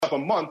up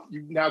a month,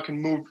 you now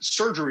can move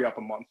surgery up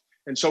a month.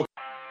 And so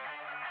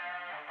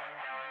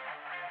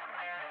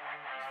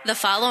the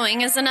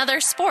following is another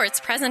sports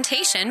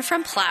presentation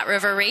from Platte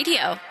River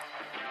Radio.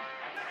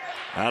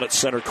 Out at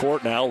center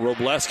court now,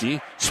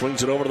 Robleski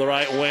swings it over to the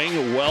right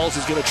wing. Wells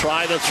is going to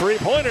try the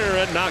three-pointer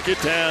and knock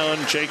it down.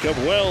 Jacob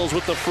Wells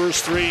with the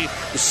first three,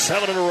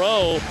 7 in a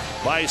row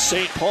by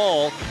St.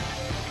 Paul.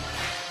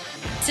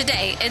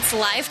 Today, it's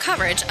live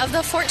coverage of the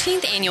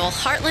 14th annual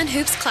Heartland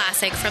Hoops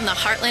Classic from the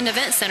Heartland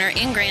Event Center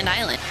in Grand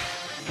Island.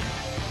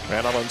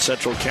 Grand Island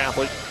Central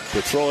Catholic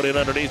to throw it in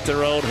underneath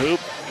their own hoop.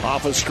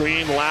 Off a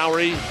screen,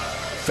 Lowry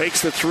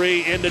fakes the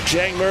three into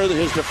Jangmer.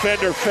 His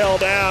defender fell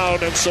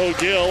down, and so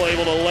Gill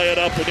able to lay it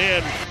up and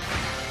in.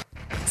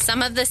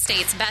 Some of the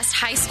state's best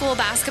high school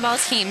basketball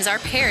teams are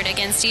paired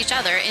against each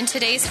other in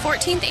today's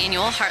 14th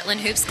annual Heartland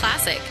Hoops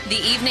Classic. The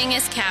evening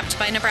is capped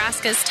by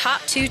Nebraska's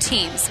top two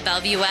teams,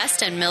 Bellevue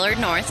West and Millard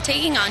North,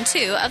 taking on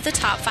two of the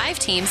top 5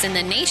 teams in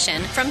the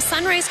nation from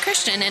Sunrise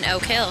Christian and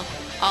Oak Hill.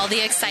 All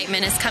the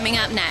excitement is coming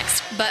up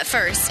next. But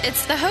first,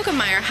 it's the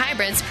Hoegemeyer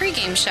Hybrids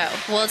pregame show.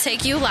 We'll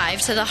take you live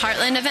to the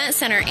Heartland Event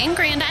Center in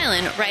Grand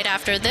Island right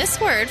after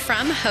this word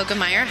from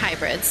Hoegemeyer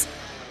Hybrids.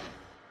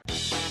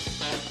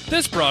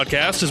 This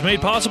broadcast is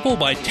made possible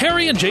by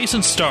Terry and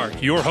Jason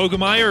Stark, your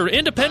Hoegemeyer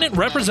independent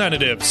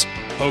representatives.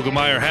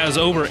 Hoegemeyer has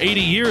over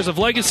 80 years of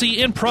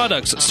legacy in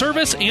products,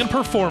 service, and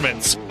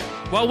performance.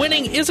 While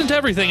winning isn't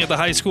everything at the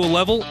high school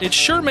level, it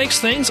sure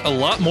makes things a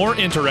lot more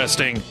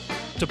interesting.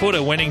 To put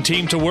a winning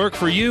team to work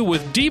for you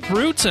with deep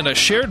roots and a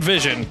shared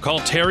vision, call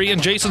Terry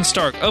and Jason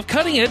Stark of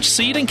Cutting Edge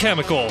Seed and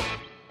Chemical.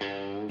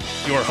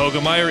 Your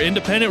Hoegemeyer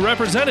independent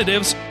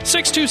representatives,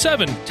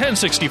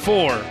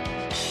 627-1064.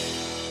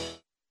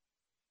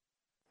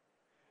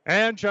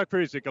 And Chuck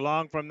Friesick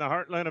along from the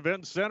Heartland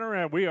Event Center,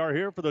 and we are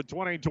here for the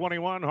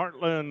 2021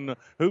 Heartland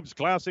Hoops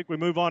Classic. We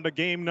move on to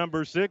game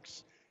number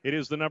 6. It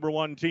is the number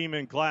 1 team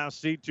in Class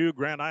C2,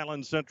 Grand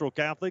Island Central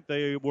Catholic.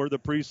 They were the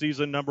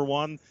preseason number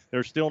 1.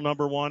 They're still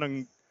number 1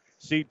 in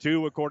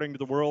C2, according to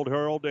the World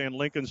Herald, and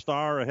Lincoln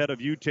Star ahead of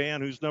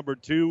Hearltand, who's number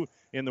 2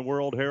 in the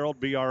World Herald,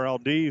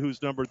 BRLD,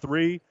 who's number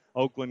 3,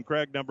 Oakland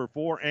Craig, number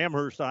 4,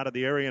 Amherst out of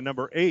the area,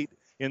 number 8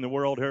 in the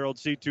World Herald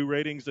C2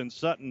 ratings, and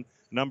Sutton,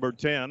 number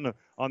 10.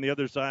 On the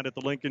other side at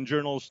the Lincoln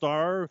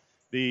Journal-Star,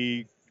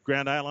 the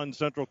Grand Island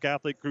Central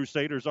Catholic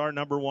Crusaders are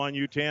number 1.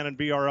 Hearltand and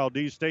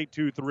BRLD stay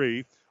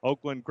 2-3.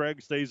 Oakland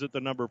Craig stays at the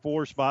number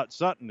 4 spot.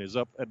 Sutton is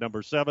up at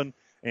number 7,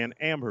 and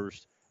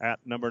Amherst at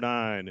number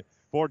 9.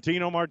 For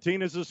Tino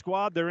Martinez's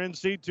squad, they're in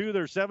C2.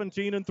 They're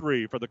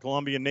 17-3 for the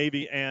Columbian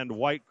Navy and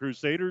White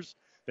Crusaders.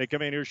 They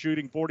come in here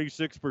shooting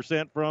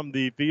 46% from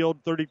the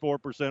field,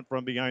 34%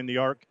 from behind the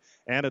arc,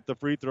 and at the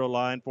free throw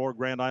line for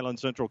Grand Island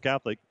Central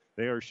Catholic,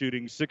 they are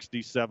shooting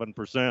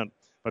 67%.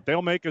 But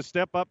they'll make a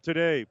step up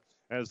today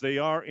as they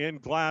are in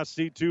Class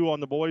C2 on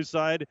the boys'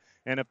 side.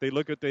 And if they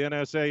look at the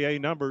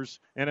NSAA numbers,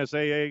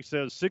 NSAA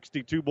says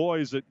 62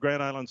 boys at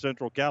Grand Island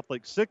Central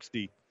Catholic,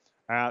 60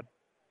 at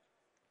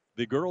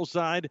the girls'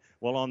 side.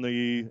 Well, on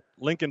the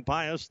Lincoln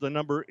Pius, the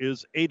number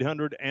is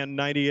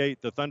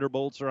 898. The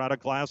Thunderbolts are out of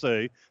Class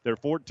A. They're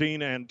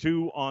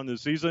 14-2 on the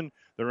season.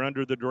 They're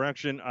under the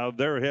direction of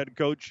their head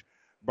coach,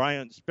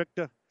 Brian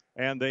Spichta,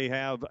 and they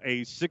have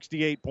a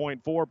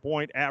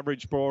 68.4-point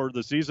average for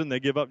the season.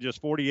 They give up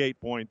just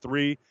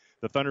 48.3.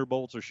 The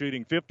Thunderbolts are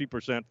shooting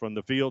 50% from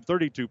the field,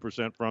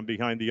 32% from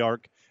behind the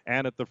arc,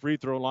 and at the free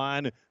throw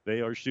line,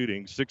 they are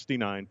shooting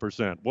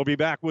 69%. We'll be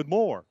back with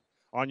more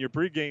on your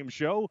pregame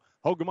show.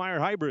 Hoegemeyer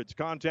Hybrids.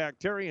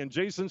 Contact Terry and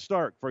Jason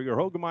Stark for your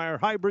Hoegemeyer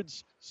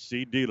Hybrids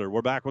seed dealer.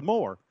 We're back with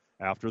more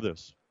after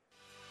this.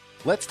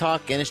 Let's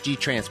talk NSG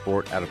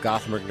Transport out of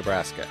Gothenburg,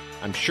 Nebraska.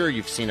 I'm sure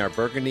you've seen our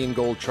burgundy and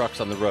gold trucks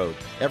on the road.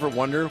 Ever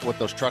wonder what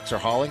those trucks are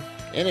hauling?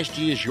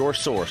 NSG is your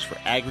source for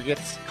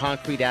aggregates,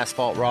 concrete,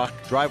 asphalt rock,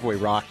 driveway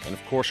rock, and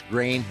of course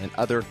grain and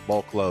other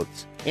bulk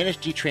loads.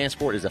 NSG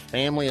Transport is a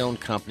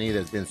family-owned company that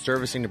has been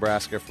servicing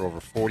Nebraska for over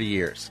 40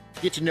 years.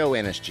 Get to know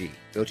NSG.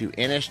 Go to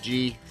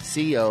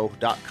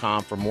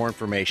nsgco.com for more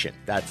information.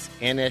 That's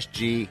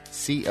nsgco.com.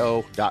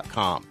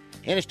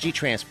 NSG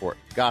Transport,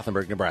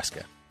 Gothenburg,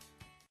 Nebraska.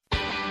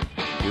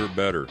 We're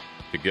better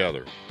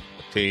together.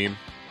 A team,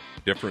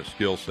 different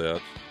skill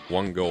sets,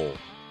 one goal.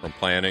 From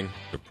planning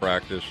to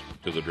practice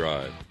to the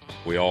drive,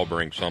 we all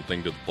bring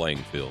something to the playing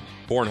field.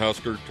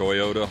 Cornhusker,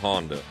 Toyota,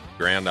 Honda,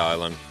 Grand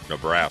Island,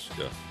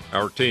 Nebraska.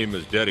 Our team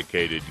is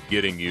dedicated to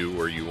getting you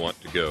where you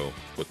want to go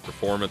with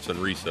performance and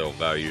resale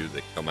value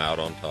that come out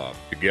on top.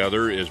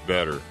 Together is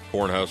better.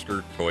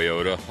 Cornhusker,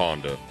 Toyota,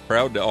 Honda.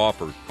 Proud to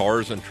offer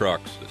cars and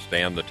trucks that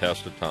stand the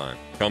test of time.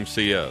 Come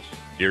see us,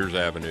 Deers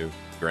Avenue,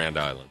 Grand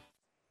Island.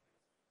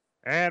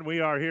 And we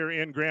are here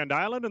in Grand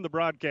Island, and the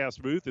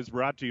broadcast booth is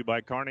brought to you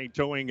by Kearney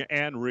Towing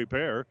and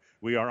Repair.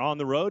 We are on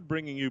the road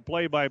bringing you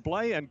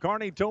play-by-play, and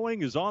Kearney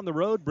Towing is on the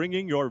road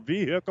bringing your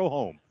vehicle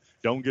home.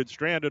 Don't get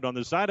stranded on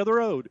the side of the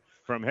road.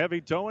 From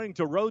heavy towing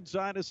to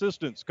roadside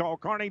assistance, call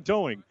Kearney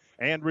Towing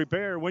and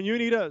Repair. When you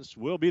need us,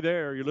 we'll be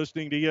there. You're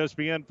listening to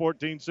ESPN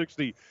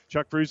 1460.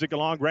 Chuck Friesick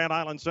along Grand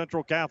Island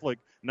Central Catholic,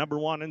 number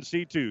 1 in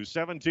C2,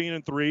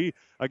 17-3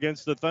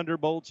 against the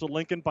Thunderbolts of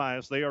Lincoln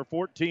Pius. They are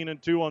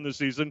 14-2 on the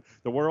season.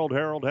 The World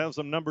Herald has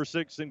them number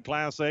 6 in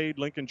Class A.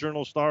 Lincoln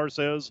Journal-Star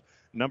says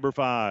number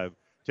 5.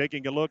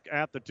 Taking a look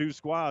at the two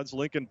squads,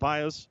 Lincoln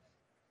Pius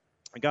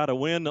got a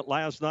win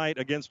last night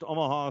against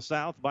Omaha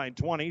South by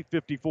 20,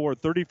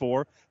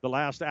 54-34. The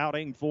last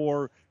outing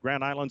for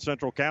Grand Island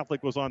Central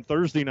Catholic was on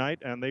Thursday night,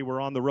 and they were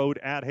on the road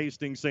at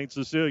Hastings St.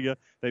 Cecilia.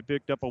 They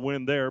picked up a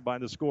win there by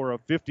the score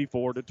of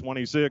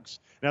 54-26.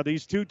 Now,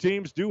 these two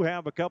teams do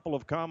have a couple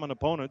of common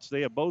opponents.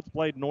 They have both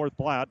played North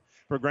Platte.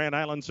 For Grand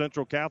Island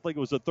Central Catholic, it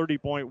was a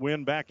 30-point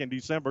win back in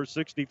December,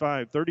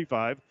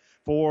 65-35.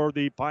 For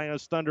the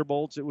Pius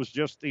Thunderbolts, it was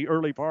just the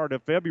early part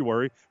of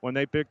February when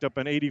they picked up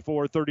an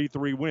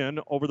 84-33 win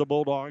over the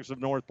Bulldogs of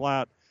North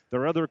Platte.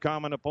 Their other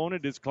common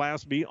opponent is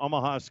Class B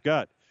Omaha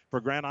Skutt.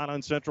 For Grand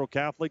Island Central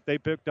Catholic, they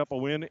picked up a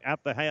win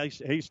at the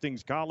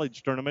Hastings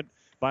College Tournament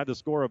by the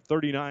score of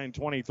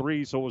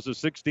 39-23, so it was a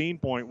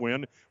 16-point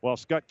win, while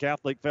Skutt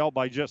Catholic fell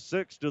by just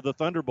 6 to the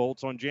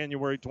Thunderbolts on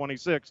January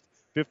 26th,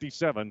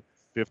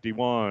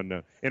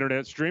 57-51.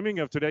 Internet streaming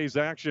of today's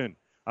action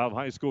of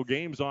high school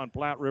games on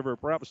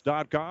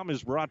PlatteRiverPreps.com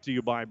is brought to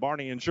you by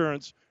Barney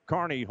Insurance,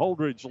 Kearney,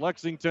 Holdridge,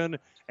 Lexington,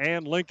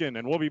 and Lincoln.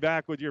 And we'll be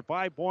back with your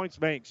 5 Points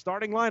Bank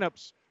starting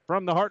lineups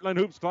from the Heartland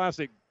Hoops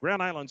Classic.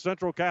 Grand Island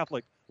Central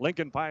Catholic,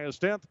 Lincoln Pius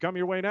 10th. Come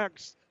your way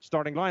next.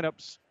 Starting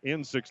lineups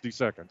in 60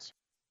 seconds.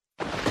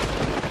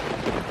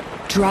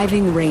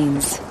 Driving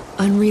rains,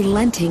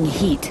 unrelenting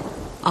heat,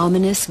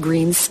 ominous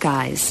green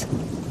skies.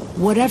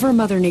 Whatever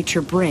Mother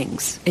Nature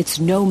brings, it's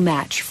no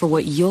match for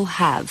what you'll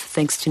have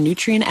thanks to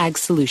Nutrien Ag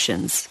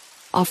Solutions,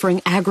 offering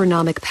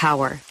agronomic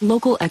power,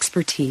 local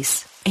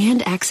expertise,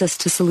 and access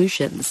to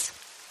solutions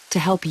to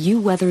help you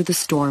weather the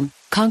storm,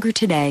 conquer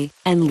today,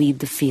 and lead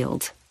the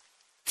field.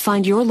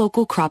 Find your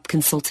local crop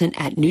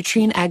consultant at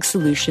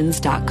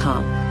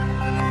nutrienagsolutions.com.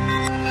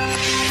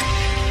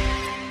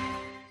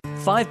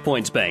 5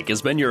 Points Bank has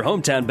been your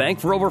hometown bank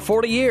for over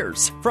 40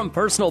 years. From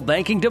personal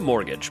banking to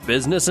mortgage,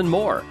 business, and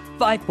more,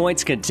 5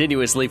 Points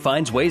continuously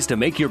finds ways to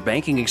make your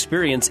banking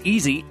experience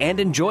easy and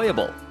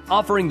enjoyable,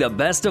 offering the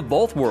best of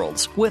both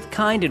worlds with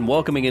kind and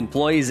welcoming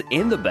employees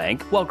in the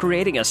bank while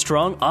creating a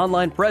strong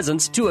online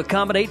presence to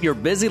accommodate your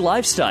busy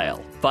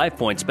lifestyle. 5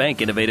 Points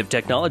Bank innovative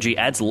technology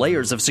adds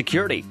layers of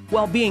security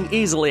while being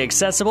easily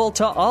accessible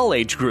to all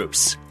age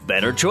groups.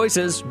 Better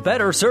choices,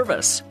 better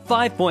service.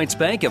 5 Points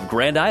Bank of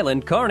Grand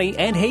Island, Kearney,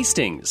 and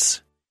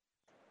Hastings.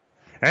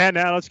 And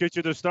now let's get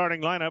you the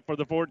starting lineup for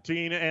the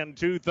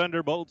 14-2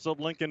 Thunderbolts of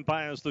Lincoln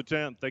Pius the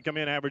 10th. They come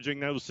in averaging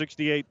those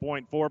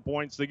 68.4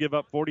 points. They give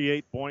up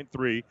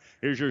 48.3.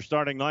 Here's your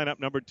starting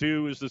lineup. Number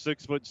 2 is the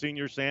 6-foot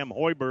senior Sam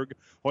Hoiberg.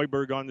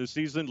 Hoiberg on the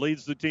season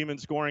leads the team in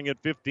scoring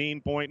at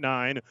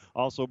 15.9.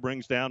 Also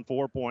brings down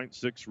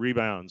 4.6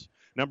 rebounds.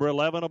 Number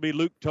 11 will be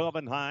Luke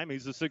Taubenheim.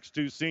 He's a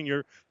 6'2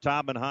 senior.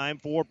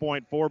 Taubenheim,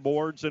 4.4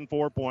 boards and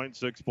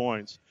 4.6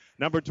 points.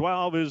 Number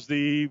 12 is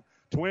the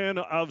twin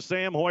of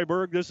Sam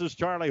Hoiberg. This is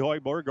Charlie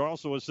Hoiberg,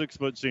 also a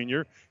 6-foot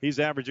senior. He's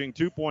averaging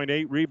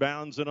 2.8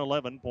 rebounds and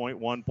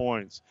 11.1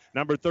 points.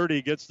 Number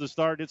 30 gets the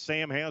start. It's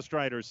Sam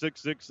Hastrider,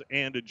 6'6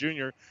 and a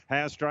junior.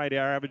 Hastrider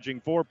averaging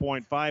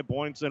 4.5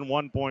 points and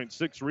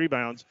 1.6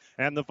 rebounds.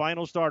 And the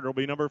final starter will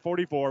be number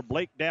 44,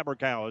 Blake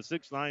Daberkow, a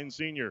 6'9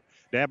 senior.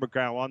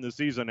 Daberkow on the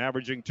season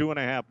averaging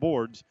 2.5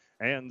 boards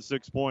and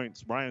 6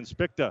 points. Brian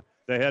Spichta,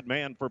 the head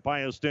man for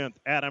Pius 10th.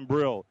 Adam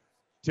Brill,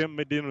 Tim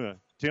Medina,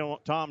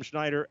 Tom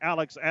Schneider,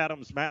 Alex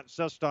Adams, Matt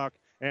Sestock,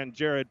 and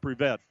Jared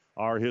Privet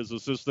are his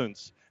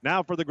assistants.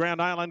 Now for the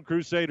Grand Island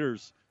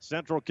Crusaders.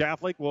 Central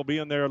Catholic will be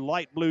in their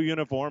light blue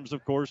uniforms,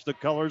 of course, the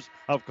colors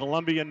of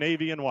Columbia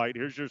Navy and white.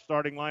 Here's your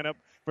starting lineup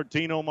for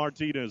Tino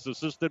Martinez,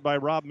 assisted by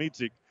Rob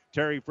Mietzik,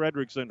 Terry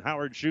Fredrickson,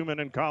 Howard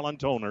Schumann, and Colin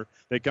Toner.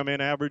 They come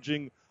in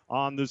averaging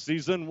on the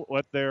season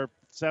with their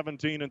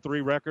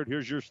 17-3 record.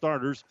 Here's your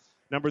starters.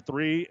 Number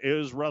 3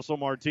 is Russell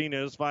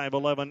Martinez,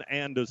 5'11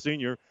 and a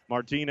senior.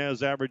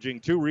 Martinez averaging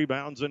 2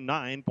 rebounds and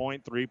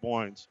 9.3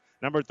 points.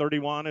 Number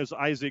 31 is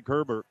Isaac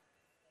Herbert.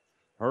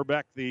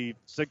 Herbeck, the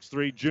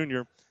 6'3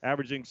 junior,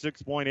 averaging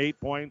 6.8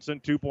 points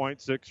and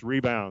 2.6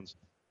 rebounds.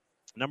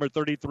 Number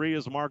 33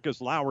 is Marcus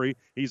Lowry.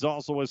 He's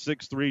also a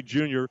 6'3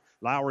 junior.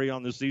 Lowry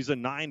on the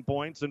season, 9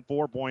 points and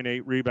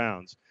 4.8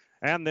 rebounds.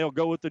 And they'll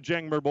go with the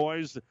Jengmer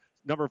boys.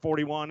 Number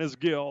 41 is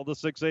Gill, the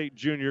 6'8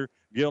 junior.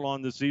 Gill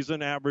on the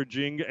season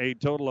averaging a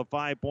total of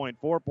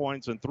 5.4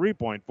 points and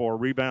 3.4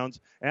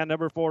 rebounds. And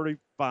number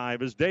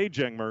 45 is Day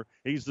Jengmer.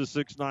 He's the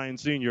 6'9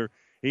 senior.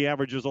 He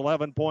averages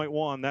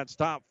 11.1. That's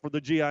top for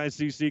the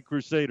GICC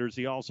Crusaders.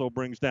 He also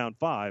brings down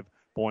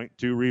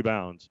 5.2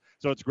 rebounds.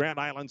 So it's Grand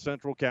Island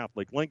Central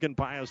Catholic, Lincoln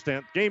Pius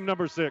 10th, game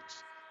number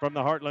 6 from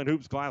the Heartland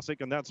Hoops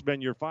Classic. And that's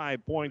been your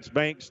 5 Points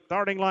Bank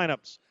starting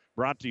lineups.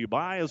 Brought to you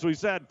by, as we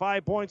said,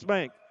 5 Points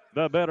Bank,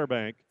 the better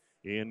bank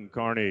in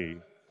Kearney.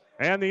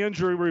 And the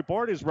injury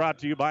report is brought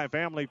to you by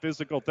Family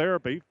Physical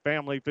Therapy.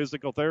 Family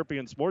Physical Therapy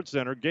and Sports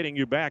Center, getting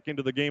you back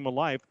into the game of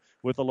life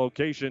with a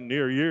location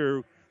near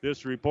you.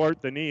 This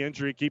report, the knee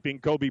injury keeping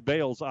Kobe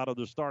Bales out of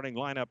the starting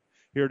lineup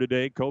here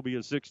today. Kobe, a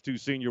 6'2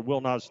 senior, will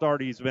not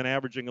start. He's been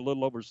averaging a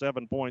little over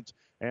 7 points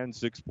and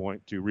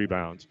 6.2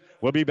 rebounds.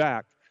 We'll be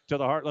back to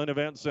the Heartland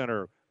Event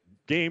Center.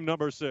 Game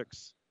number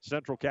 6,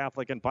 Central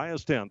Catholic and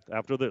Pius 10th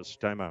after this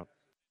timeout.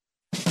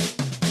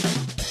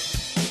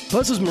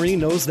 Buzz's Marine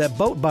knows that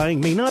boat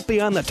buying may not be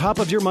on the top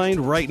of your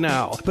mind right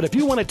now, but if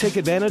you want to take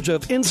advantage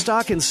of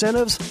in-stock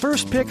incentives,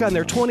 first pick on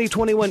their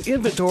 2021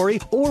 inventory,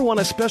 or want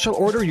to special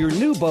order your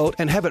new boat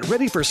and have it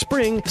ready for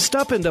spring,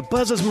 stop into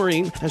Buzz's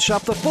Marine and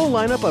shop the full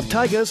lineup of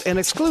Taigas and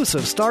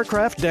exclusive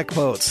StarCraft deck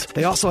boats.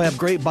 They also have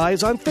great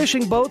buys on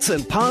fishing boats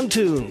and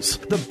pontoons.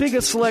 The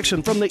biggest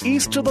selection from the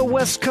east to the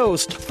west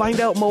coast.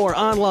 Find out more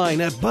online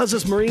at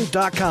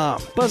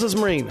buzzesmarine.com. Buzz's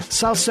Marine,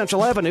 South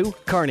Central Avenue,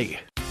 Kearney.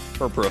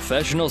 For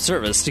professional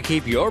service to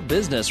keep your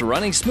business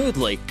running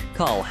smoothly,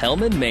 call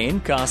Hellman, Maine,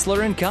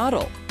 Kostler &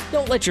 Cottle.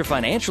 Don't let your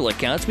financial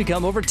accounts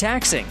become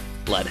overtaxing.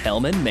 Let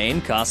Hellman,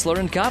 Maine,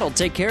 Kostler & Cottle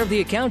take care of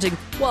the accounting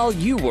while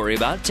you worry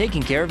about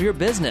taking care of your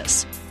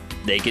business.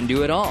 They can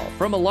do it all,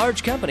 from a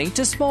large company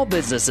to small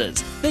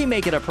businesses. They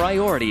make it a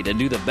priority to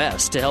do the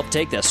best to help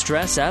take the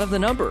stress out of the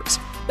numbers.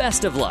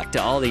 Best of luck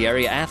to all the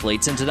area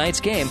athletes in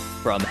tonight's game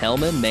from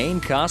Hellman,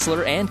 Maine,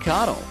 Kostler &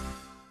 Cottle.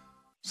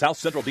 South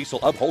Central Diesel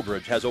of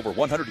Holdridge has over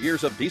 100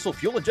 years of diesel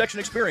fuel injection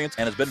experience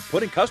and has been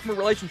putting customer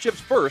relationships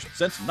first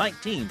since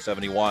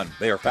 1971.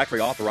 They are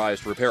factory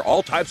authorized to repair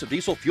all types of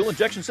diesel fuel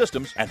injection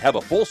systems and have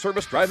a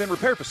full-service drive-in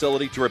repair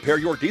facility to repair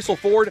your diesel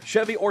Ford,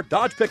 Chevy, or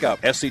Dodge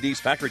pickup. SCD's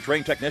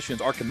factory-trained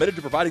technicians are committed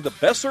to providing the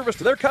best service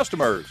to their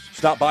customers.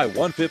 Stop by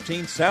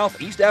 115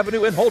 South East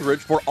Avenue in Holdridge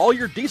for all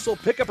your diesel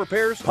pickup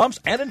repairs, pumps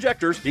and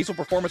injectors, diesel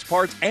performance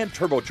parts, and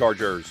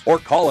turbochargers. Or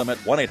call them at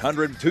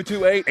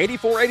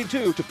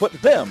 1-800-228-8482 to put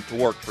them to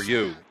work for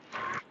you.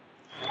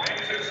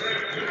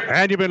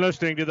 And you've been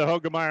listening to the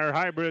Hoegemeyer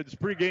Hybrids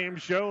pregame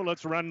show.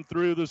 Let's run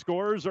through the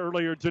scores.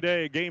 Earlier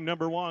today, game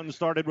number 1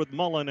 started with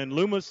Mullen and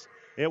Loomis.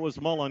 It was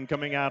Mullen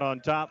coming out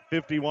on top,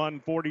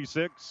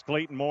 51-46.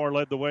 Clayton Moore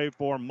led the way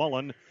for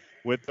Mullen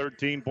with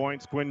 13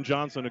 points. Quinn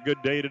Johnson, a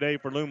good day today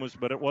for Loomis,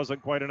 but it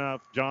wasn't quite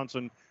enough.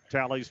 Johnson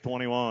tallies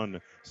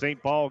 21.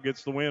 St. Paul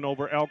gets the win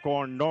over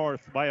Elkhorn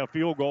North by a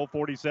field goal,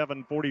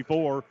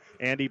 47-44.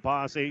 Andy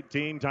Poss,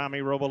 18. Tommy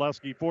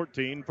Roboleski,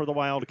 14 for the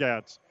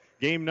Wildcats.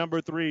 Game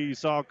number 3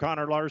 saw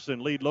Connor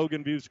Larson lead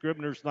Logan View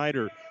Scribner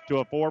Snyder to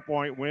a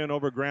 4-point win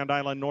over Grand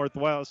Island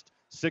Northwest,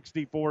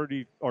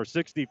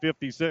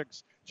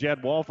 60-56.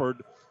 Jed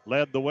Walford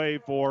led the way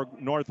for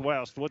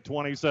Northwest with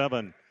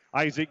 27.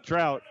 Isaac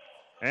Trout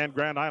and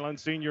Grand Island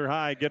Senior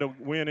High get a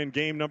win in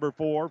game number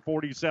 4,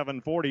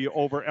 47-40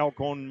 over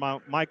Elkhorn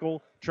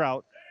Michael.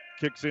 Trout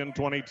kicks in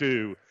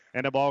 22.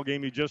 And a ball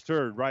game you just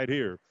heard right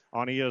here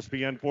on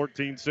ESPN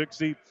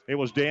 1460. It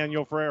was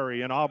Daniel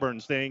Frary and Auburn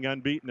staying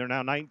unbeaten. They're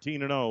now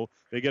 19-0.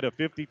 They get a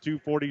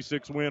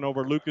 52-46 win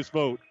over Lucas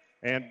Vogt,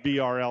 and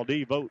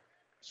BRLD Vogt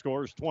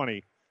scores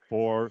 20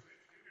 for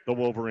the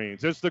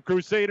Wolverines. It's the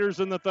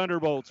Crusaders and the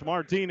Thunderbolts.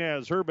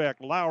 Martinez, Herbeck,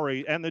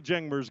 Lowry, and the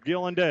Jengmers,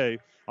 Gill and Day.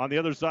 On the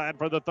other side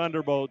for the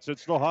Thunderbolts,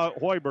 it's the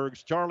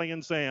Hoibergs, Charlie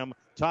and Sam,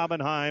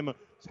 Taubenheim,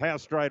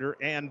 Hastrider,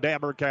 and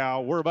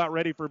Dabercow. We're about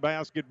ready for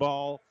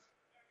basketball.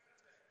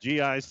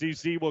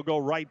 GICC will go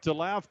right to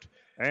left,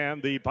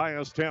 and the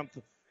Pius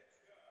 10th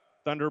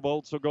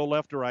Thunderbolts will go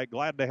left to right.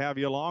 Glad to have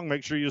you along.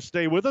 Make sure you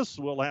stay with us.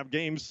 We'll have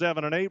games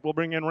 7 and 8. We'll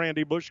bring in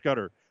Randy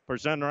Bushcutter for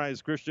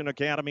Sunrise Christian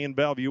Academy in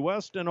Bellevue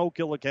West and Oak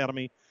Hill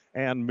Academy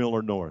and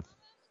Miller North.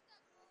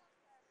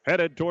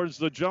 Headed towards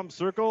the jump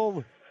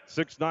circle,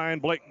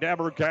 6'9" Blake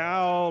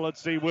Dabercow.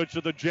 Let's see which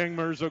of the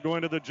Jengmers are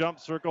going to the jump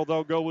circle.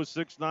 They'll go with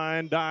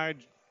 6'9" Dye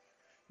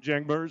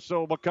Jengmers.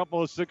 So a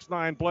couple of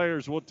 6'9"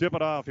 players will tip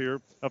it off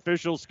here.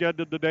 Officials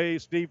scheduled today,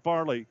 Steve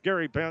Farley,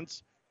 Gary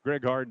Pence,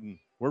 Greg Harden.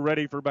 We're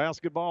ready for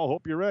basketball.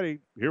 Hope you're ready.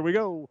 Here we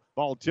go.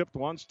 Ball tipped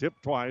once,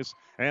 tipped twice,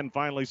 and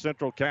finally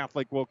Central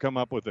Catholic will come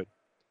up with it.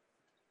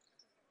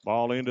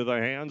 Ball into the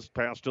hands,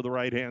 pass to the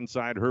right-hand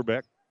side.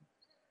 Herbeck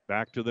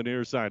back to the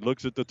near side.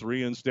 Looks at the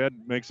three instead,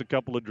 makes a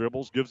couple of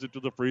dribbles, gives it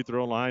to the free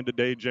throw line to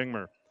Dave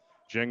Jengmer.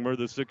 Jengmer,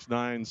 the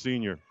 6'9"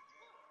 senior.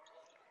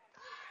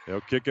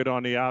 They'll kick it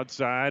on the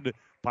outside.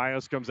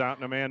 Pius comes out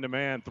in a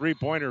man-to-man.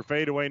 Three-pointer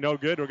fadeaway, no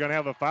good. We're going to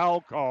have a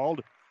foul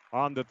called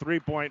on the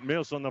three-point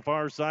miss on the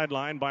far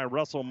sideline by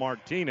Russell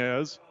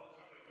Martinez.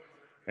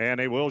 And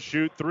they will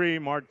shoot three.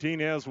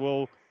 Martinez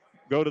will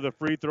go to the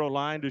free throw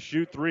line to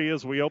shoot three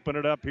as we open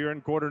it up here in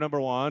quarter number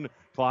 1.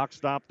 Clock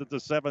stopped at the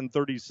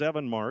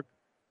 7:37 mark.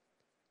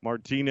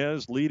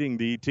 Martinez leading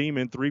the team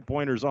in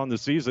three-pointers on the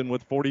season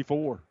with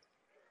 44.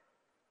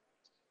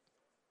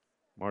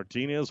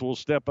 Martinez will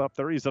step up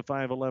there. He's a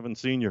 5'11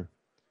 senior.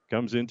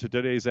 Comes into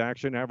today's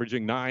action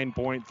averaging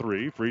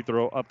 9.3. Free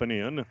throw up and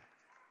in.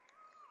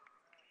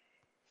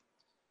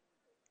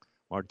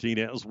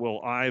 Martinez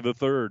will eye the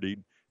third. He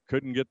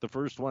couldn't get the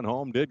first one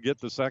home, did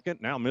get the second,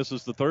 now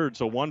misses the third,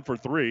 so 1 for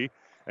 3.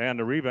 And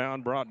the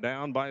rebound brought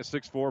down by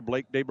 6'4"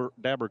 Blake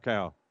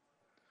Dabercow.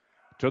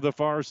 To the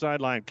far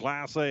sideline,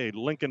 Class A,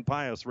 Lincoln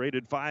Pius,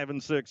 rated 5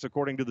 and 6,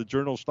 according to the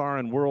Journal-Star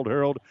and World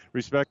Herald,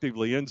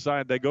 respectively.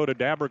 Inside they go to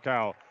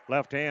Dabercow.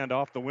 Left hand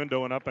off the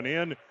window and up and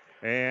in.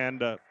 And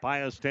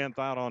Pius 10th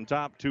out on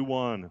top,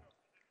 2-1.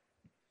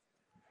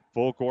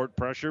 Full court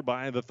pressure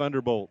by the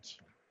Thunderbolts.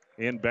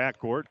 In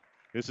backcourt,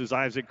 this is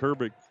Isaac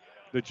Herbig.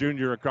 The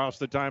junior across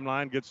the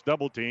timeline gets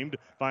double-teamed,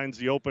 finds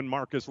the open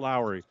Marcus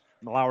Lowry.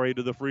 Lowry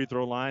to the free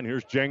throw line.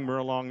 Here's Jangmer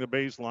along the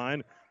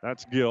baseline.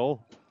 That's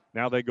Gill.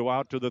 Now they go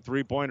out to the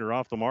three-pointer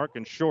off the mark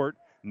and short.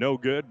 No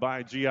good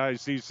by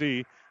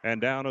GICC.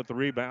 And down at the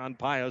rebound,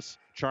 Pius.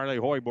 Charlie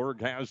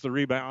Hoiberg has the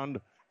rebound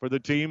for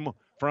the team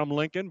from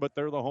Lincoln, but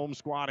they're the home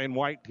squad in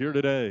white here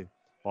today.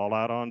 Ball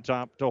out on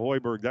top to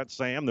Hoiberg. That's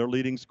Sam, their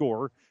leading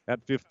scorer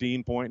at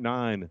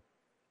 15.9.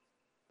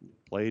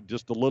 Played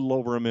just a little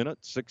over a minute,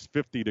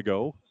 6:50 to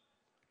go.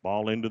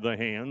 Ball into the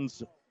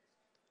hands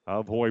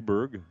of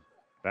Hoiberg.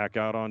 Back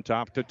out on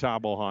top to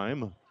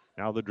Tabelheim.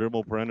 Now the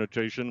dribble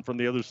penetration from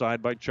the other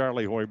side by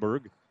Charlie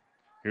Hoiberg.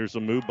 Here's a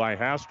move by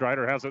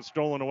Hastrider. Has it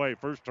stolen away.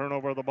 First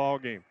turnover of the ball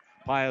game.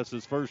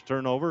 Pius's first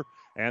turnover,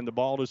 and the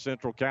ball to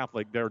Central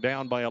Catholic. They're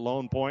down by a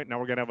lone point. Now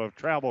we're going to have a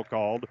travel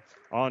called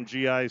on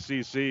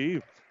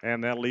GICC,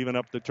 and that'll even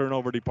up the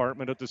turnover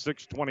department at the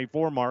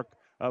 6:24 mark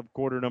of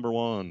quarter number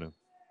one.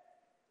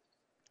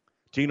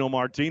 Tino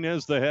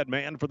Martinez, the head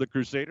man for the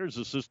Crusaders,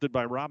 assisted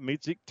by Rob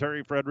Mietzik,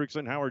 Terry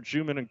Fredrickson, Howard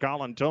Schumann, and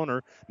Colin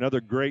Toner.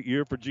 Another great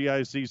year for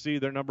GICC.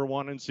 They're number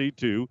one in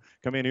C2.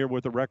 Come in here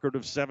with a record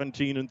of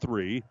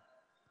 17-3.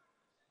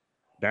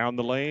 Down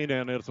the lane,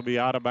 and it'll be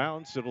out of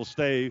bounds. It'll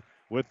stay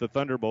with the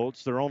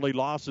Thunderbolts. Their only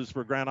losses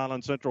for Grand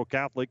Island Central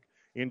Catholic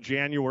in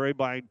January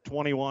by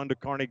 21 to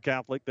Kearney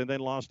Catholic. They then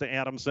lost to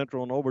Adams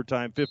Central in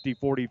overtime,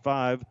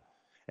 50-45.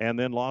 And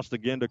then lost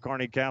again to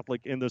Kearney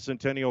Catholic in the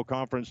Centennial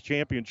Conference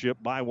Championship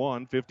by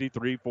 1,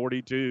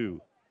 53-42.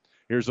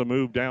 Here's a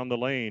move down the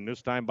lane,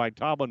 this time by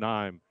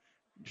Tabenheim.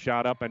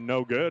 Shot up and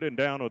no good, and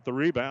down with the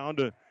rebound,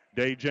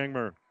 Day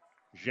Jangmer.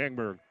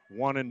 Jangmer,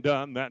 one and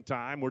done that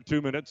time. We're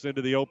 2 minutes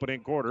into the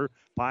opening quarter.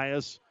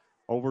 Pius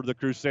over the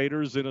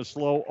Crusaders in a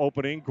slow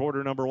opening,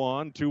 quarter number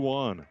one,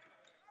 2-1.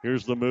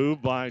 Here's the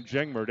move by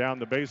Jangmer down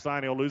the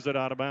baseline. He'll lose it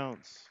out of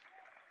bounds.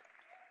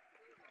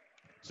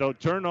 So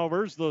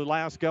turnovers the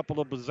last couple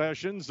of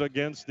possessions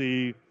against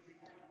the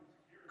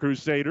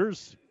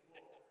Crusaders.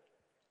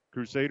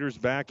 Crusaders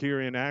back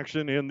here in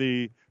action in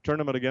the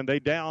tournament again.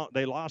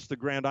 They lost to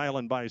Grand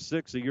Island by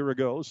 6 a year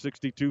ago,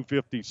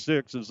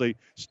 62-56, as they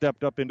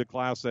stepped up into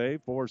Class A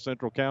for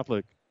Central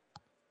Catholic.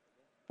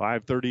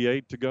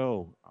 5:38 to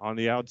go on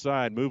the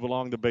outside. Move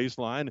along the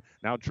baseline.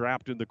 Now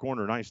trapped in the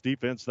corner. Nice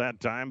defense that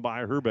time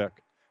by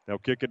Herbeck. They'll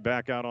kick it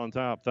back out on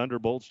top.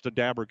 Thunderbolts to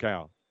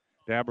Dabercow.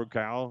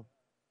 Dabercow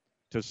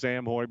to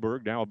Sam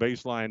Hoiberg. Now a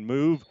baseline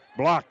move.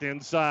 Blocked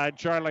inside.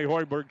 Charlie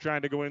Hoiberg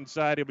trying to go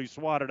inside. He'll be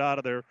swatted out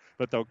of there,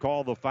 but they'll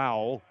call the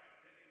foul.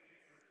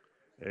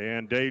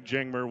 And Dave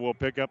Jangmer will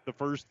pick up the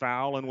first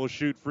foul and will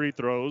shoot free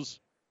throws.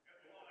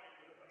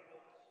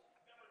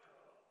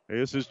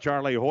 This is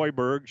Charlie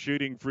Hoiberg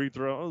shooting free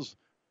throws.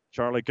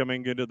 Charlie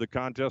coming into the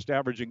contest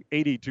averaging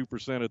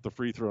 82% at the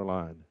free throw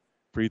line.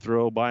 Free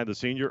throw by the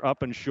senior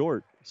up and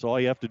short. So all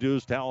you have to do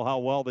is tell how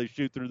well they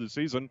shoot through the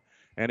season,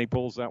 and he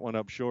pulls that one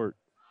up short.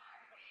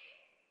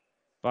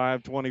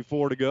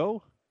 5:24 to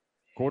go.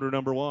 Quarter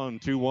number one,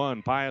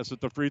 2-1. Pius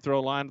at the free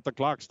throw line at the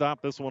clock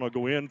stop. This one will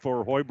go in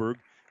for Hoiberg,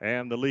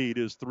 and the lead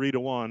is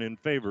 3-1 in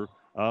favor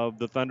of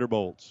the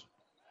Thunderbolts.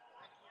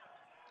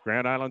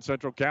 Grand Island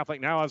Central Catholic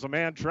now has a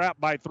man trapped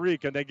by three.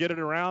 Can they get it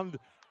around?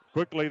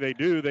 Quickly they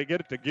do. They get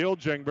it to Gil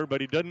Jangber,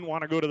 but he doesn't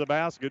want to go to the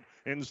basket.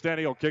 Instead,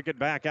 he'll kick it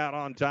back out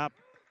on top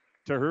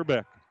to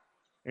Herbeck.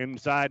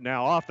 Inside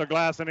now, off the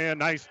glass and in.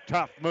 Nice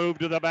tough move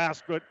to the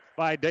basket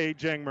by Dave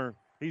Jangmer.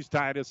 He's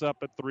tied us up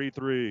at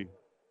 3-3.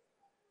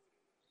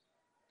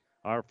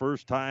 Our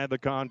first tie of the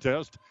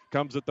contest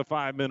comes at the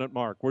 5-minute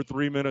mark. We're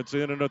 3 minutes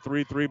in a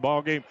 3-3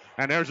 ball game.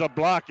 And there's a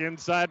block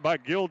inside by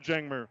Gil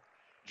Jangmer.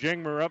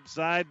 Jangmer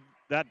upside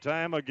that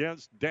time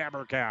against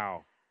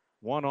Dabercow.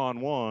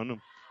 1-on-1.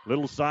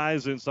 Little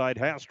size inside.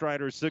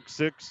 Hastrider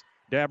 6'6".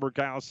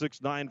 Dabercow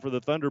 6'9" for the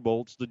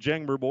Thunderbolts. The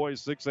Jangmer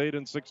boys 6'8"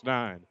 and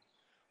 6'9".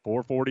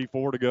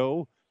 4:44 to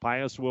go.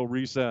 Pius will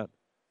reset.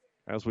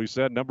 As we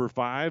said, number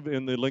 5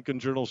 in the Lincoln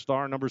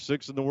Journal-Star, number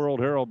 6 in the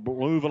World Herald.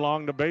 Move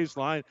along the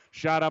baseline.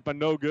 Shot up and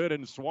no good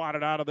and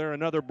swatted out of there.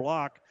 Another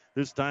block.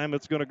 This time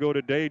it's going to go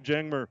to Dave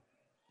Jangmer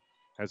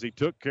as he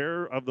took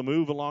care of the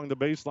move along the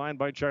baseline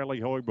by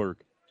Charlie Hoiberg.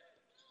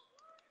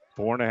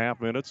 4.5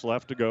 minutes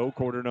left to go.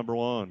 Quarter number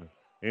one.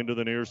 Into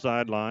the near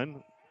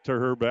sideline to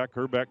Herbeck.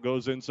 Herbeck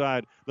goes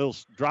inside. Little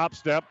drop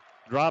step.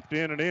 Dropped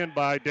in and in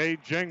by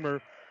Dave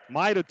Jangmer.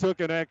 Might have took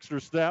an extra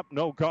step.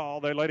 No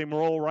call. They let him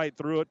roll right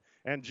through it.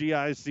 And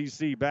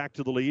GICC back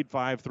to the lead,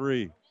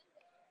 5-3.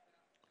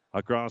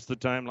 Across the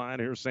timeline,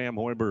 here's Sam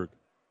Hoiberg.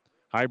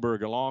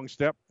 Heiberg, a long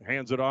step,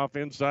 hands it off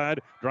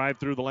inside. Drive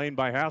through the lane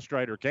by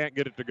Hastrider. Can't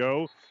get it to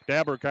go.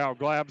 Dabercow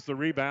grabs the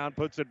rebound,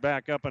 puts it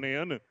back up and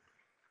in.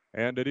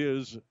 And it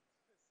is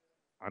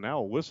Now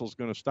a whistle's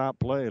going to stop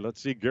play.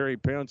 Let's see. Gary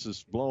Pence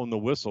is blowing the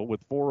whistle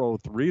with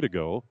 4:03 to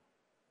go.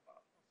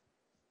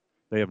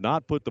 They have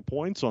not put the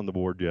points on the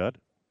board yet.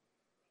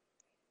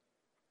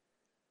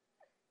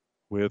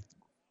 With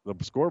the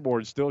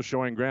scoreboard still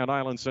showing Grand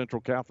Island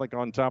Central Catholic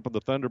on top of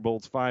the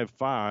Thunderbolts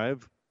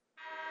 5-5.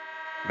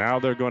 Now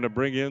they're going to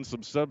bring in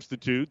some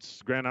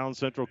substitutes. Grand Island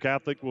Central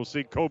Catholic will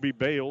see Kobe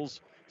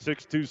Bales,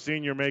 6'2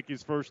 senior, make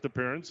his first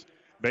appearance.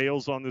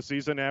 Bales on the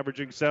season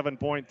averaging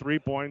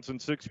 7.3 points and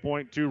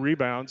 6.2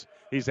 rebounds.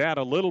 He's had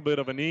a little bit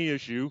of a knee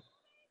issue.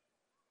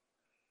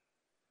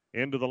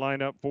 Into the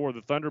lineup for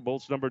the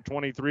Thunderbolts, number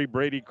 23,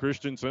 Brady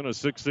Christensen, a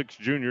 6'6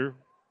 junior,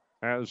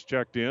 has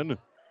checked in.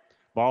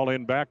 Ball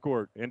in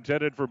backcourt,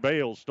 intended for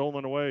Bales,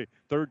 stolen away.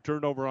 Third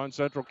turnover on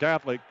Central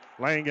Catholic,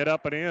 laying it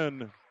up and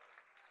in.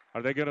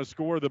 Are they going to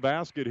score the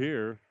basket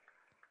here?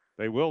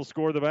 They will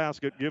score the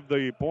basket, give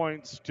the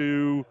points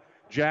to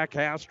Jack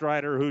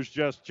Hastrider, who's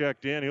just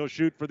checked in. He'll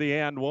shoot for the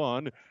and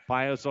one.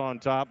 Pius on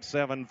top,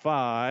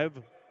 7-5.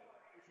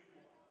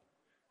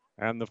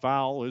 And the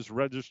foul is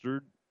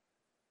registered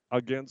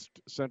against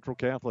Central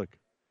Catholic.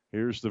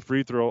 Here's the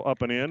free throw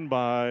up and in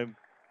by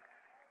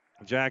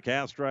Jack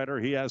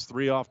Hastrider. He has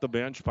 3 off the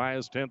bench.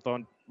 Pius 10th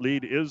on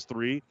lead is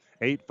 3,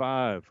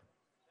 8-5.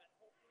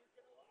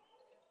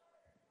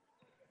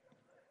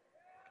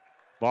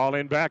 Ball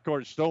in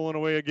backcourt, stolen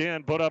away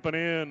again, put up and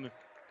in.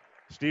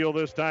 Steal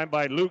this time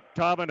by Luke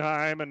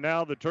Taubenheim, and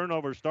now the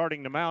turnover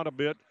starting to mount a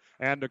bit.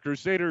 And the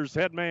Crusaders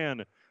head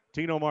man,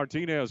 Tino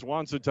Martinez,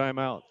 wants a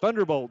timeout.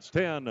 Thunderbolts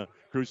 10,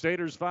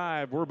 Crusaders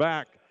 5. We're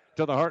back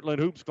to the Heartland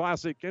Hoops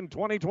Classic in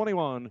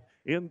 2021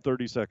 in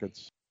 30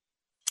 seconds.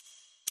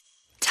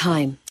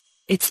 Time.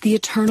 It's the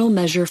eternal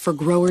measure for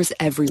growers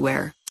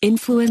everywhere,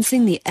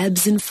 influencing the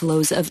ebbs and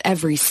flows of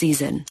every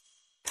season.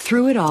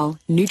 Through it all,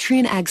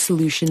 Nutrient Ag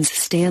Solutions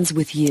stands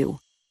with you,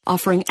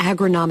 offering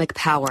agronomic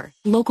power,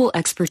 local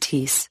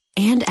expertise,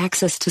 and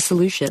access to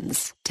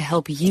solutions to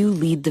help you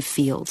lead the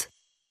field.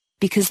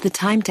 Because the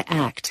time to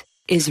act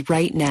is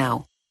right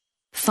now.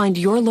 Find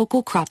your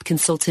local crop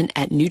consultant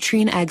at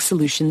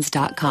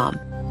nutrientagsolutions.com.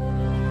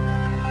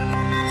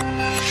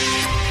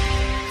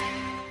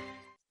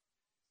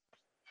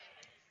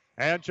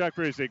 And Chuck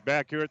Friesick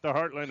back here at the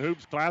Heartland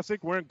Hoops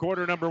Classic. We're in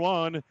quarter number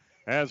 1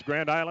 as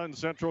Grand Island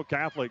Central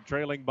Catholic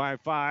trailing by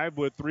 5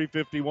 with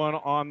 3:51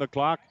 on the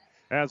clock.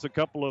 Has a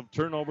couple of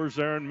turnovers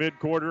there in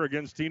mid-quarter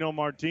against Tino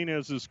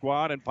Martinez's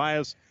squad, and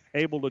Pius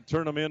able to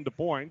turn them into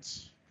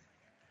points.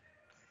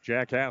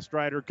 Jack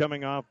Hastrider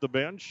coming off the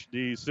bench,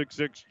 the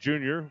 6'6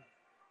 junior.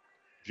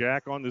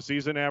 Jack on the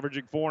season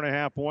averaging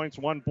 4.5 points,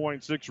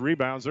 1.6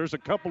 rebounds. There's a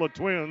couple of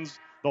twins,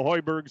 the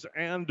Hoibergs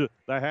and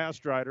the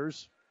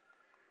Hastriders.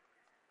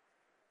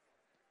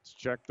 Let's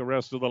check the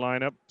rest of the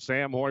lineup.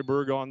 Sam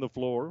Hoiberg on the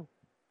floor.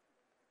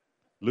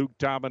 Luke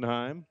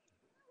Taubenheim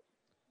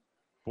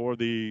for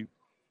the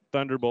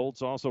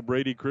Thunderbolts. Also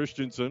Brady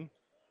Christensen.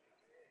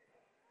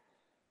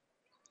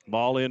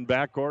 Ball in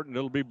backcourt, and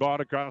it'll be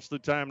bought across the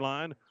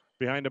timeline.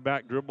 Behind the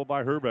back dribble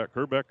by Herbeck.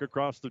 Herbeck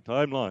across the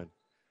timeline.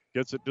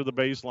 Gets it to the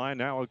baseline.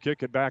 Now he'll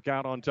kick it back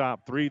out on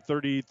top.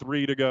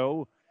 3:33 to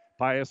go.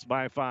 Pius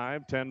by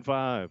 5,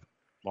 10-5.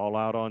 Ball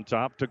out on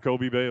top to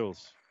Kobe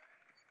Bales.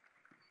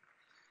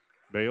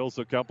 Bales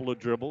a couple of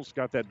dribbles.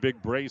 Got that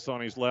big brace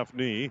on his left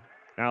knee.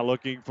 Now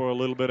looking for a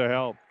little bit of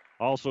help.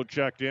 Also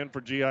checked in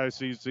for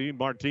GICC.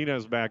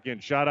 Martinez back in.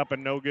 Shot up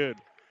and no good.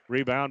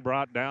 Rebound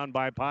brought down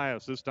by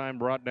Pius. This time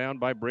brought down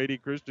by Brady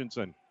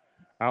Christensen.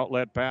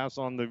 Outlet pass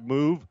on the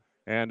move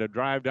and a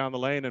drive down the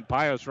lane. And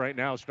Pius right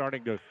now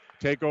starting to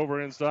take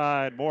over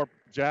inside. More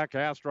Jack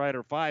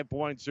Hastrider. 5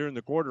 points here in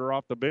the quarter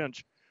off the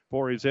bench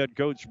for his head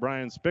coach,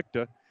 Brian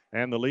Spicta.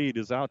 And the lead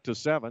is out to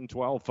 7,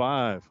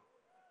 12-5.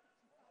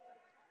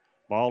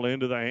 Ball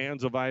into the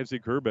hands of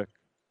Isaac Herbeck.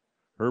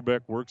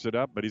 Herbeck works it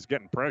up, but he's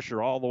getting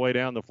pressure all the way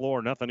down the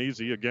floor. Nothing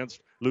easy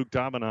against Luke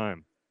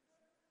Taubenheim.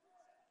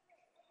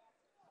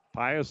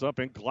 Pius up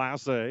in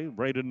Class A,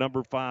 rated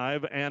number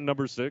 5 and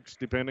number 6,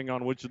 depending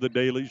on which of the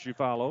dailies you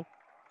follow.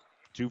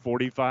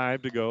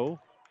 2:45 to go.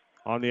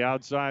 On the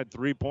outside,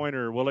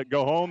 three-pointer. Will it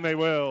go home? They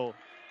will.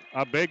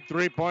 A big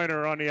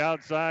three-pointer on the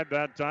outside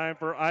that time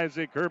for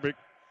Isaac Herbeck,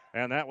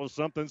 and that was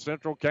something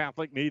Central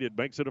Catholic needed.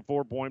 Makes it a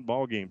 4-point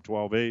ball game,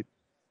 12-8.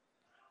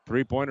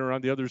 Three-pointer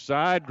on the other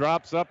side,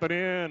 drops up and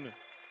in.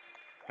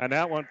 And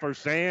that one for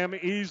Sam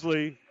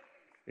Easley.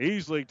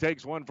 Easley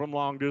takes one from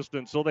long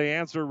distance, so they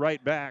answer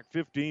right back,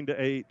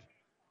 15-8.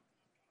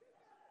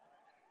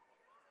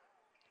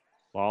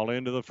 Ball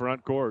into the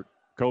front court.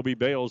 Kobe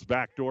Bales,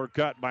 backdoor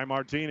cut by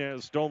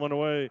Martinez, stolen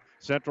away.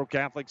 Central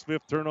Catholic's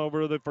 5th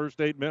turnover of the first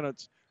 8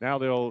 minutes. Now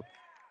they'll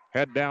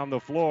head down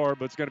the floor,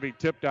 but it's going to be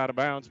tipped out of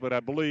bounds, but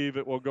I believe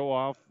it will go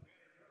off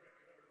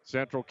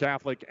Central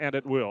Catholic, and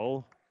it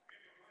will.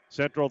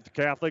 Central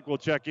Catholic will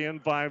check in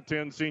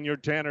 5'10 senior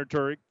Tanner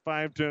Turek,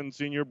 5'10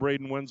 senior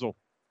Braden Wenzel.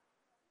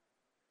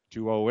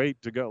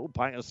 2:08 to go.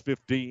 Pius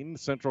 15,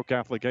 Central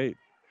Catholic 8.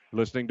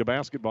 Listening to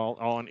basketball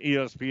on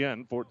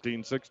ESPN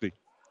 1460.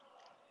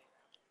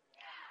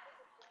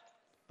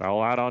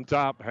 Foul out on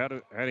top,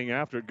 heading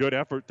after it. Good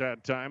effort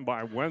that time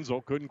by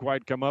Wenzel. Couldn't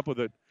quite come up with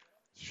it.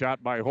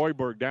 Shot by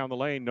Hoiberg down the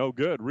lane, no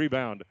good.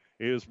 Rebound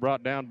is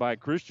brought down by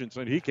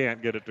Christensen. He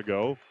can't get it to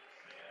go.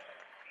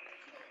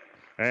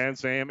 And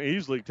Sam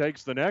Easley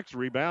takes the next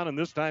rebound, and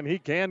this time he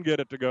can get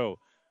it to go.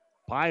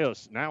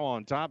 Pius now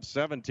on top,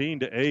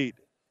 17-8.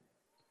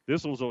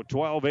 This was a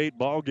 12-8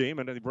 ball game,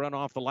 and they've run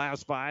off the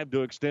last 5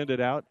 to extend it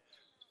out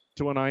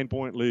to a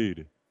 9-point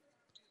lead.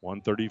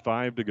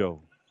 1:35 to go.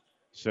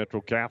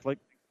 Central Catholic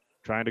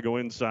trying to go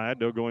inside.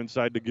 They'll go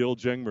inside to Gil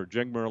Jengmer.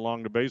 Jengmer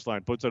along the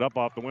baseline, puts it up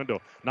off the window.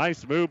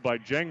 Nice move by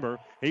Jengmer.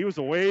 He was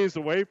a ways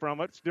away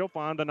from it, still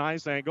found a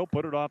nice angle,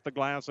 put it off the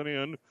glass and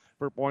in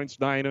for points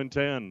 9 and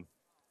 10.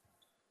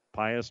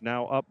 Pius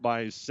now up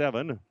by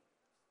 7.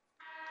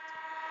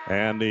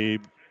 And the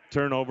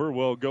turnover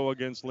will go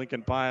against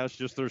Lincoln Pius,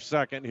 just their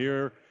second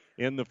here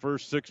in the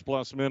first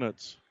 6+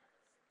 minutes.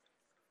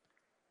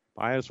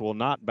 Pius will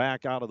not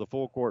back out of the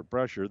full court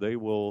pressure. They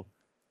will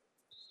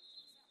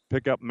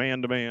pick up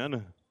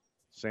man-to-man.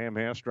 Sam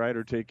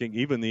Hastrider taking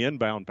even the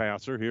inbound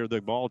passer. Here the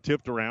ball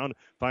tipped around,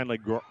 finally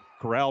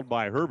corralled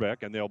by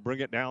Herbeck, and they'll bring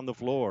it down the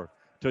floor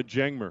to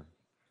Jengmer.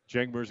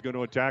 Jengmer's going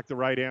to attack the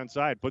right-hand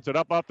side. Puts it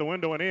up off the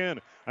window and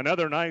in.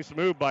 Another nice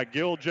move by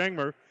Gil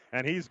Jengmer,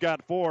 and he's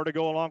got 4 to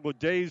go along with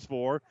Day's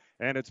 4,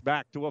 and it's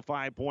back to a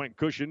 5-point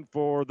cushion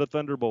for the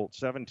Thunderbolts,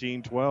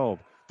 17-12.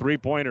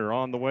 Three-pointer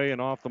on the way and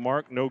off the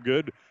mark, no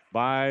good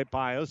by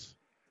Pius.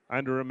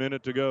 Under a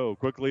minute to go.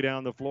 Quickly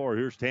down the floor.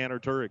 Here's Tanner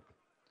Turek.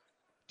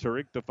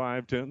 Turek, the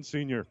 5'10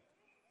 senior.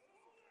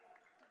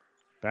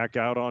 Back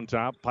out on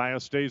top.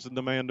 Pius stays in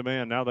the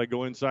man-to-man. Now they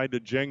go inside to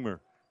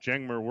Jengmer.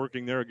 Jengmer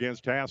working there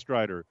against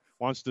Hastrider.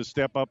 Wants to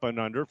step up and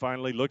under.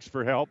 Finally looks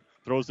for help.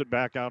 Throws it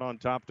back out on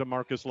top to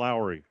Marcus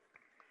Lowry.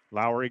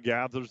 Lowry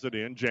gathers it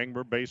in.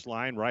 Jengmer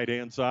baseline,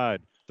 right-hand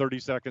side. 30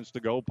 seconds to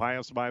go.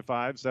 Pius by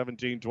 5,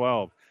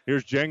 17-12.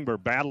 Here's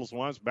Jengmer. Battles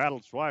once,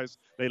 battles twice.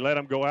 They let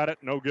him go at it.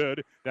 No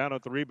good. Down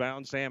at the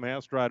rebound, Sam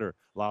Hastrider.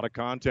 A lot of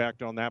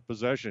contact on that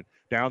possession.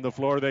 Down the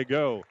floor they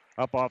go.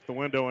 Up off the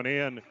window and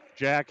in.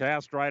 Jack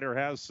Hastrider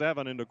has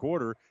 7 in the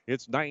quarter.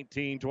 It's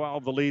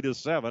 19-12. The lead is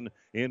 7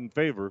 in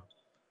favor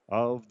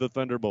of the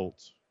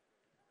Thunderbolts.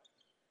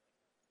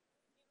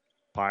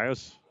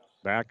 Pius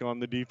back on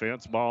the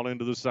defense. Ball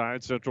into the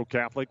side. Central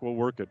Catholic will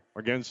work it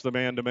against the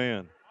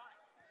man-to-man.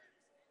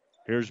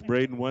 Here's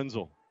Braden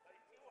Wenzel.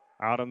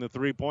 Out on the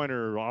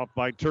three-pointer, off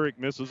by Turek,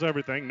 misses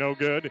everything, no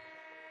good.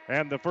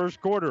 And the first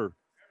quarter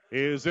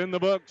is in the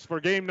books for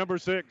game number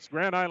 6.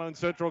 Grand Island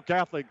Central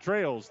Catholic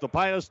trails the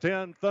Pius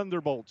 10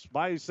 Thunderbolts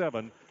by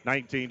 7,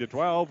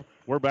 19-12.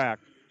 We're back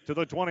to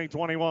the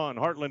 2021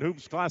 Heartland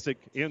Hoops Classic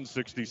in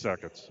 60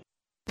 seconds.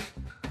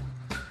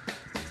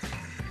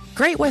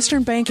 Great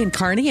Western Bank in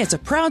Kearney is a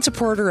proud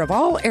supporter of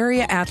all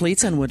area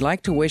athletes and would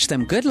like to wish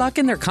them good luck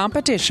in their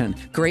competition.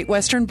 Great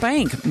Western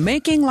Bank,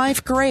 making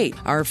life great.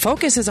 Our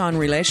focus is on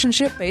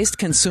relationship-based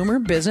consumer,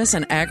 business,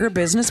 and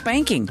agribusiness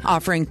banking,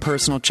 offering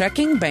personal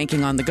checking,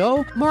 banking on the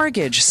go,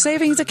 mortgage,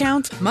 savings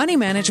accounts, money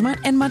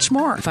management, and much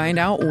more. Find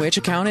out which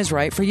account is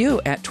right for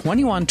you at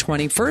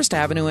 2120 First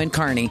Avenue in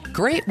Kearney.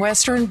 Great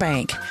Western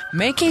Bank,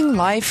 making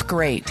life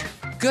great.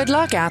 Good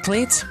luck,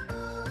 athletes.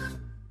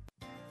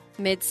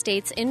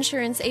 Mid-States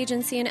Insurance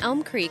Agency in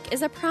Elm Creek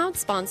is a proud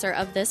sponsor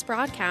of this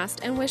broadcast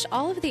and wish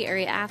all of the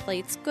area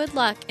athletes good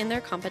luck in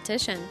their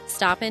competition.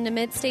 Stop into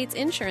Mid-States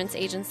Insurance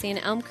Agency in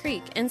Elm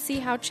Creek and see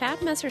how Chad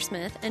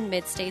Messersmith and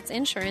Mid-States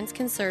Insurance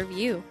can serve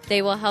you.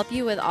 They will help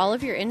you with all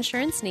of your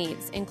insurance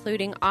needs,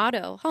 including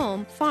auto,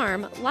 home,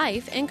 farm,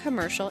 life, and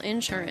commercial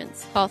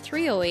insurance. Call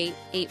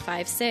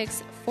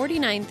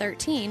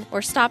 308-856-4913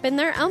 or stop in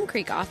their Elm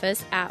Creek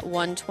office at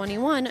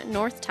 121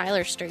 North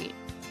Tyler Street.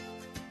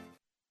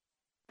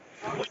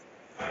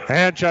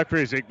 And Chuck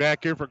Friesick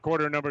back here for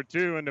quarter number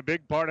 2, and the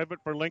big part of it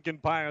for Lincoln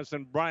Pius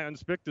and Brian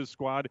Spichta's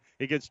squad.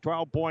 He gets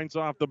 12 points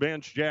off the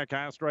bench. Jack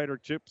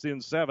Hastrider chips in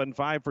 7,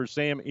 5 for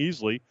Sam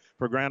Easley.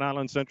 For Grand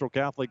Island Central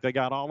Catholic, they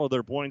got all of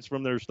their points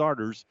from their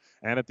starters.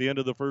 And at the end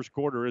of the first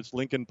quarter, it's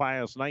Lincoln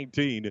Pius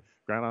 19,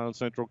 Grand Island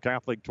Central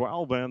Catholic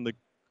 12, and the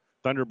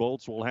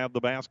Thunderbolts will have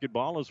the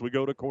basketball as we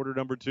go to quarter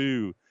number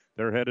 2.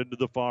 They're headed to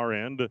the far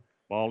end.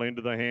 Ball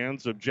into the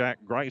hands of Jack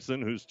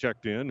Greisen, who's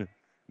checked in,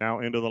 now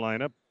into the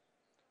lineup.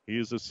 He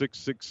is a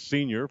 6'6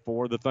 senior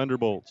for the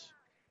Thunderbolts.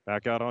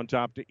 Back out on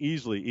top to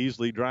Easley.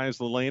 Easley drives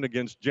the lane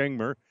against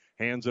Jengmer,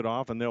 hands it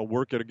off, and they'll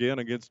work it again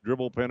against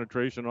dribble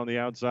penetration on the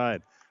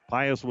outside.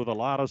 Pius with a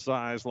lot of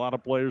size, a lot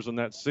of players in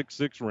that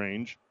 6'6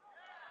 range.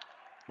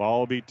 Ball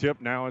will be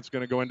tipped now. It's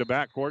going to go into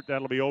backcourt.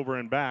 That'll be over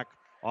and back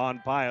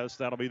on Pius.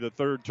 That'll be the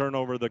third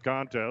turnover of the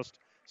contest.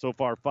 So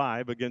far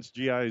 5 against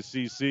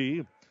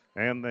GICC.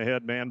 And the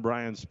head man,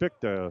 Brian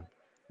Spichta,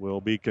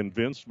 will be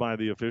convinced by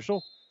the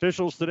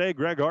officials today,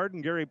 Greg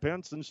Harden, Gary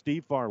Pence, and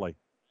Steve Farley.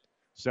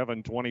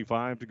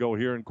 7:25 to go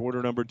here in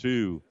quarter number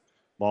 2.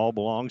 Ball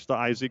belongs to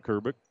Isaac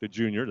Herbeck, the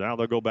junior. Now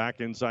they'll go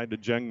back inside to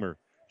Jengmer.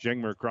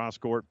 Jengmer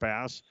cross-court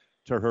pass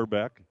to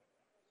Herbeck.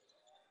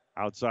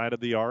 Outside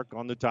of the arc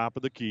on the top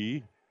of the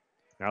key.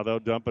 Now they'll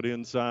dump it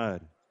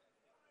inside.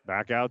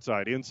 Back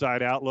outside,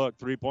 inside out look,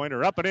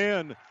 three-pointer up and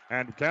in,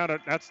 and count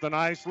it. That's the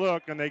nice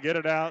look, and they get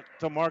it out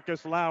to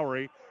Marcus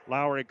Lowry.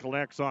 Lowry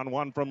collects on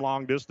one from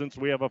long distance.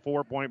 We have a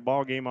 4-point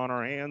ball game on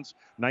our hands,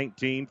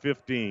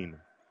 19-15.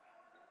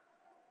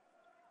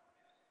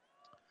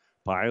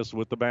 Pius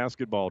with the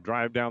basketball.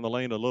 Drive down the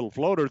lane. A little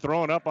floater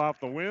thrown up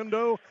off the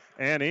window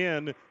and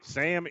in.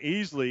 Sam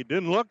Easley.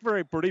 Didn't look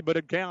very pretty, but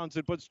it counts.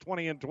 It puts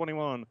 20 and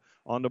 21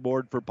 on the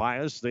board for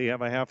Pius. They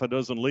have a half a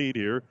dozen lead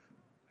here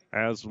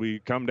as we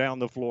come down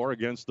the floor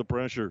against the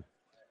pressure.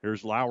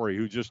 Here's Lowry,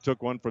 who just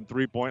took one from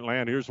three-point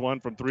land. Here's one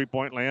from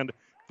three-point land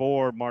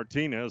for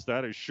Martinez.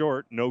 That is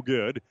short, no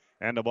good.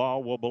 And the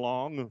ball will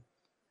belong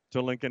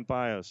to Lincoln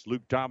Pius.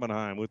 Luke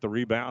Taubenheim with the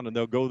rebound, and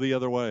they'll go the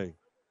other way.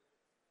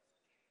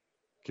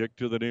 Kick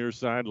to the near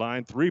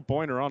sideline.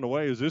 Three-pointer on the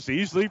way. Is this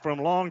Easley from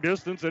long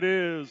distance? It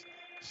is.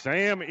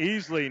 Sam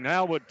Easley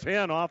now with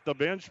 10 off the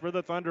bench for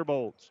the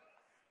Thunderbolts.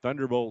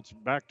 Thunderbolts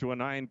back to a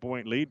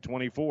 9-point lead,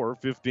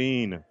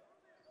 24-15.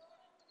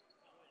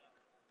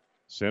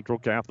 Central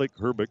Catholic,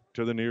 Herbeck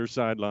to the near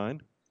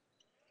sideline.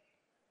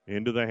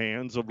 Into the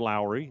hands of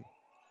Lowry.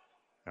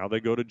 Now they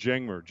go to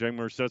Jengmer.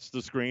 Jengmer sets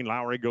the screen.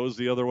 Lowry goes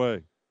the other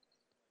way.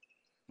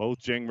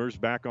 Both Jengmers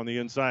back on the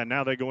inside.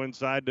 Now they go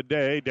inside to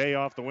Day. Day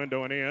off the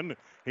window and in.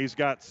 He's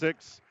got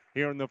 6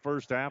 here in the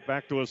first half.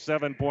 Back to a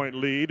 7-point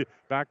lead.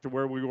 Back to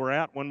where we were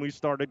at when we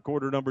started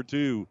quarter number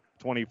 2.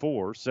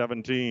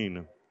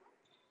 24-17.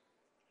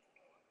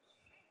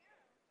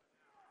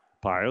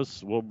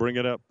 Pius will bring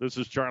it up. This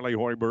is Charlie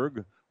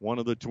Hoiberg, one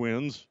of the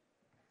twins.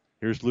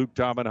 Here's Luke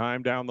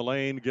Taubenheim down the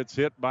lane. Gets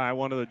hit by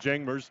one of the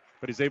Jengmers,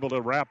 but he's able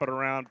to wrap it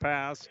around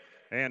pass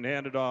and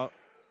hand it off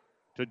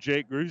to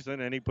Jake Grusin,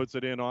 and he puts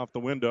it in off the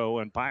window,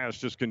 and Pius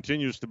just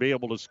continues to be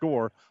able to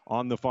score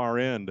on the far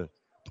end.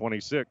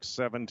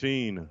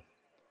 26-17.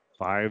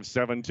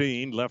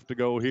 5:17 left to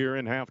go here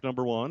in half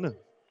number 1.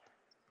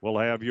 We'll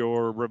have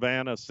your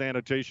Ravenna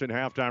Sanitation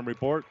halftime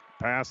report.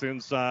 Pass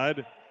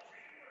inside.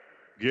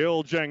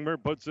 Gil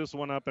Jengmer puts this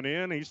one up and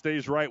in. He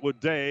stays right with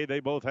Day. They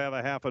both have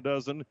a half a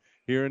dozen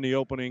here in the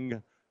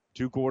opening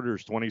 2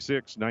 quarters,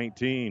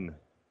 26-19.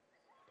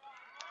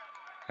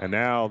 And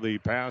now the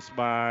pass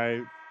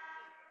by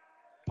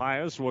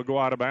Pius will go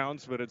out of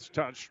bounds, but it's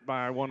touched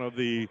by one of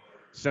the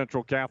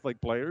Central Catholic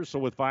players. So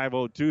with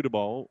 5:02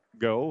 to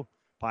go,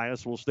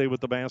 Pius will stay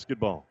with the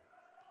basketball.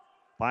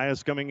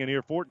 Pius coming in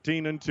here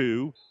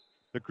 14-2.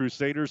 The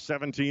Crusaders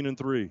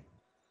 17-3.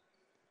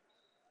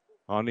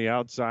 On the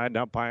outside,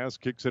 now Pius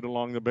kicks it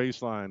along the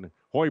baseline.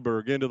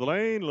 Hoiberg into the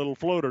lane, little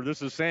floater.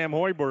 This is Sam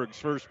Hoiberg's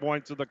first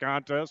points of the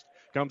contest.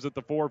 Comes at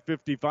the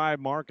 4:55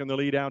 mark, and the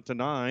lead out to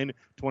 9,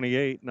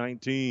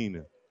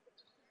 28-19.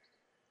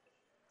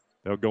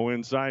 They'll go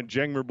inside.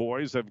 Jengmer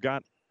boys have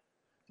got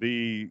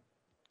the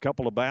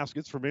couple of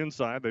baskets from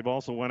inside. They've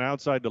also went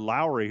outside to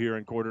Lowry here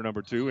in quarter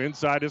number 2.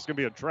 Inside, it's going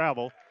to be a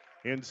travel.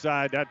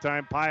 Inside, that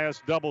time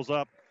Pius doubles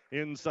up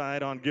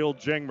inside on Gil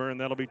Jengmer, and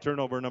that'll be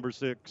turnover number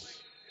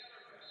 6.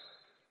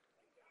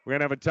 We're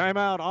going to have a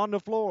timeout on the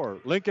floor.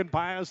 Lincoln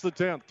Pius the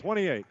 10th,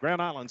 28.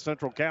 Grand Island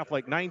Central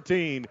Catholic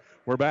 19.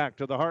 We're back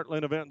to the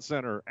Heartland Event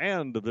Center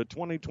and the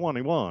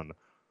 2021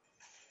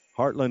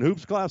 Heartland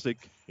Hoops Classic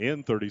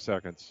in 30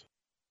 seconds.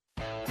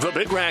 The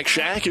Big Rack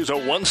Shack is a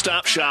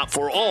one-stop shop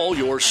for all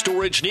your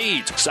storage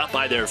needs. Stop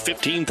by their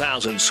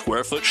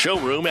 15,000-square-foot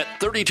showroom at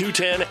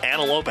 3210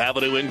 Antelope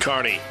Avenue in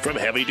Kearney. From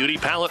heavy-duty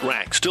pallet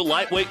racks to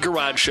lightweight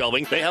garage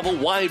shelving, they have a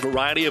wide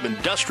variety of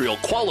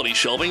industrial-quality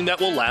shelving that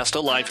will last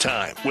a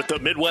lifetime. With the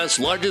Midwest's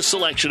largest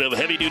selection of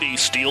heavy-duty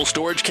steel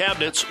storage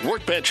cabinets,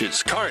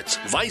 workbenches, carts,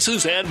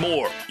 vices, and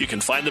more. You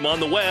can find them on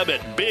the web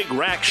at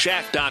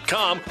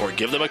BigRackShack.com or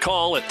give them a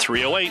call at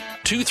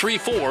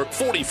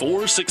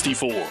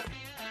 308-234-4464.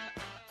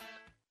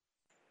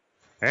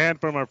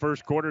 And from our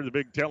first quarter, the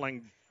big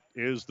telling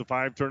is the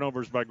 5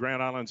 turnovers by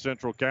Grand Island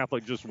Central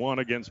Catholic, just 1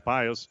 against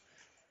Pius.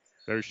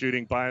 They're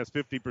shooting Pius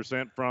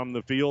 50% from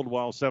the field,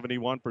 while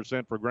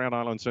 71% for Grand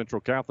Island Central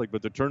Catholic,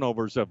 but the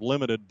turnovers have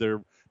limited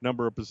their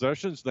number of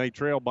possessions. They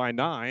trail by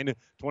 9,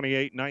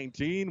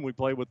 28-19. We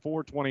play with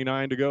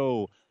 4:29 to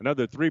go.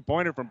 Another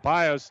three-pointer from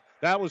Pius.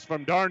 That was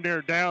from darn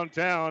near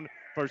downtown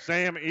for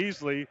Sam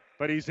Easley,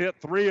 but he's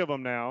hit 3 of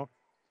them now,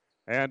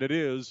 and it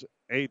is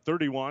a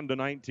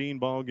 31-19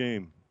 ball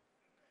game.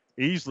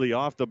 Easley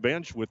off the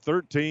bench with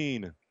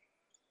 13.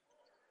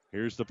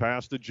 Here's the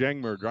pass to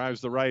Jengmer.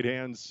 Drives the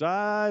right-hand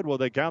side. Will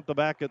they count the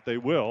basket? They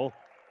will.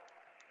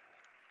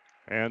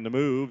 And the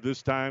move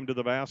this time to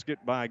the basket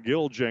by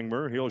Gil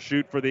Jengmer. He'll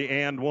shoot for the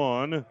and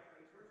one.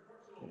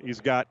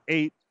 He's got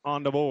 8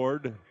 on the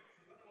board.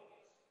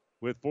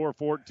 With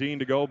 4:14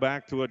 to go,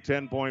 back to a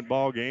 10-point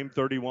ball game,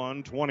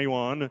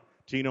 31-21.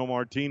 Tino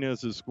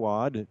Martinez's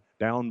squad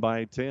down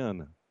by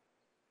 10.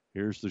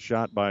 Here's the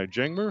shot by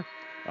Jengmer.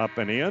 Up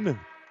and in.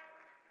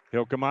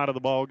 He'll come out of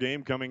the ball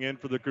game. Coming in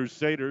for the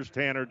Crusaders,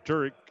 Tanner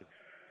Turek.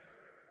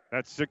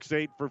 That's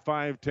 6'8" for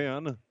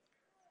 5'10".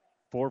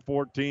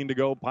 4:14 to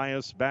go.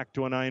 Pius back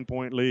to a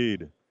 9-point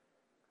lead.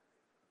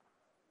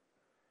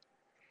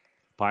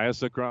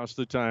 Pius across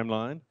the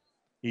timeline.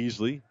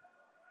 Easley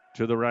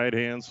to the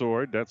right-hand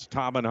sword. That's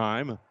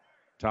Taubenheim.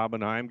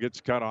 Taubenheim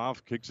gets cut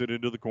off, kicks it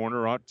into the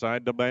corner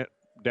outside to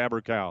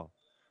Dabercow.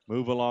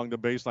 Move along the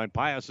baseline.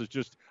 Pius has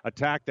just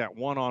attacked that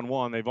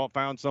one-on-one. They've all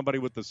found somebody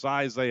with the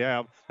size they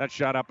have. That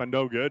shot up and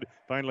no good.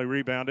 Finally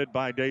rebounded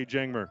by Day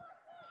Jangmer.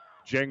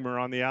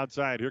 Jangmer on the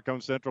outside. Here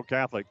comes Central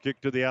Catholic.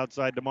 Kick to the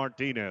outside to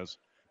Martinez.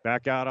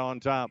 Back out on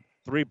top.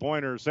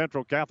 Three-pointer,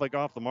 Central Catholic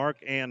off the mark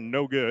and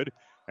no good.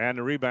 And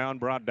the rebound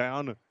brought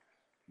down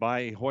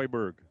by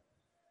Hoiberg.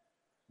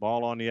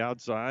 Ball on the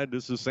outside.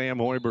 This is Sam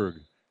Hoiberg.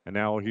 And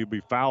now he'll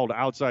be fouled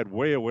outside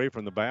way away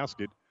from the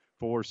basket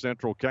for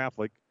Central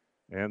Catholic.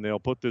 And they'll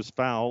put this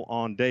foul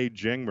on Day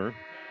Jangmer.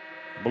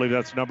 I believe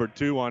that's number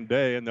 2 on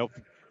Day. And they'll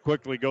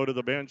quickly go to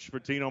the bench for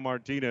Tino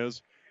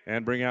Martinez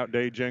and bring out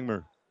Day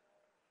Jangmer.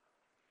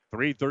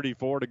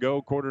 3:34 to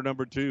go, quarter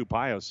number 2.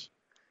 Pius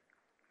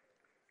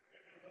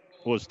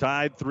was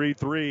tied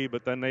 3-3,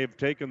 but then they've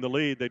taken the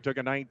lead. They took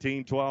a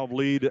 19-12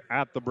 lead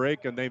at the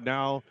break, and they've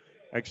now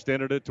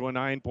extended it to a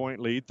 9-point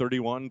lead,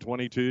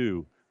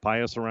 31-22.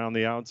 Pius around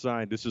the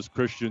outside. This is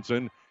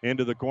Christensen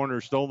into the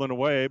corner, stolen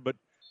away, but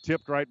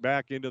tipped right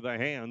back into the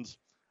hands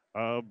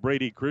of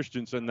Brady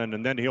Christensen,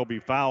 and then he'll be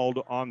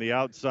fouled on the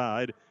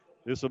outside.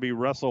 This will be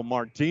Russell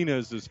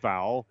Martinez's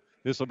foul.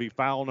 This will be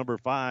foul number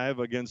 5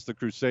 against the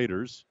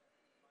Crusaders.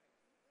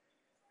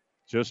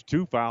 Just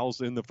 2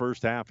 fouls in the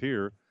first half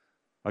here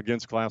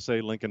against Class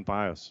A Lincoln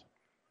Pius.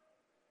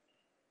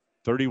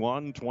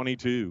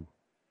 31-22.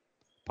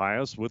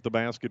 Pius with the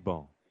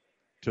basketball.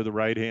 To the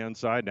right-hand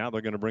side. Now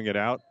they're going to bring it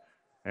out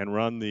and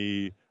run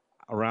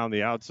around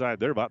the outside.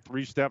 They're about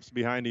 3 steps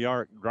behind the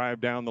arc. Drive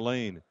down the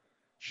lane.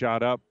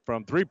 Shot up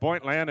from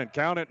three-point land and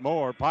count it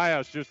more.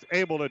 Pius just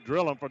able to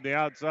drill him from the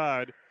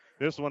outside.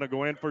 This one will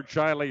go in for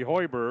Charlie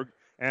Hoiberg.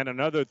 And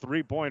another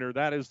three-pointer.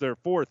 That is their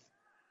fourth.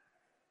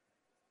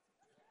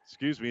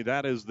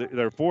 That is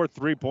their 4th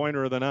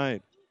three-pointer of the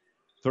night.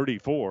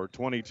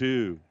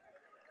 34-22.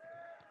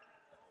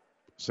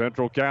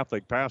 Central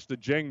Catholic pass to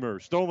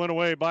Jangmer. Stolen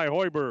away by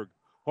Hoiberg.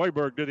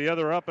 Hoiberg to the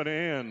other up and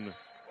in.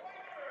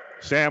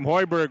 Sam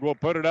Hoiberg will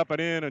put it up and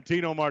in, and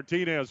Tino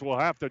Martinez will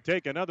have to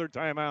take another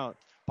timeout.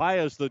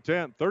 Pius the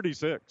 10th,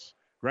 36.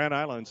 Grand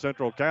Island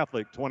Central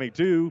Catholic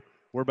 22.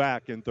 We're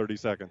back in 30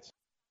 seconds.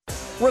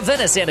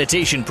 Ravenna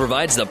Sanitation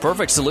provides the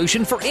perfect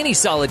solution for any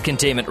solid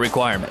containment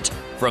requirement.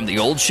 From the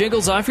old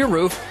shingles off your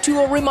roof to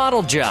a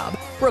remodel job,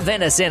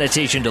 Ravenna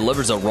Sanitation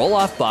delivers a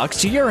roll-off box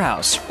to your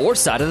house or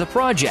side of the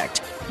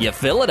project. You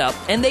fill it up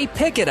and they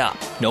pick it up.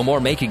 No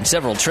more making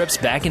several trips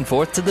back and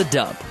forth to the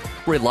dump.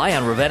 Rely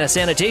on Ravenna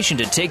Sanitation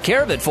to take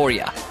care of it for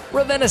you.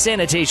 Ravenna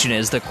Sanitation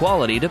is the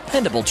quality,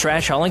 dependable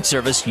trash hauling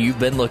service you've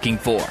been looking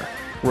for.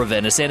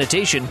 Ravenna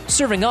Sanitation,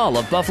 serving all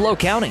of Buffalo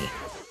County.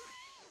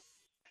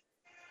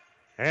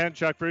 And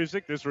Chuck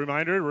Friesick, this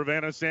reminder,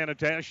 Ravenna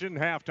Sanitation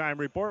halftime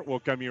report will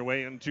come your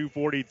way in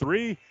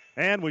 2:43.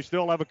 And we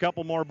still have a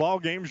couple more ball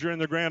games. You're in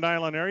the Grand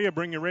Island area.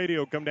 Bring your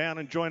radio. Come down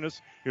and join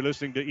us. You're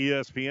listening to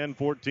ESPN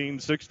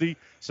 1460,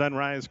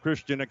 Sunrise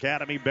Christian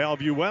Academy,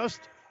 Bellevue West,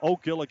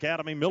 Oak Hill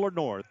Academy, Millard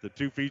North. The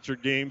 2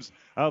 featured games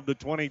of the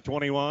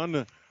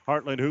 2021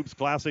 Heartland Hoops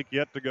Classic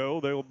yet to go.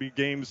 There will be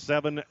games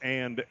 7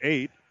 and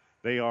 8.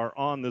 They are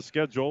on the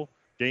schedule.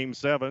 Game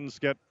 7's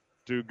get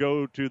to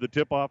go to the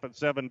tip-off at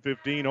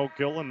 7:15. Oak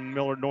Hill and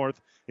Millard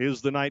North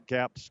is the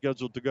nightcap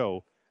scheduled to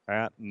go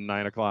at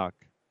 9 o'clock.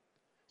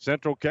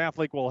 Central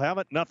Catholic will have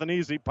it. Nothing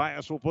easy.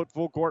 Pius will put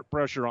full court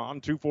pressure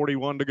on.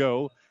 2:41 to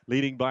go,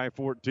 leading by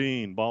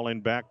 14. Ball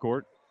in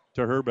backcourt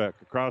to Herbeck.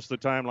 Across the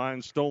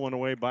timeline, stolen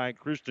away by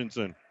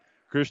Christensen.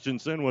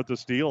 Christensen with the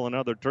steal.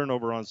 Another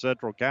turnover on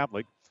Central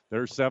Catholic.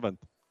 They're 7th.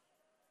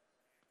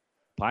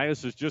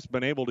 Pius has just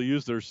been able to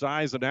use their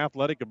size and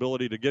athletic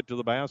ability to get to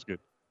the basket.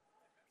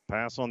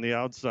 Pass on the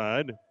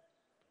outside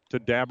to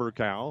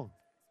Dabercow.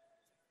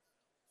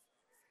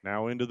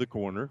 Now into the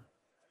corner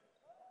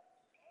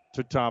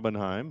to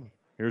Taubenheim.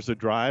 Here's a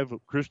drive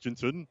of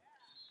Christensen.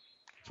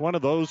 It's one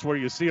of those where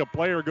you see a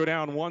player go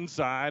down one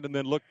side and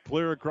then look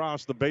clear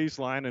across the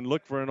baseline and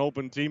look for an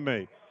open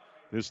teammate.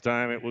 This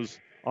time it was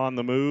on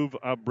the move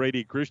of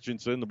Brady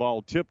Christensen. The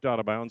ball tipped out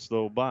of bounds,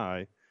 though,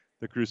 by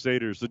the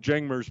Crusaders. The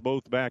Jangmers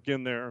both back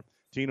in there.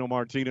 Tino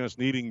Martinez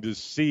needing to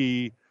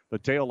see the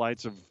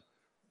taillights of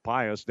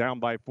Pius,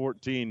 down by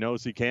 14,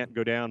 knows he can't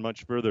go down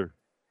much further.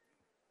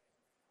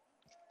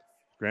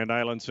 Grand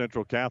Island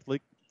Central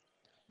Catholic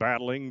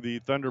battling the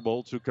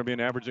Thunderbolts, who come in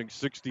averaging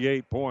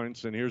 68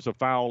 points, and here's a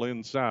foul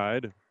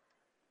inside.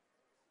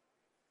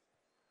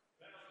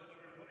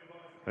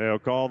 They'll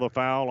call the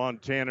foul on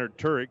Tanner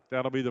Turek.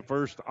 That'll be the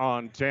first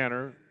on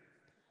Tanner.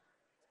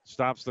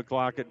 Stops the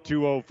clock at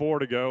 2:04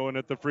 to go, and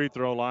at the free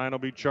throw line will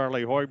be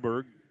Charlie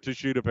Hoiberg to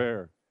shoot a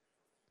pair.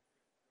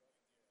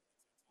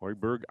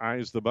 Hoiberg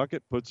eyes the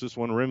bucket, puts this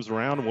one, rims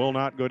around, will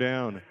not go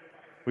down.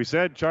 We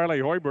said Charlie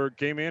Hoiberg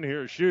came in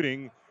here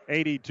shooting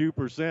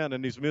 82%,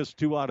 and he's missed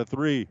 2 out of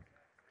 3.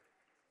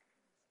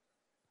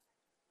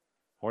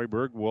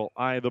 Hoiberg will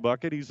eye the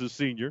bucket. He's a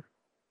senior.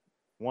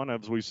 One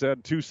of, as we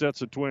said, 2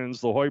 sets of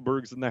twins, the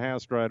Hoibergs and the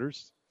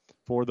Hastriders,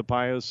 for the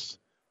Pius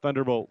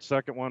Thunderbolt.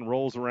 Second one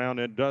rolls around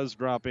and does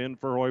drop in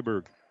for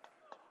Hoiberg.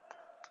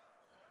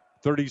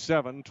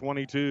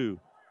 37-22.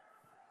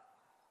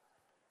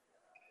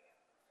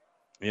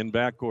 In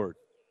backcourt.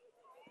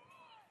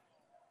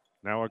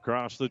 Now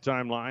across the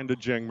timeline to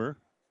Jengmer.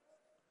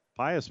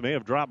 Pius may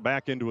have dropped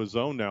back into a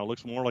zone now.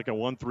 Looks more like a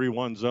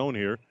 1-3-1 zone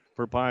here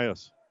for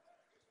Pius.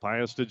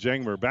 Pius to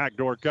Jengmer.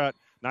 Backdoor cut.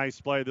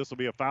 Nice play. This will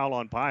be a foul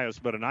on Pius,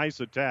 but a nice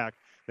attack.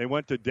 They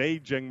went to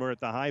Dave Jengmer at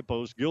the high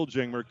post. Gil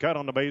Jengmer cut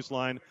on the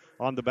baseline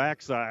on the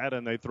backside,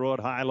 and they throw it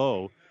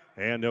high-low.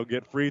 And they'll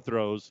get free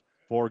throws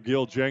for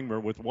Gil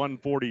Jengmer with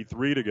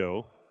 1:43 to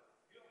go.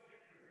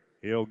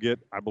 He'll get,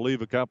 I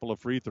believe, a couple of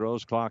free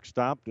throws. Clock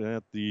stopped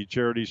at the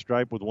charity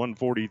stripe with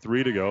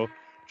 1:43 to go.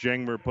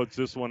 Jengmer puts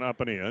this one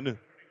up and in.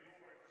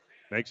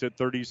 Makes it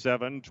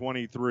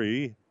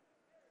 37-23.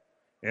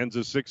 Ends a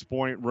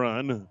 6-point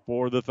run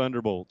for the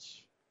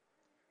Thunderbolts.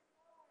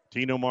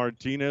 Tino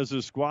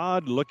Martinez's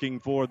squad looking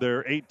for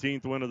their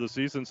 18th win of the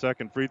season.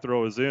 Second free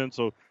throw is in,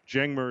 so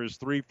Jengmer is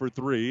 3 for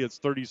 3. It's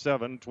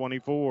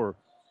 37-24.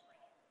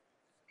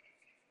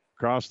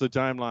 Across the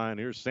timeline,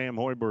 here's Sam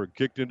Hoiberg.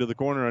 Kicked into the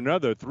corner.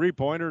 Another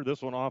three-pointer.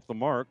 This one off the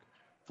mark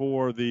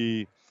for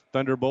the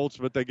Thunderbolts,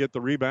 but they get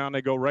the rebound.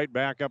 They go right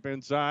back up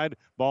inside.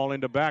 Ball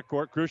into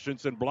backcourt.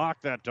 Christensen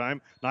blocked that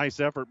time. Nice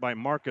effort by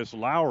Marcus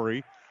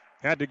Lowry.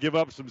 Had to give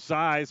up some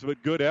size,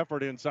 but good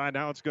effort inside.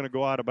 Now it's going to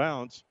go out of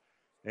bounds,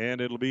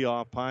 and it'll be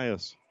off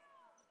Pius.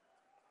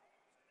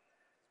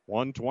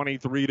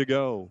 1:23 to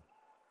go.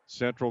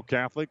 Central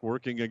Catholic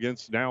working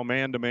against now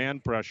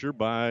man-to-man pressure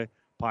by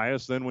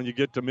Pius. Then when you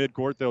get to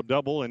midcourt, they'll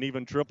double and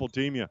even triple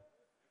team you.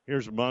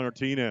 Here's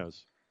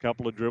Martinez.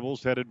 Couple of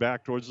dribbles headed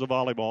back towards the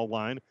volleyball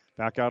line.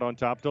 Back out on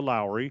top to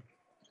Lowry.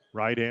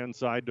 Right-hand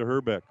side to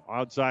Herbeck.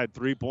 Outside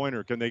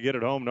three-pointer. Can they get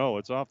it home? No,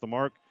 it's off the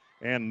mark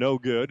and no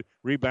good.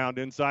 Rebound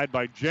inside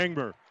by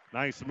Jengmer.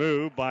 Nice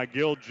move by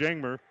Gil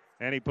Jengmer,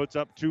 and he puts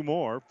up two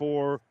more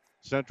for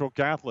Central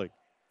Catholic.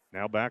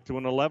 Now back to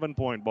an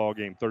 11-point ball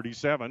game,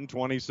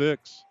 37-26.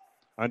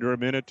 Under a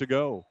minute to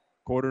go.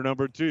 Quarter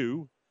number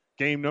 2.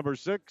 Game number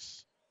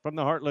 6 from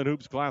the Heartland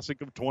Hoops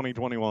Classic of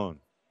 2021.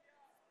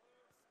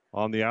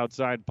 On the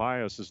outside,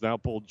 Pius has now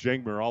pulled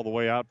Jengmer all the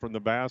way out from the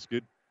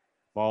basket.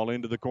 Ball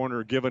into the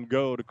corner, give and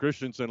go to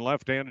Christensen.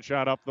 Left-handed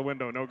shot up the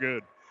window, no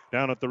good.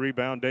 Down at the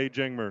rebound, Dave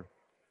Jengmer.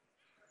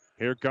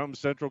 Here comes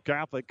Central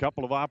Catholic.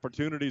 Couple of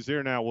opportunities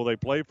here now. Will they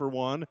play for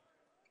one?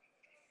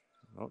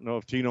 I don't know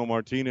if Tino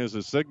Martinez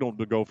has signaled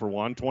to go for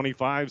one.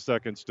 25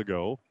 seconds to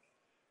go.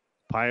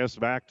 Pius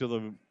back to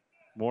the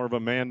more of a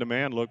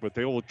man-to-man look, but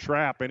they will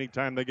trap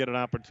anytime they get an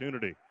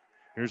opportunity.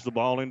 Here's the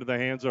ball into the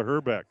hands of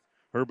Herbeck.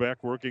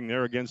 Herbeck working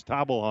there against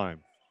Tabelheim.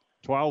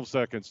 12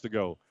 seconds to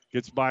go.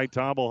 Gets by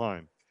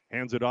Tabelheim.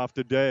 Hands it off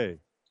to Day.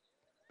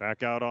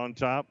 Back out on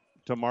top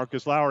to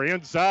Marcus Lowry.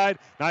 Inside.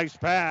 Nice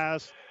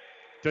pass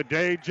to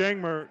Dave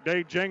Jengmer.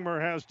 Dave Jengmer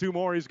has two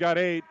more. He's got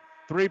 8.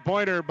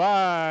 Three-pointer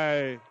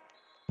by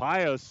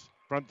Pius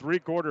from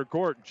three-quarter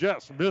court.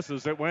 Just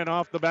misses. It went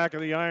off the back of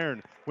the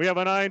iron. We have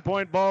a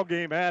 9-point ball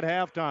game at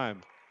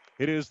halftime.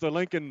 It is the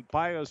Lincoln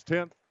Pius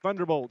 10th.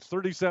 Thunderbolts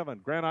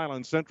 37. Grand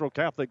Island Central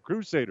Catholic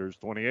Crusaders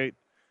 28.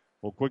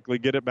 We'll quickly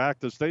get it back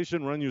to the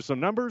station, run you some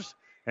numbers,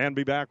 and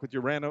be back with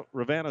your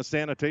Ravenna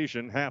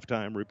Sanitation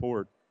halftime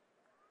report.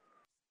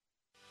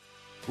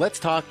 Let's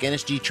talk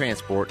NSG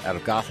Transport out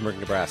of Gothenburg,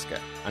 Nebraska.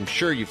 I'm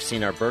sure you've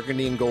seen our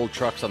burgundy and gold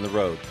trucks on the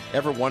road.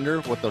 Ever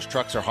wonder what those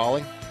trucks are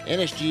hauling?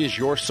 NSG is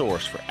your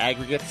source for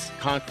aggregates,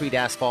 concrete,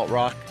 asphalt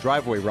rock,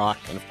 driveway rock,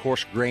 and of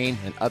course grain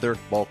and other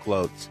bulk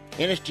loads.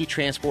 NSG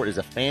Transport is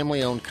a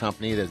family-owned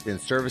company that has been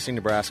servicing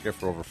Nebraska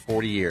for over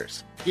 40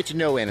 years. Get to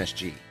know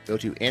NSG. Go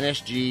to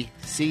nsgco.com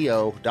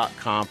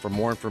for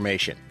more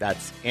information.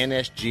 That's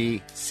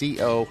nsgco.com.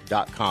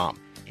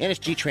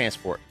 NSG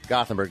Transport,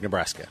 Gothenburg,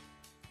 Nebraska.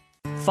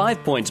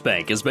 5 Points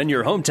Bank has been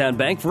your hometown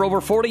bank for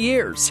over 40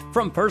 years.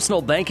 From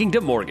personal banking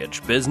to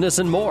mortgage, business,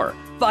 and more,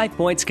 5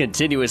 Points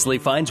continuously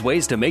finds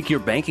ways to make your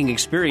banking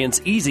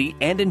experience easy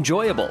and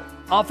enjoyable.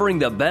 Offering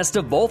the best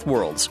of both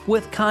worlds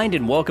with kind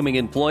and welcoming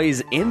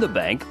employees in the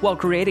bank while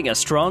creating a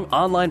strong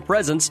online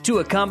presence to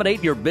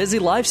accommodate your busy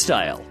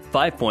lifestyle.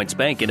 5 Points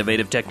Bank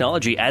innovative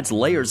technology adds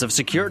layers of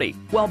security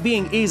while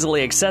being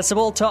easily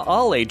accessible to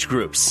all age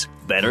groups.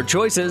 Better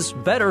choices,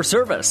 better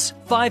service.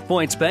 5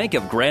 Points Bank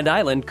of Grand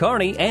Island,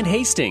 Kearney, and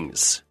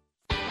Hastings.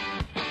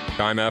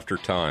 Time after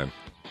time,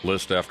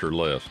 list after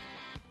list,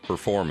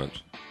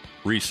 performance,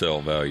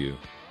 resale value,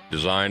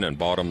 design, and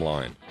bottom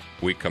line.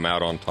 We come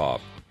out on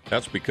top.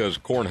 That's because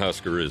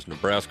Cornhusker is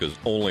Nebraska's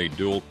only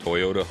dual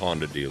Toyota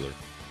Honda dealer.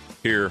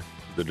 Here,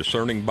 the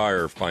discerning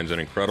buyer finds an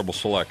incredible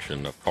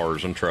selection of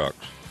cars and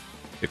trucks.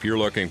 If you're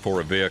looking for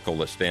a vehicle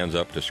that stands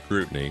up to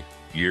scrutiny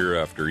year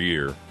after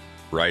year,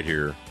 right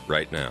here,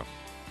 right now,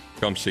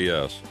 come see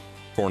us.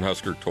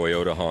 Cornhusker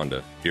Toyota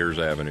Honda, Deers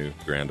Avenue,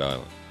 Grand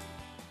Island.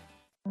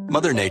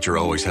 Mother Nature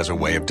always has a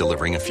way of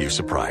delivering a few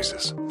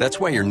surprises. That's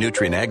why your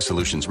Nutrien Ag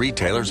Solutions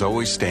retailer's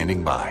always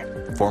standing by.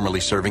 Formerly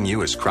serving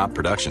you as Crop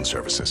Production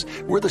Services,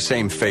 we're the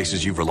same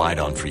faces you've relied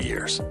on for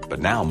years, but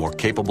now more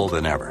capable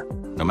than ever.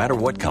 no matter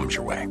what comes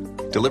your way.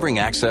 Delivering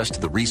access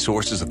to the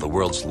resources of the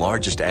world's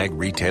largest ag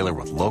retailer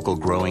with local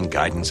growing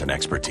guidance and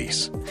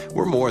expertise.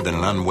 We're more than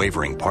an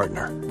unwavering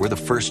partner. We're the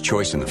first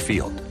choice in the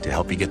field to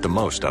help you get the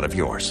most out of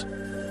yours.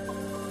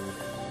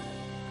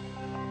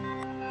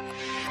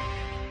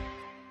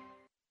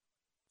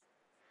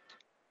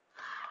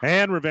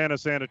 And Ravenna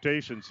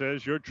Sanitation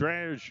says your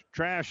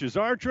trash is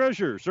our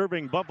treasure,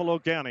 serving Buffalo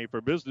County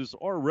for business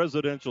or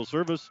residential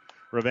service.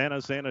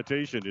 Ravenna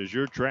Sanitation is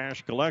your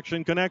trash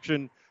collection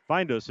connection.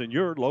 Find us in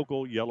your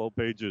local Yellow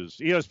Pages.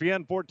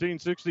 ESPN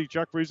 1460,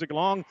 Chuck Friesick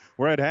along.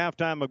 We're at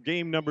halftime of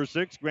game number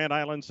 6, Grand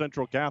Island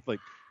Central Catholic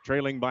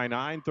trailing by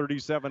 9,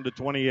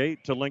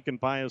 37-28 to Lincoln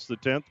Pius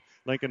X.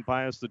 Lincoln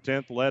Pius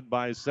X led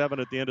by 7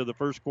 at the end of the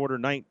first quarter,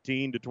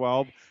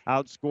 19-12.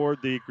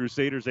 Outscored the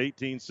Crusaders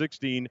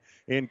 18-16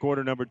 in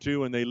quarter number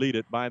 2, and they lead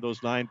it by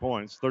those 9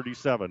 points,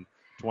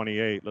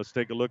 37-28. Let's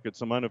take a look at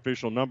some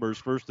unofficial numbers.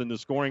 First in the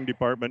scoring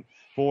department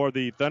for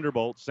the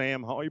Thunderbolts,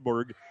 Sam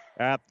Hoiberg.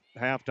 At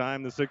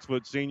halftime, the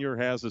 6-foot senior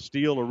has a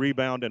steal, a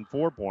rebound, and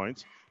 4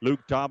 points. Luke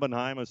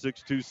Taubenheim, a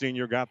 6'2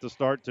 senior, got the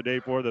start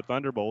today for the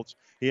Thunderbolts.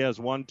 He has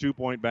 1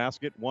 2-point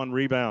basket, 1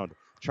 rebound.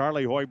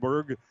 Charlie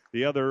Hoiberg,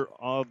 the other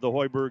of the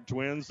Hoiberg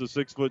twins, the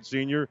 6-foot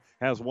senior,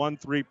 has 1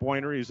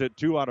 3-pointer. He's hit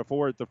 2 out of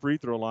 4 at the free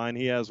throw line.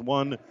 He has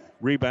 1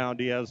 rebound.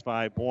 He has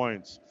 5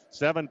 points.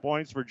 7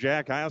 points for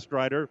Jack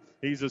Hastrider.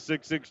 He's a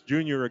 6'6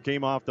 junior who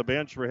came off the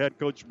bench for head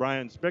coach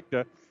Brian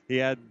Spickta. He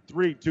had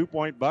 3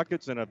 2-point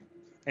buckets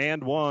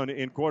and 1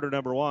 in quarter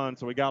number 1,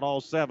 so we got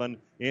all 7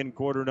 in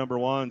quarter number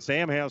 1.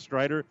 Sam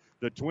Hastrider,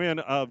 the twin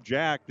of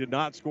Jack, did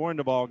not score in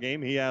the ball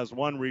game. He has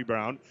 1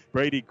 rebound.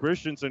 Brady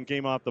Christensen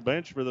came off the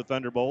bench for the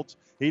Thunderbolts.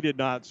 He did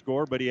not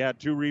score, but he had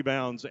 2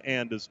 rebounds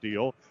and a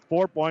steal.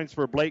 4 points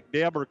for Blake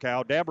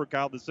Daberkow.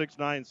 Daberkow, the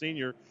 6'9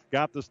 senior,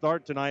 got the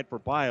start tonight for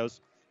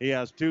Pius. He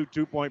has 2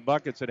 2-point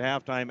buckets at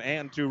halftime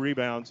and 2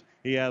 rebounds.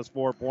 He has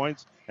 4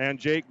 points. And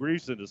Jake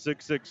Greason, the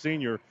 6'6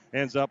 senior,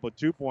 ends up with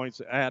 2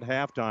 points at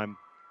halftime.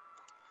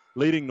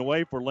 Leading the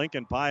way for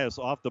Lincoln Pius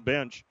off the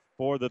bench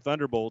for the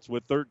Thunderbolts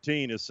with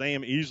 13 is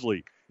Sam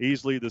Easley.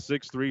 Easley, the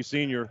 6'3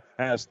 senior,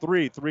 has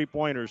 3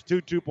 3-pointers,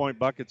 2 2-point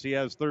buckets. He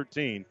has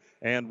 13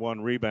 and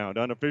 1 rebound.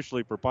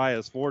 Unofficially for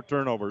Pius, 4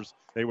 turnovers.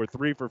 They were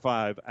 3 for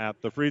 5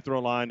 at the free throw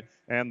line,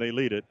 and they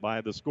lead it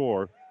by the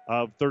score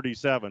of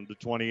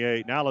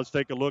 37-28. Now let's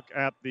take a look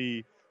at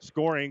the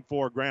scoring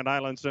for Grand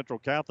Island Central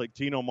Catholic.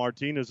 Tino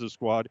Martinez's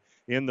squad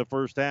in the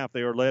first half.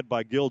 They are led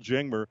by Gil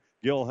Jingmer.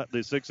 Gil, the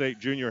 6'8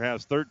 junior,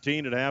 has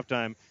 13 at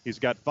halftime. He's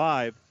got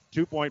 5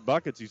 2-point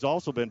buckets. He's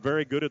also been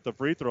very good at the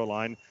free throw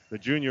line. The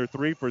junior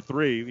 3 for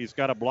 3. He's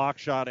got a block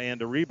shot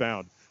and a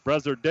rebound.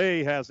 Brother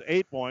Day has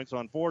 8 points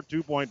on 4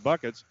 2-point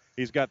buckets.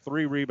 He's got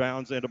 3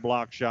 rebounds and a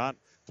block shot.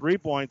 3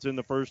 points in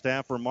the first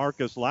half for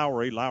Marcus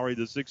Lowry. Lowry,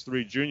 the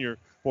 6'3 junior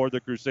for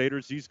the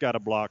Crusaders. He's got a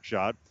block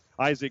shot.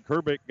 Isaac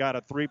Herbick got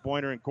a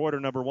 3-pointer in quarter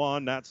number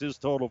 1. That's his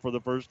total for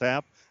the first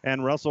half.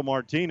 And Russell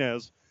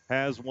Martinez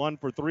has 1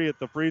 for 3 at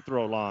the free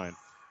throw line.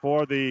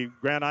 For the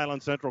Grand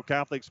Island Central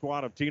Catholic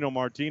squad of Tino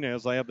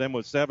Martinez, I have them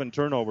with 7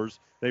 turnovers.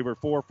 They were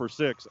 4 for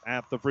 6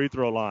 at the free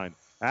throw line.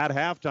 At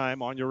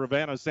halftime, on your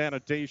Ravenna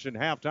Sanitation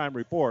halftime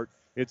report,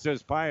 it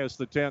says Pius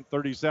the 10th,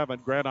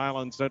 37, Grand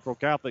Island Central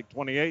Catholic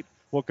 28.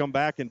 We'll come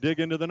back and dig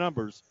into the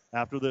numbers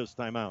after this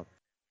timeout.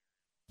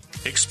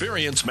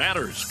 Experience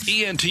matters.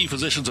 ENT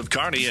Physicians of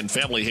Kearney and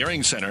Family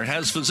Hearing Center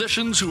has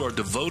physicians who are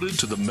devoted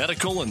to the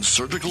medical and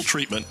surgical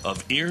treatment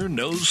of ear,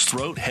 nose,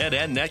 throat, head,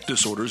 and neck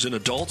disorders in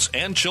adults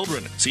and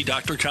children. See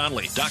Dr.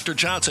 Conley, Dr.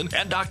 Johnson,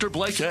 and Dr.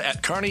 Blaka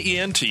at Kearney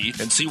ENT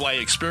and see why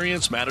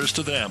experience matters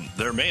to them.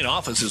 Their main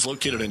office is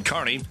located in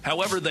Kearney.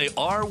 However, they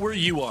are where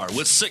you are.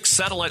 With 6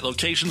 satellite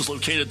locations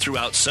located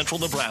throughout central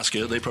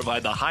Nebraska, they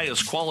provide the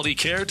highest quality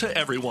care to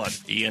everyone.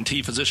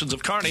 ENT Physicians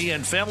of Kearney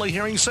and Family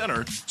Hearing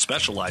Center,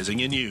 specializing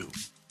in you.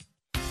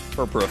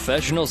 For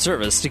professional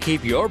service to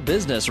keep your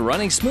business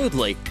running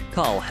smoothly,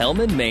 call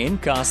Hellman, Maine,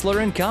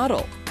 Kostler &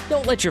 Cottle.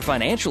 Don't let your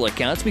financial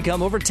accounts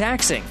become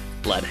overtaxing.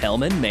 Let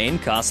Hellman, Maine,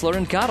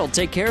 Kostler & Cottle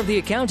take care of the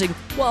accounting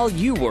while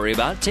you worry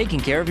about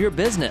taking care of your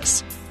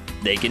business.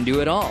 They can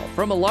do it all,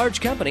 from a large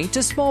company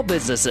to small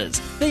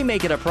businesses. They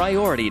make it a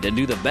priority to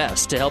do the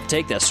best to help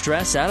take the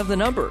stress out of the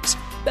numbers.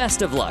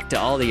 Best of luck to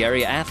all the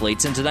area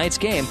athletes in tonight's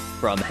game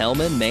from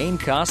Hellman, Maine,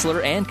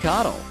 Kostler &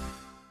 Cottle.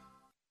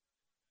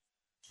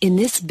 In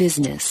this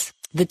business,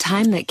 the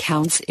time that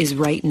counts is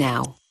right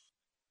now.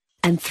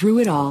 And through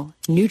it all,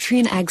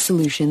 Nutrien Ag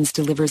Solutions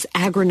delivers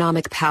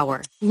agronomic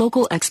power,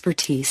 local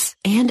expertise,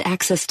 and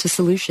access to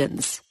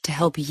solutions to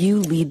help you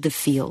lead the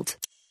field.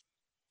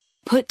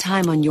 Put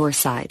time on your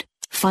side.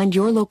 Find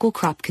your local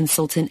crop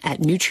consultant at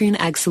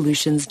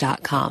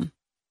nutrienagsolutions.com.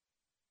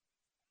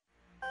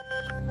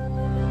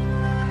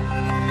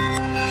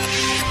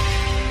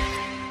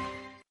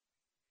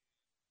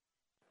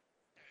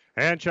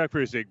 And Chuck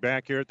Friesick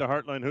back here at the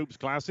Heartland Hoops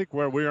Classic,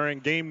 where we are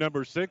in game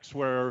number 6,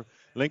 where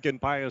Lincoln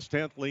Pius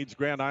X leads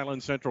Grand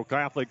Island Central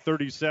Catholic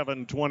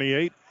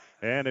 37-28.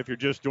 And if you're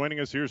just joining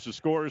us, here's the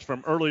scores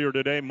from earlier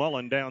today.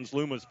 Mullen downs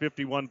Loomis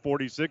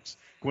 51-46.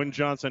 Quinn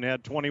Johnson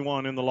had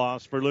 21 in the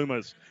loss for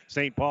Loomis.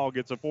 St. Paul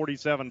gets a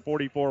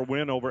 47-44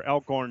 win over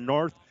Elkhorn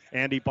North.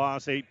 Andy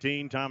Boss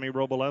 18, Tommy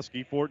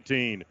Roboleski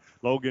 14.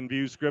 Logan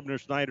View Scribner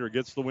Snyder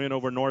gets the win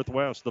over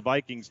Northwest. The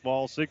Vikings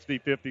fall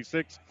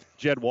 60-56.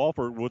 Jed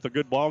Walford with a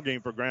good ball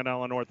game for Grand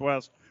Island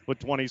Northwest with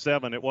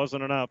 27. It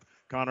wasn't enough.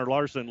 Connor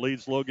Larson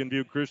leads Logan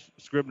View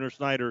Scribner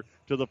Snyder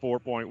to the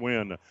 4-point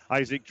win.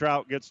 Isaac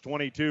Trout gets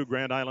 22.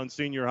 Grand Island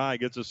Senior High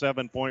gets a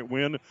 7-point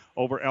win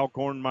over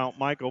Elkhorn Mount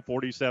Michael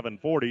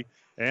 47-40.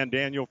 And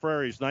Daniel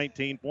Frary's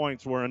 19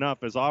 points were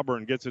enough as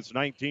Auburn gets its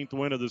 19th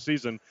win of the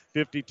season,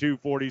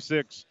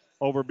 52-46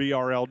 over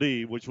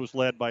BRLD, which was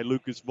led by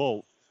Lucas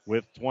Volt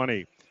with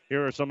 20.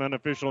 Here are some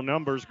unofficial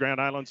numbers.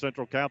 Grand Island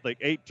Central Catholic,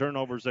 8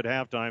 turnovers at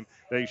halftime.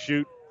 They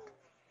shoot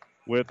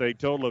with a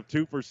total of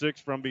 2 for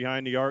 6 from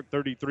behind the arc,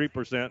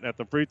 33%. At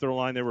the free throw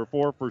line, they were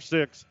 4 for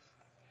 6.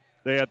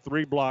 They had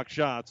 3 block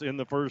shots in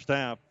the first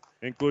half,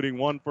 including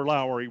 1 for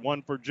Lowry,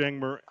 1 for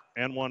Jengmer,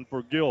 and 1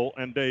 for Gill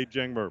and Dave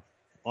Jengmer.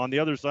 On the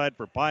other side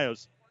for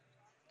Pius,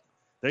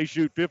 they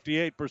shoot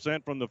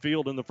 58% from the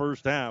field in the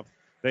first half.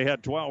 They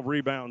had 12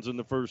 rebounds in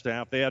the first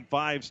half. They had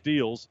 5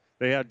 steals.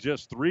 They had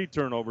just 3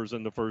 turnovers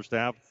in the first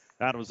half.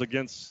 That was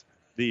against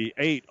the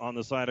 8 on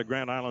the side of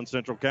Grand Island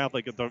Central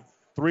Catholic. At the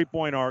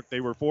three-point arc,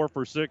 they were 4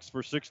 for 6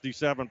 for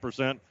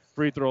 67%.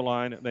 Free throw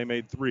line, they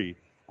made 3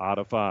 out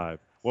of 5.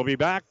 We'll be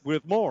back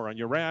with more on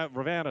your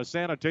Ravenna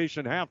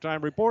Sanitation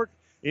halftime report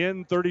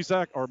in 30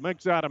 seconds, or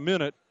makes out a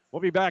minute.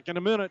 We'll be back in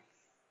a minute.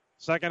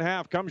 Second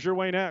half comes your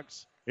way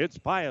next. It's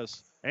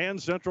Pius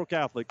and Central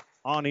Catholic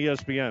on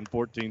ESPN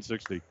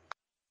 1460.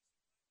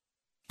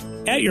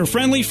 At your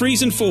friendly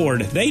Friesen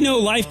Ford, they know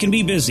life can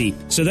be busy,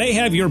 so they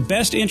have your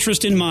best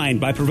interest in mind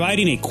by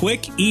providing a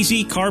quick,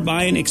 easy car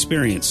buying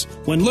experience.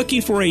 When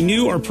looking for a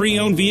new or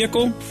pre-owned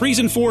vehicle,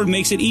 Friesen Ford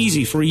makes it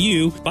easy for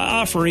you by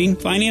offering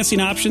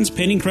financing options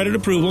pending credit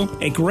approval,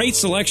 a great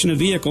selection of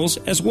vehicles,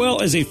 as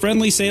well as a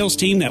friendly sales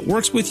team that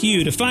works with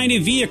you to find a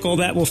vehicle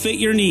that will fit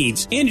your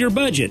needs and your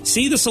budget.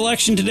 See the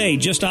selection today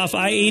just off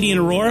I-80 in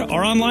Aurora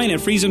or online at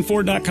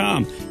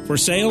FriesenFord.com. For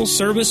sales,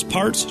 service,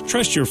 parts,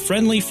 trust your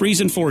friendly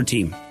Friesen Ford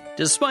team.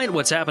 Despite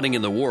what's happening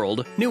in the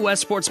world, New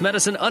West Sports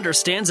Medicine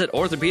understands that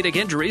orthopedic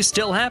injuries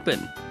still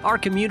happen. Our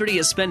community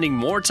is spending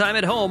more time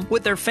at home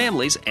with their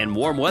families, and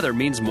warm weather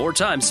means more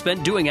time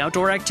spent doing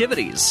outdoor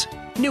activities.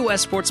 New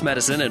West Sports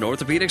Medicine and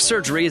Orthopedic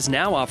Surgery is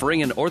now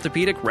offering an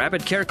orthopedic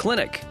rapid care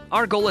clinic.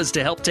 Our goal is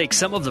to help take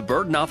some of the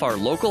burden off our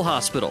local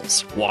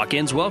hospitals.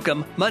 Walk-ins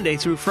welcome, Monday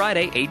through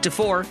Friday, 8 to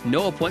 4,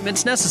 no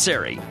appointments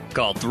necessary.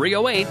 Call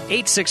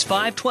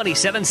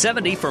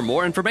 308-865-2770 for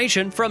more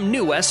information from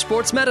New West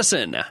Sports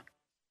Medicine.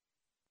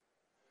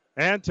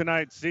 And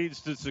tonight's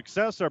Seeds to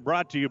Success are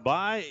brought to you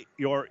by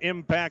your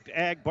Impact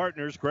Ag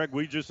partners, Craig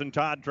Weegis and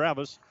Todd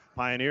Travis.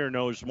 Pioneer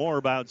knows more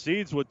about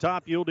seeds with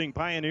top-yielding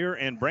Pioneer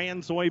and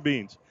brand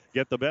soybeans.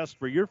 Get the best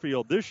for your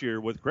field this year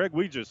with Craig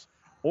Weegis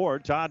or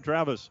Todd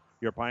Travis,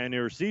 your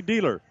Pioneer seed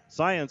dealer.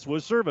 Science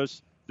with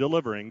service,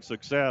 delivering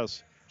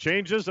success.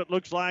 Changes, it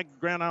looks like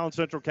Grand Island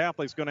Central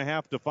Catholic's going to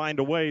have to find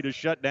a way to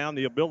shut down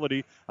the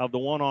ability of the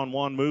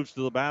one-on-one moves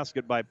to the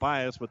basket by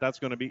Pius, but that's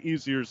going to be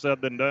easier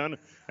said than done.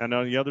 And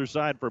on the other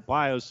side for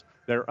Pius,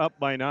 they're up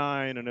by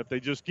 9, and if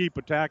they just keep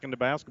attacking the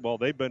basketball,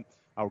 they've been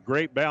a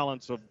great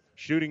balance of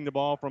shooting the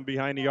ball from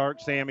behind the arc.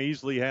 Sam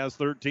Easley has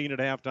 13 at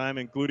halftime,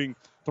 including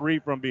 3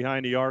 from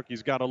behind the arc.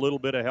 He's got a little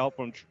bit of help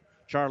from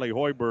Charlie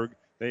Hoiberg.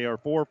 They are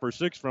 4 for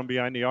 6 from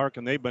behind the arc,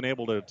 and they've been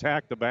able to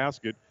attack the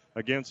basket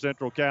against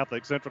Central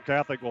Catholic. Central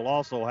Catholic will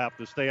also have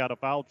to stay out of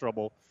foul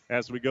trouble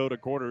as we go to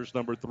quarters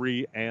number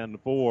 3 and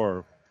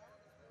 4.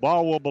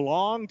 Ball will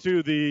belong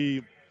to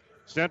the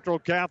Central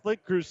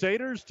Catholic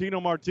Crusaders.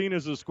 Tino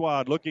Martinez's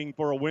squad looking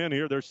for a win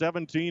here. They're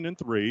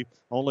 17-3.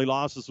 Only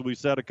losses, we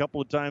said, a couple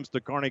of times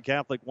to Kearney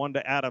Catholic, 1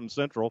 to Adams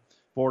Central.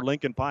 For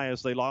Lincoln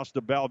Pius, they lost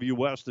to Bellevue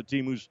West, a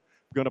team who's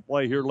going to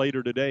play here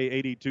later today,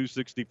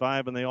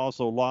 82-65, and they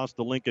also lost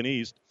to Lincoln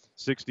East,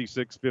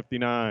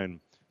 66-59.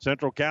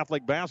 Central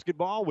Catholic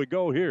basketball, we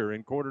go here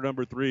in quarter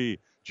number 3.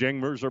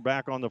 Jengmers are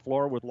back on the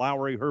floor with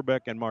Lowry,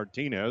 Herbeck, and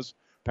Martinez.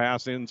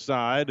 Pass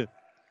inside.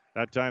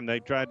 That time they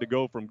tried to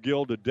go from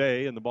Gill to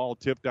Day, and the ball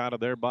tipped out of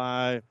there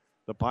by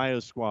the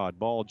Pius squad.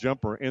 Ball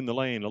jumper in the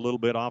lane, a little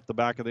bit off the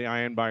back of the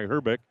iron by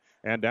Herbeck,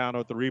 and down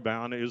at the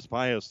rebound is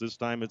Pius. This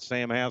time it's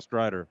Sam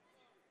Hastrider.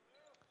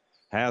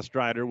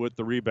 Hastrider with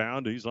the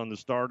rebound. He's on the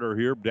starter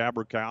here,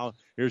 Dabercow.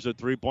 Here's a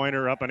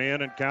three-pointer up and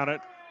in, and count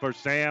it for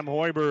Sam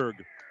Hoiberg.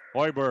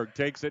 Hoiberg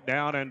takes it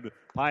down, and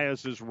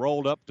Pius is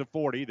rolled up to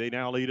 40. They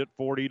now lead at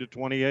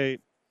 40-28.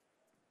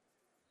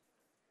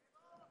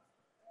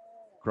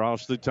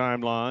 Across the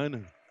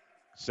timeline.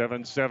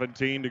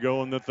 7:17 to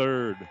go in the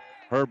third.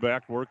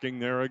 Herbeck working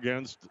there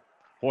against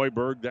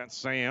Hoiberg. That's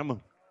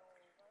Sam.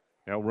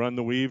 They'll run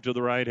the weave to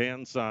the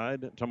right-hand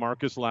side to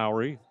Marcus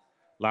Lowry.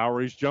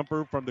 Lowry's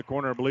jumper from the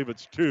corner, I believe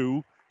it's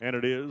 2, and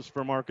it is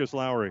for Marcus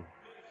Lowry.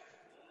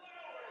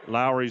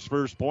 Lowry's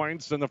first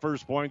points, and the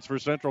first points for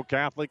Central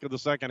Catholic of the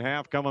second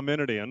half come a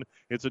minute in.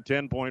 It's a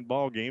 10-point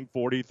ball game,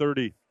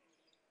 40-30.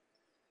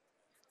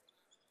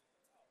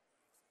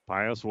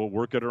 Pius will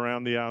work it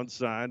around the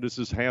outside. This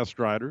is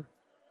Hastrider.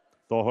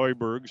 The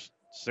Hoibergs,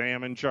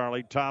 Sam and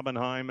Charlie,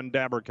 Taubenheim and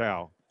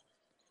Daberkow.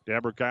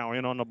 Daberkow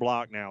in on the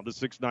block now. The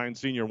 6'9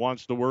 senior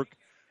wants to work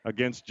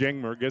against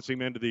Jingmer, gets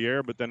him into the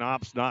air, but then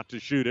opts not to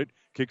shoot it,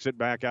 kicks it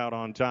back out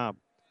on top.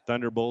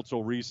 Thunderbolts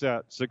will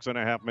reset.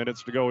 6.5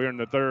 minutes to go here in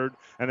the third,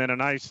 and then a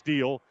nice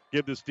steal.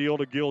 Give the steal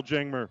to Gil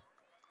Jingmer.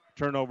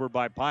 Turnover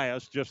by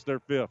Pius, just their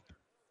fifth.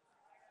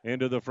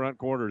 Into the front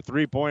quarter.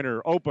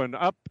 Three-pointer open,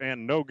 up,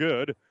 and no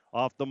good.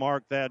 Off the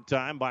mark that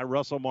time by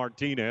Russell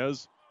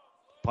Martinez.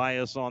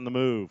 Pius on the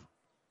move.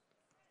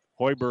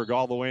 Hoiberg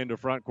all the way into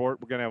front court.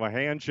 We're going to have a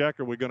hand check,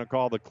 or we're going to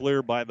call the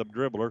clear by the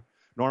dribbler.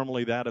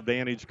 Normally that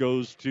advantage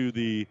goes to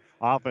the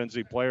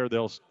offensive player.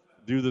 They'll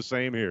do the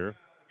same here.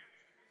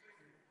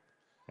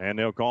 And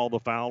they'll call the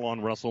foul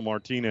on Russell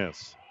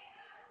Martinez.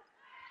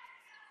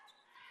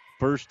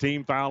 First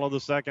team foul of the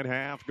second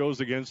half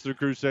goes against the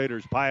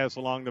Crusaders. Pius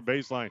along the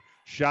baseline.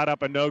 Shot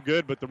up and no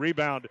good, but the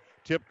rebound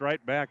tipped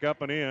right back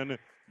up and in.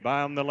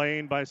 Down the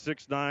lane by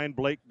 6'9",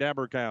 Blake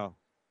Daberkow.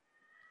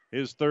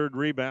 His third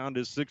rebound,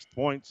 his 6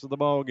 points of the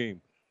ball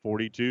game.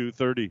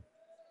 42-30.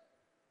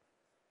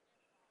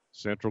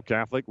 Central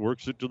Catholic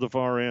works it to the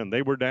far end.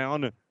 They were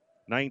down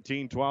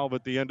 19-12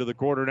 at the end of the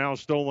quarter. Now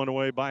stolen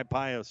away by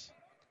Pius.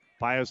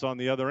 Pius on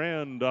the other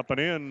end, up and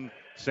in.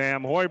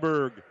 Sam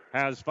Hoiberg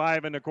has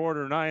 5 in the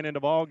quarter, 9 in the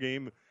ball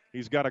game.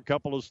 He's got a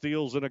couple of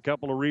steals and a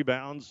couple of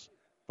rebounds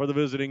for the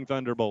visiting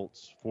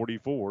Thunderbolts.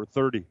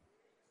 44-30.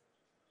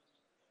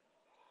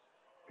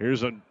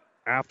 Here's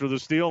after the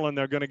steal, and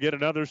they're going to get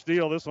another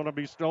steal. This one will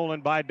be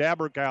stolen by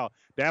Daberkow.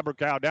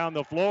 Daberkow down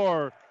the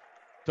floor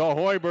to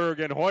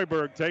Hoiberg, and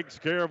Hoiberg takes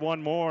care of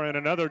one more, and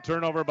another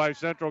turnover by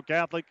Central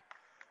Catholic.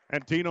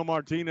 And Tino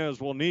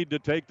Martinez will need to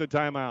take the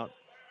timeout.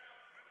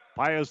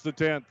 Pius the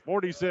 10th,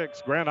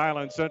 46. Grand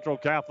Island Central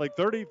Catholic,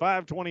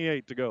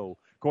 35-28 to go.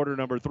 Quarter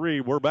number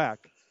 3, we're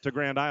back to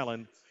Grand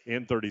Island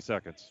in 30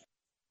 seconds.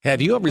 Have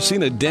you ever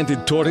seen a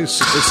dented tortoise?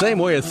 The same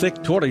way a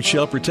thick tortoise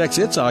shell protects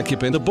its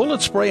occupant, the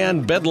bullet spray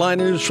on bed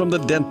liners from the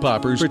Dent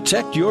Poppers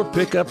protect your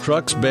pickup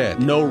truck's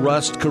bed. No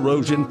rust,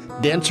 corrosion,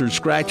 dents, or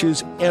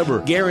scratches ever.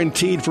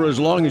 Guaranteed for as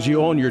long as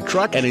you own your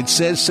truck, and it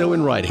says so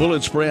in writing.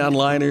 Bullet spray on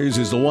liners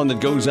is the one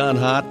that goes on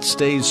hot,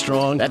 stays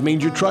strong. That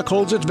means your truck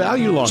holds its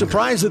value longer.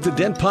 Surprised that the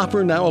Dent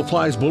Popper now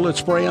applies bullet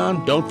spray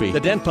on? Don't be. The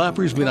Dent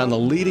Popper's been on the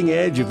leading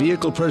edge of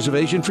vehicle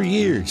preservation for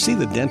years. See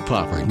the Dent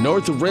Popper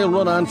north of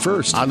Railroad on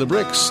First, on the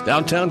Bricks,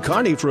 downtown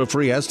Kearney for a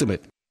free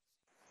estimate.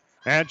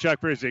 And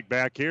Chuck Prizik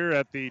back here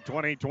at the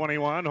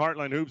 2021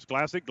 Heartland Hoops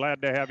Classic.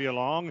 Glad to have you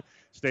along.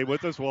 Stay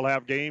with us. We'll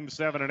have games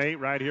 7 and 8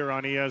 right here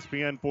on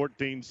ESPN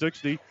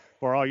 1460.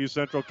 For all you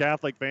Central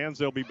Catholic fans,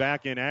 they'll be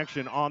back in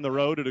action on the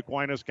road at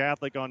Aquinas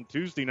Catholic on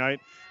Tuesday night,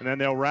 and then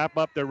they'll wrap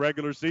up their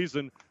regular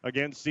season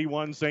against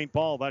C1 St.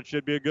 Paul. That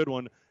should be a good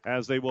one,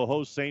 as they will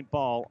host St.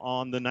 Paul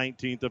on the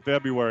 19th of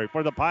February.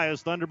 For the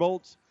Pius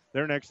Thunderbolts,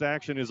 their next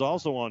action is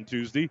also on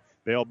Tuesday.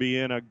 They'll be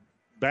in a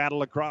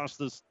battle across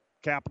the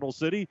capital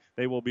city.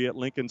 They will be at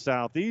Lincoln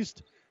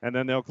Southeast, and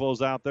then they'll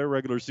close out their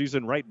regular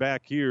season right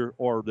back here,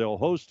 or they'll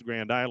host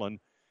Grand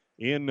Island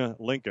in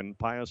Lincoln.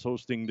 Pius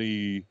hosting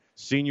the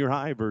senior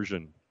high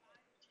version.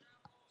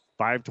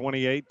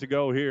 5:28 to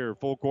go here.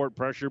 Full court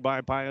pressure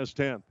by Pius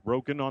 10th.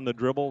 Broken on the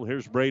dribble.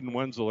 Here's Braden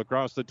Wenzel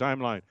across the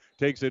timeline.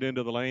 Takes it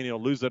into the lane.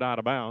 He'll lose it out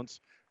of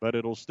bounds, but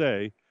it'll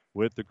stay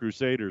with the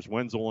Crusaders.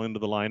 Wenzel into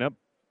the lineup.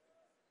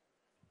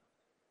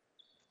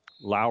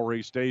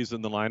 Lowry stays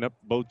in the lineup.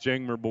 Both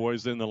Jangmer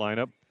boys in the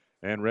lineup.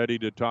 And ready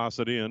to toss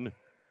it in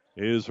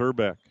is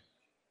Herbeck.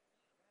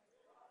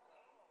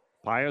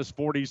 Pius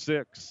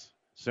 46.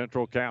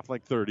 Central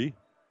Catholic 30.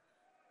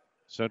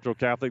 Central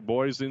Catholic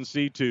boys in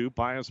C2.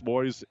 Pius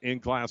boys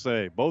in Class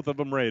A. Both of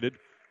them rated.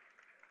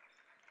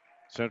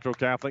 Central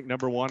Catholic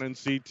number 1 in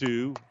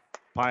C2.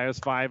 Pius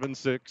 5 and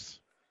 6.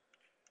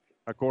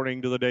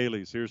 According to the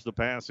dailies. Here's the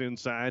pass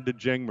inside to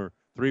Jangmer.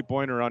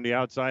 Three-pointer on the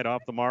outside,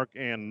 off the mark,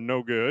 and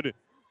no good.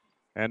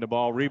 And the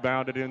ball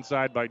rebounded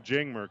inside by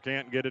Jingmer.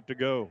 Can't get it to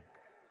go.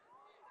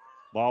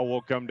 Ball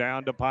will come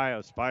down to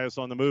Pius. Pius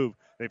on the move.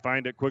 They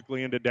find it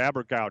quickly into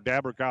Daberkow.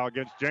 Daberkow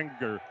against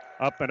Jingmer.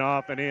 Up and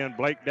off and in.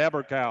 Blake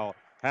Daberkow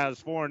has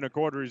 4 in the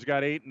quarter. He's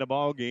got 8 in the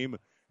ball game.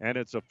 And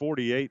it's a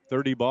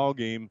 48-30 ball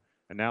game.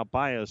 And now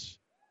Pius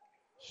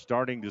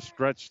starting to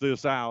stretch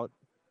this out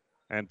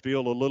and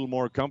feel a little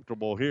more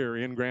comfortable here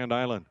in Grand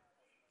Island.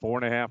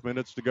 4.5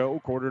 minutes to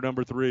go. Quarter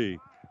number 3.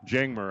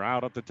 Jingmer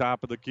out at the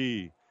top of the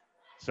key.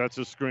 Sets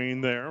a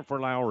screen there for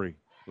Lowry.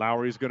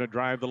 Lowry's going to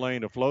drive the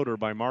lane. A floater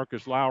by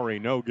Marcus Lowry.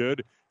 No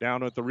good.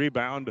 Down at the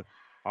rebound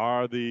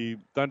are the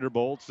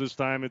Thunderbolts. This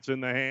time it's in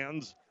the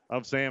hands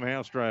of Sam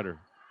Hastrider.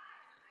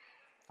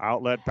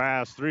 Outlet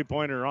pass.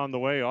 Three-pointer on the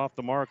way. Off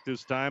the mark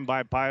this time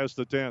by Pius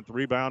the 10th.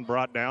 Rebound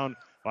brought down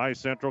by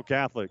Central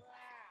Catholic.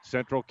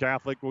 Central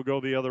Catholic will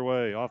go the other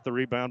way. Off the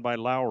rebound by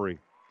Lowry.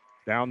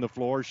 Down the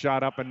floor.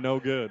 Shot up and no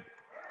good.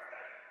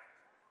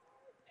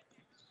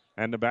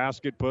 And the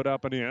basket put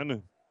up and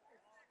in.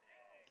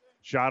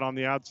 Shot on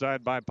the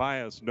outside by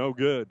Pius. No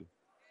good.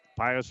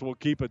 Pius will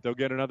keep it. They'll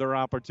get another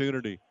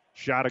opportunity.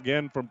 Shot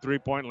again from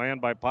three-point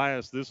land by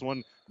Pius. This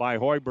one by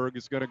Hoiberg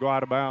is going to go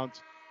out of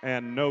bounds.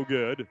 And no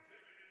good.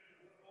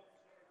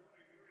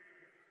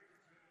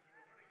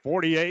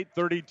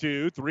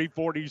 48-32,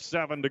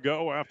 3:47 to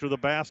go after the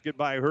basket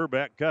by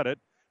Herbeck cut it.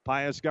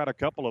 Pius got a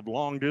couple of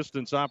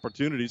long-distance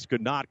opportunities,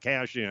 could not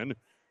cash in.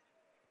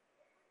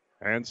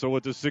 And so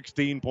with a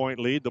 16-point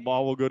lead, the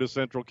ball will go to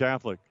Central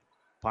Catholic.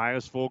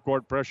 Pius full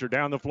court pressure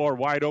down the floor,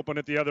 wide open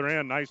at the other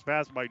end. Nice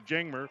pass by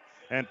Jingmer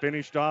and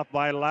finished off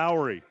by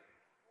Lowry.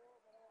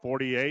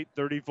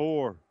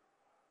 48-34.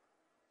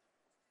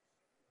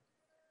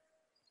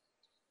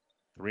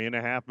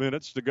 3.5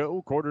 minutes to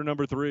go, quarter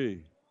number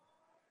 3.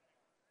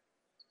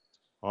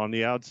 On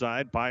the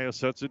outside, Pius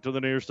sets it to the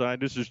near side.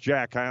 This is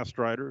Jack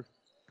Hastrider,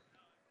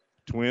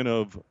 twin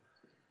of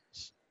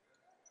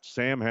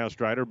Sam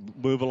Hastrider.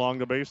 Move along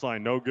the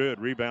baseline. No good.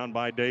 Rebound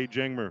by Day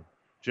Jingmer.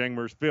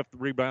 Jingmer's 5th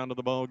rebound of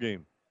the ball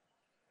game.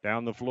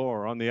 Down the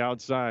floor on the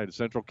outside.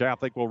 Central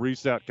Catholic will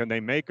reset. Can they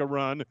make a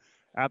run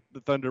at the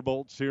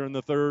Thunderbolts here in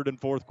the third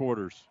and fourth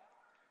quarters?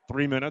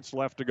 3 minutes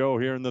left to go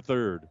here in the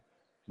third.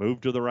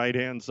 Move to the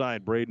right-hand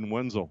side. Braden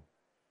Wenzel.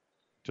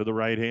 To the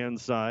right-hand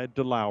side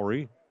to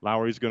Lowry.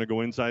 Lowry's going to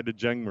go inside to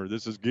Jingmer.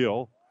 This is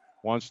Gill.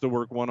 Wants to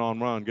work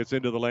one-on-one. Gets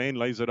into the lane.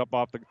 Lays it up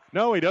off the...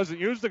 No, he doesn't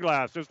use the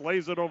glass. Just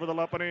lays it over the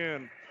up and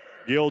in.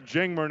 Gill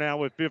Jingmer now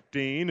with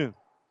 15.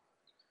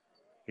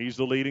 He's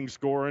the leading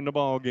scorer in the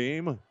ball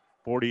game.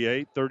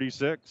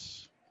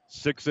 48-36.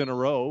 6 in a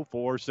row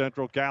for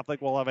Central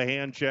Catholic. We'll have a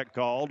hand check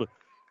called.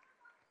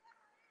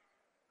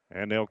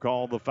 And they'll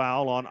call the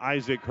foul on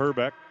Isaac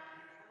Herbeck.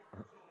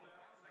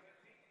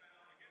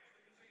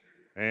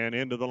 And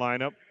into the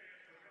lineup,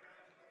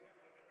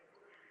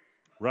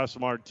 Russ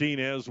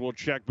Martinez will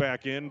check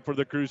back in for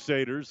the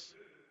Crusaders.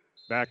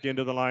 Back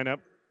into the lineup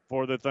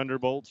for the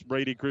Thunderbolts,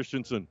 Brady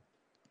Christensen.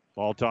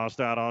 Ball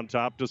tossed out on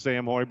top to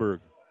Sam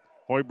Hoiberg.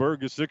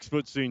 Hoiberg is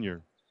 6-foot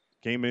senior.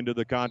 Came into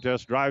the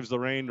contest, drives the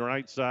lane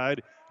right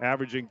side,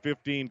 averaging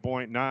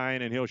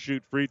 15.9, and he'll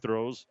shoot free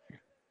throws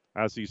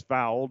as he's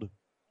fouled.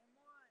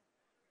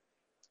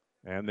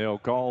 And they'll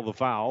call the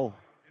foul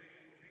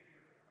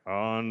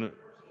on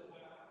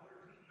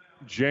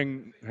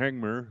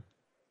Hengmer.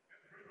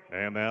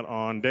 And that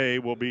on Day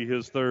will be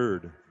his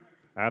third.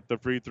 At the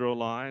free throw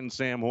line,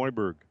 Sam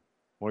Hoiberg.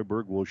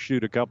 Hoiberg will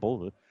shoot a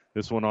couple.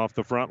 This one off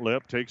the front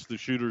lip, takes the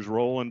shooter's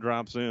roll and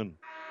drops in.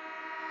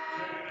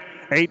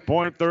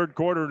 8-point third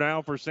quarter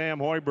now for Sam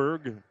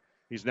Hoiberg.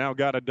 He's now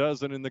got a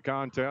dozen in the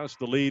contest.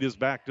 The lead is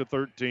back to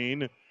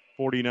 13,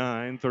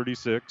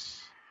 49-36.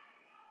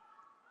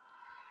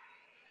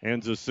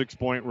 Ends a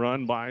 6-point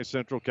run by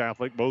Central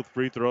Catholic. Both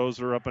free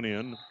throws are up and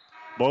in.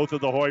 Both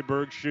of the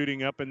Hoibergs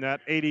shooting up in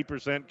that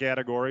 80%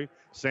 category.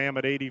 Sam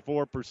at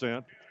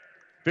 84%.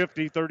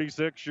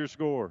 50-36 your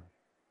score.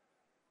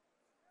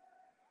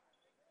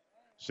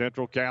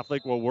 Central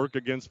Catholic will work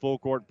against full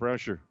court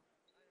pressure.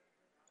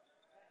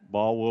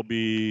 Ball will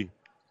be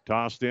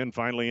tossed in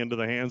finally into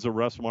the hands of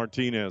Russ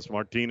Martinez.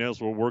 Martinez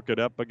will work it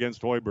up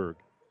against Hoiberg.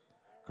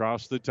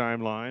 Cross the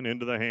timeline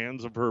into the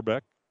hands of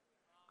Herbeck.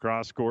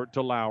 Cross court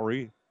to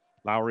Lowry.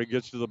 Lowry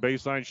gets to the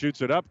baseline,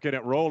 shoots it up. Can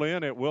it roll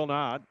in? It will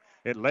not.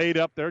 It laid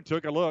up there,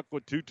 took a look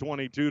with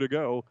 2:22 to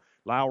go.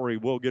 Lowry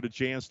will get a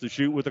chance to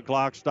shoot with the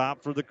clock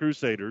stop for the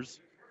Crusaders.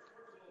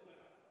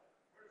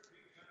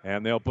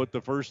 And they'll put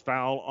the first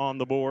foul on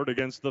the board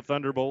against the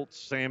Thunderbolts,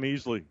 Sam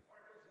Easley.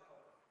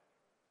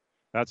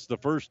 That's the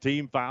first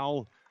team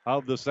foul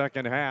of the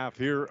second half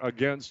here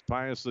against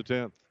Pius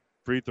X.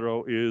 Free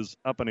throw is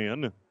up and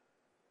in.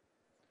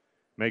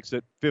 Makes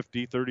it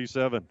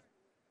 50-37.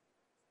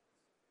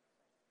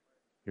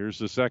 Here's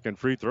the second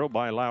free throw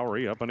by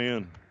Lowry, up and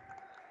in.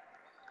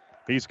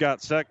 He's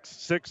got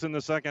six in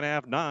the second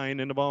half, 9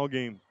 in the ball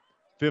game.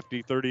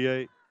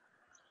 50-38.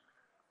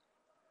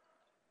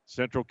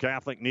 Central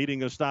Catholic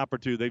needing a stop or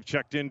two. They've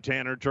checked in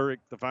Tanner Turek,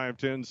 the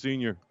 5'10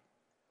 senior.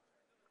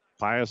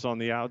 Pius on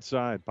the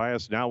outside.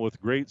 Pius now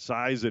with great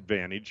size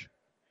advantage.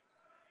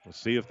 We'll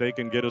see if they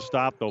can get a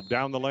stop, though.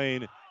 Down the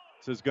lane,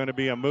 this is going to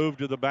be a move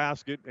to the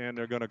basket, and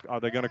are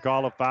they going to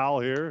call a foul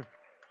here?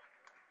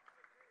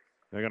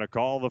 They're going to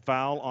call the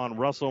foul on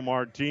Russell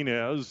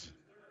Martinez.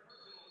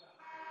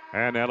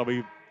 And that'll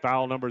be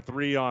foul number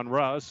 3 on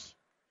Russ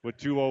with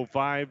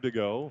 2:05 to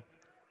go.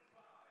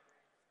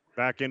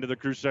 Back into the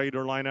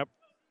Crusader lineup.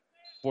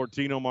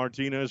 Fortino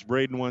Martinez,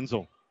 Braden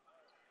Wenzel.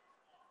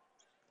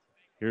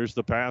 Here's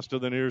the pass to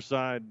the near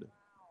side.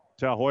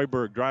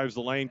 Hoiberg drives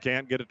the lane,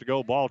 can't get it to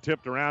go. Ball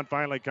tipped around,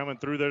 finally coming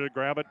through there to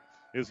grab it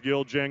is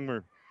Gil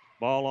Jingmer.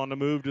 Ball on the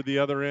move to the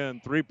other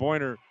end.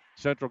 Three-pointer,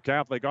 Central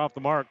Catholic off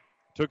the mark.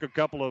 Took a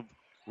couple of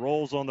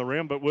rolls on the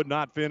rim, but would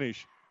not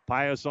finish.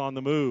 Pius on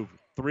the move.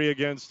 3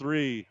 against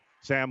 3.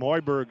 Sam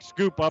Hoiberg,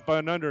 scoop up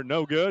and under,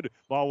 no good.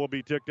 Ball will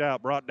be ticked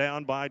out, brought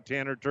down by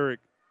Tanner Turek.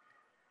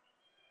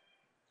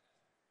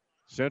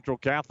 Central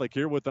Catholic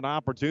here with an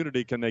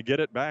opportunity. Can they get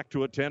it back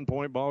to a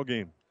 10-point ball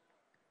game?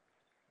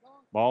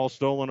 Ball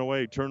stolen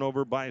away.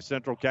 Turnover by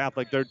Central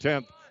Catholic. Their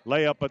 10th.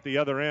 Layup at the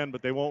other end,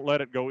 but they won't let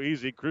it go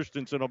easy.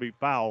 Christensen will be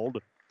fouled.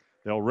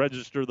 They'll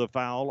register the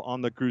foul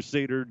on the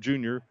Crusader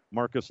junior,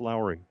 Marcus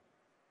Lowry.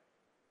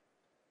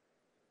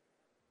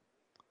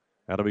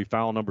 That'll be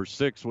foul number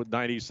 6 with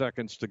 90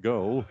 seconds to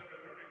go.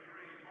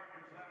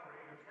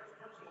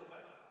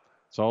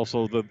 It's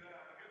also the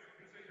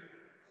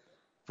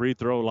free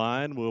throw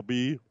line will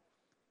be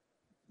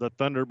the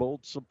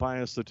Thunderbolts of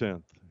Pius X.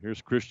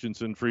 Here's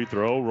Christensen free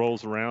throw,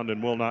 rolls around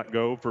and will not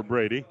go for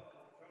Brady.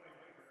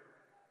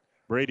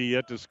 Brady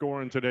yet to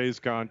score in today's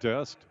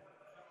contest.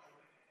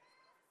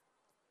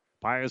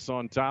 Pius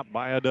on top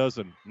by a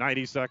dozen.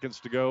 90 seconds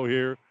to go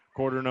here,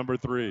 quarter number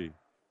 3.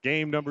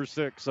 Game number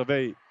 6 of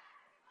 8.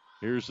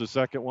 Here's the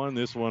second one.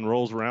 This one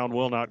rolls around,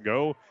 will not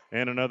go.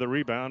 And another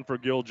rebound for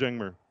Gil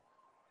Jingmer.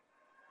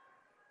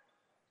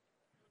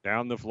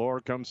 Down the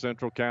floor comes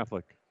Central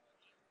Catholic.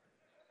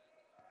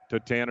 To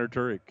Tanner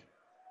Turek.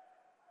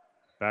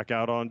 Back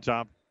out on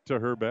top to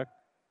Herbeck.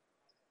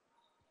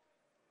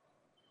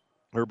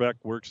 Herbeck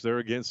works there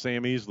against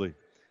Sam Easley.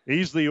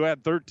 Easley, who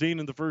had 13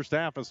 in the first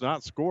half, has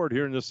not scored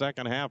here in the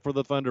second half for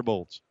the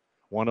Thunderbolts.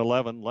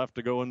 1:11 left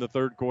to go in the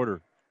third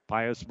quarter.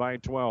 Pius by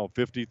 12,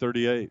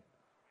 50-38.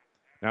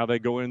 Now they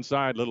go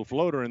inside. Little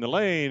floater in the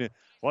lane.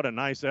 What a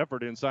nice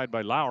effort inside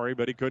by Lowry,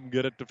 but he couldn't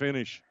get it to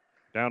finish.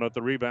 Down at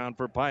the rebound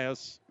for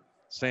Pius,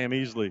 Sam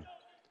Easley.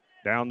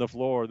 Down the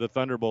floor, the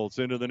Thunderbolts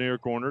into the near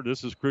corner.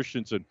 This is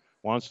Christensen.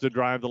 Wants to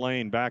drive the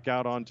lane. Back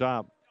out on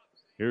top.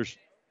 Here's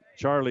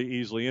Charlie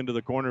Easley into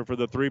the corner for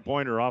the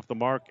three-pointer, off the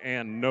mark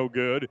and no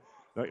good.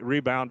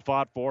 Rebound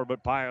fought for,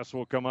 but Pius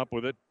will come up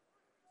with it.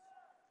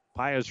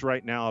 Pius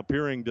right now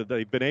appearing that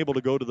they've been able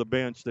to go to the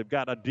bench. They've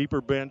got a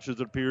deeper bench, as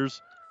it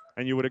appears,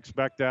 and you would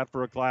expect that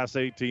for a Class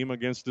A team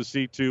against the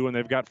C2, and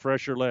they've got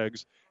fresher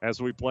legs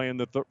as we play in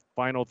the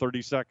final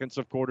 30 seconds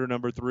of quarter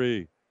number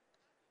 3.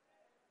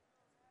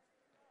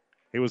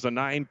 It was a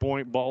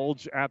 9-point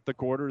bulge at the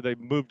quarter. They've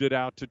moved it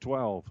out to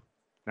 12.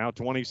 Now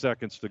 20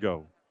 seconds to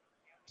go.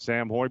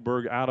 Sam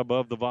Hoiberg out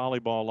above the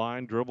volleyball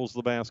line, dribbles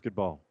the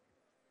basketball.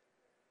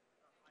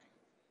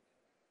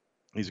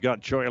 He's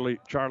got Charlie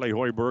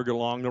Hoiberg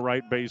along the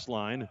right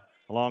baseline.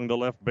 Along the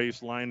left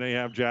baseline, they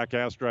have Jack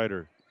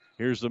Astrider.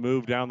 Here's the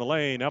move down the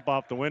lane, up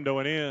off the window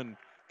and in.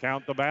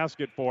 Count the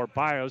basket for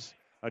Pius.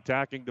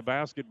 Attacking the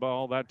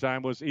basketball, that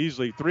time was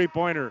Easley.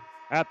 Three-pointer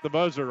at the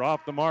buzzer,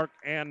 off the mark,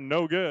 and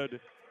no good.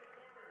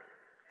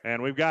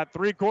 And we've got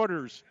 3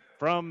 quarters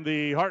from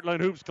the Heartland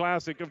Hoops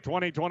Classic of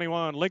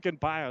 2021. Lincoln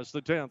Pius,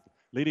 the 10th,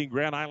 leading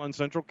Grand Island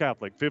Central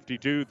Catholic,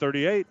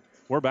 52-38.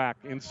 We're back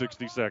in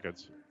 60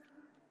 seconds.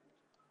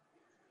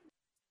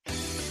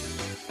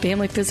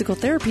 Family Physical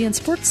Therapy and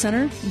Sports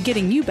Center,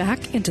 getting you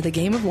back into the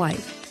game of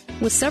life.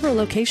 With several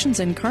locations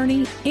in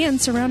Kearney and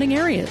surrounding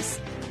areas.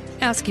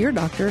 Ask your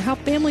doctor how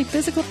Family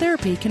Physical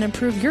Therapy can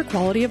improve your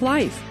quality of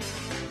life.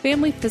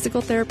 Family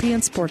Physical Therapy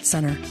and Sports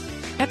Center.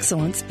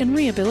 Excellence in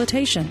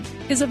Rehabilitation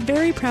is a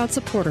very proud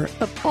supporter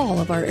of all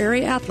of our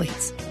area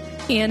athletes,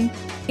 in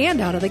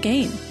and out of the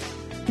game.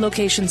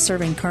 Locations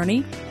serving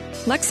Kearney,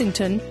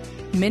 Lexington,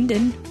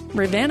 Minden,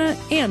 Ravenna,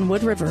 and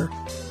Wood River.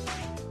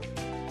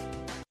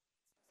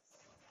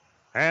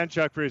 And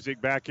Chuck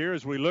Friesick back here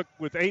as we look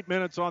with 8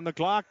 minutes on the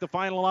clock. The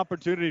final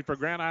opportunity for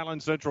Grand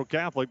Island Central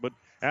Catholic, but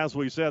as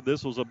we said,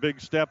 this was a big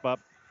step up.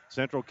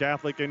 Central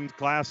Catholic in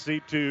Class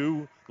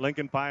C2,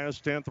 Lincoln Pius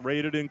 10th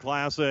rated in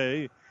Class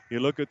A. You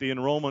look at the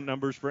enrollment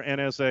numbers for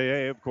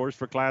NSAA. Of course,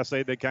 for Class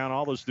A, they count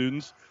all the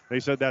students. They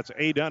said that's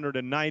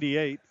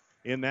 898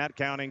 in that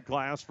counting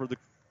class for the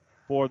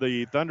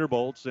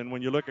Thunderbolts. And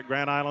when you look at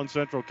Grand Island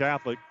Central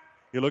Catholic,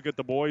 you look at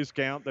the boys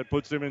count, that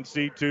puts them in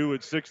C2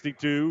 at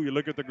 62. You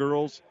look at the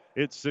girls,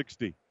 it's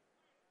 60.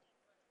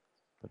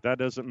 But that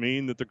doesn't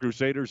mean that the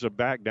Crusaders have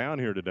backed down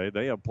here today.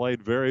 They have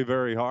played very,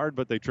 very hard,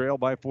 but they trail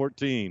by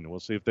 14. We'll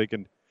see if they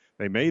can.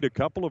 They made a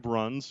couple of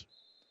runs,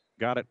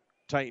 got it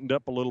tightened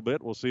up a little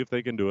bit. We'll see if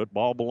they can do it.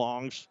 Ball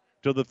belongs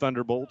to the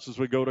Thunderbolts as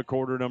we go to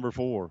quarter number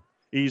 4.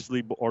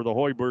 Easley, or the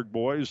Hoiberg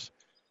boys,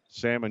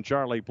 Sam and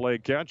Charlie play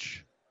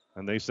catch,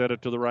 and they set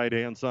it to the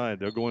right-hand side.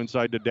 They'll go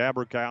inside to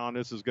Dabercow, and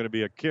this is going to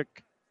be a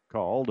kick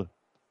called.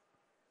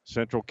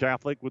 Central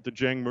Catholic with the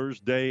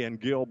Jingmers, Day and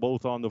Gill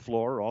both on the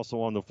floor. Also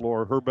on the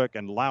floor, Herbeck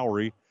and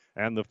Lowry.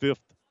 And the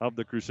 5th of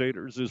the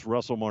Crusaders is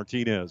Russell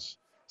Martinez.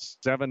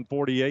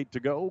 7:48 to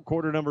go,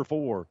 quarter number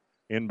 4.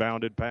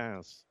 Inbounded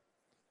pass.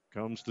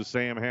 Comes to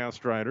Sam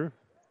Hastrider.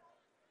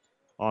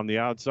 On the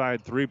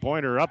outside,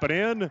 three-pointer up and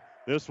in.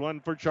 This one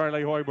for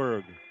Charlie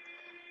Hoiberg.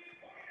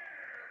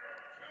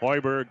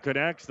 Hoiberg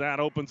connects. That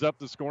opens up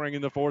the scoring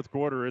in the fourth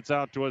quarter. It's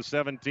out to a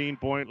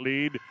 17-point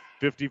lead,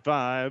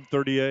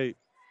 55-38.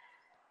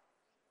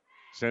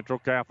 Central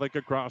Catholic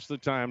across the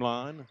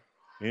timeline.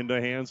 Into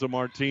hands of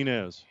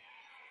Martinez.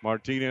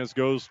 Martinez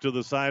goes to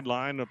the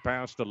sideline, a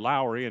pass to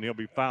Lowry, and he'll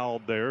be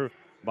fouled there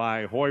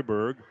by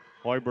Hoiberg.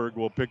 Hoiberg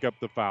will pick up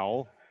the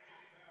foul.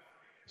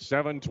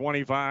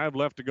 7:25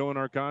 left to go in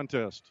our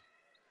contest.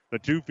 The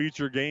two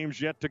feature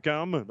games yet to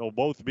come. They'll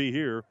both be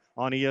here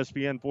on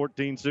ESPN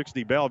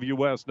 1460. Bellevue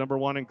West, number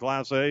 1 in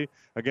Class A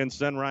against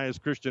Sunrise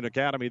Christian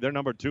Academy. They're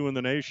number 2 in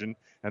the nation.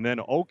 And then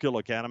Oak Hill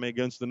Academy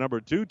against the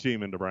number 2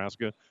 team in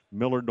Nebraska,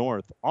 Millard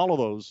North. All of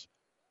those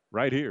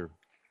right here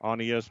on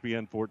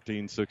ESPN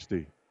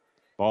 1460.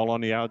 Ball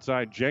on the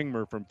outside.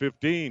 Jengmer from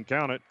 15.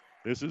 Count it.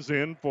 This is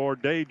in for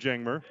Day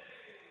Jengmer.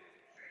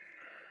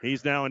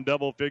 He's now in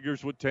double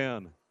figures with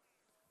 10.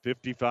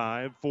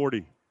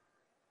 55-40.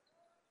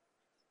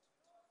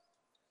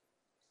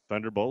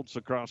 Thunderbolts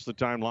across the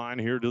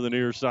timeline here to the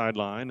near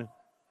sideline.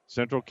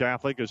 Central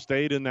Catholic has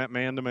stayed in that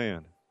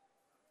man-to-man.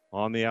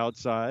 On the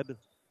outside,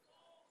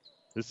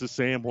 this is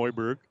Sam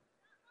Hoiberg.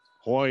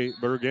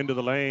 Hoiberg into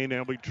the lane,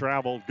 and we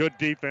travel. Good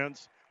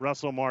defense.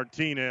 Russell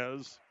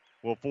Martinez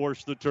will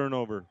force the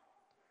turnover.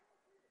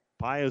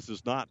 Pius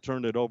has not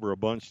turned it over a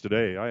bunch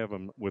today. I have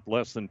him with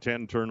less than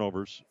 10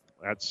 turnovers.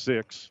 That's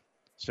 6.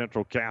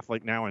 Central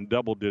Catholic now in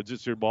double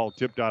digits. Your ball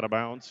tipped out of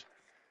bounds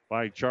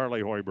by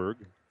Charlie Hoiberg.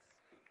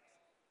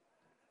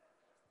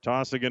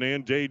 Tossing it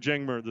in, Jay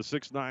Jengmer, the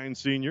 6'9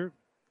 senior.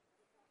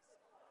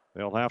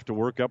 They'll have to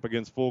work up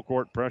against full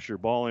court pressure.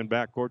 Ball in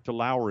backcourt to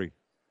Lowry.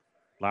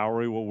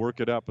 Lowry will work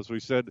it up. As we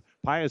said,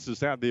 Pius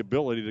has had the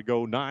ability to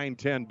go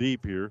 9-10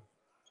 deep here.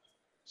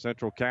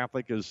 Central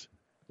Catholic has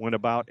went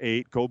about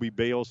 8. Kobe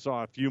Bale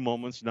saw a few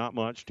moments, not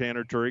much.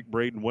 Tanner Turek,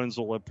 Braden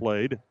Wenzel have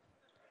played.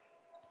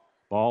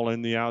 Ball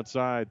in the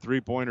outside.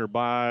 Three-pointer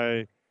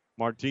by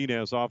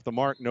Martinez off the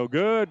mark. No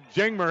good.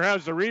 Jengmer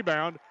has the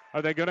rebound.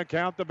 Are they going to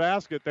count the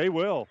basket? They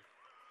will.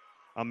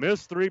 A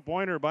missed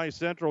three-pointer by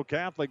Central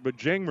Catholic, but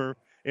Jengmer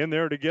in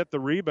there to get the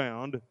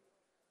rebound,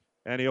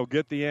 and he'll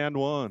get the and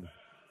one.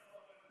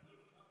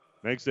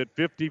 Makes it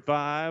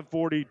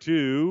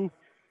 55-42.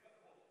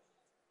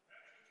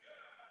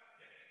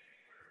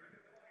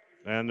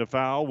 And the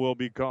foul will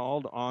be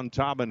called on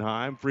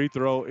Taubenheim. Free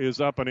throw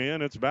is up and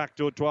in. It's back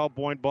to a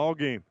 12-point ball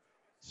game.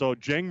 So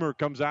Jengmer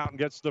comes out and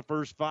gets the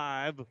first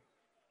 5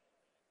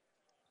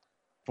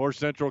 for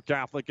Central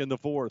Catholic in the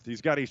fourth.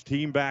 He's got his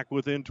team back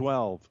within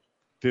 12.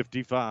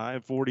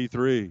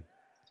 55-43.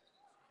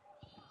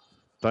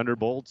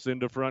 Thunderbolts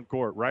into front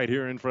court right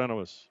here in front of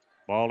us.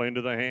 Ball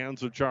into the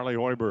hands of Charlie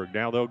Hoiberg.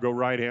 Now they'll go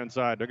right-hand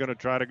side. They're going to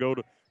try to go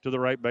to the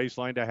right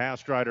baseline to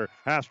Hastrider.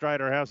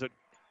 Hastrider has it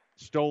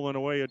stolen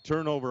away. A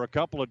turnover, a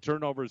couple of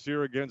turnovers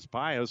here against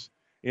Pius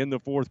in the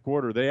fourth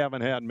quarter. They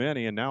haven't had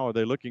many, and now are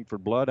they looking for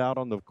blood out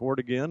on the court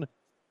again?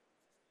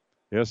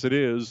 Yes, it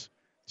is.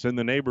 It's in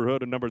the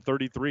neighborhood of number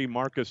 33,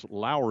 Marcus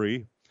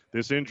Lowry.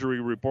 This injury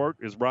report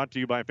is brought to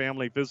you by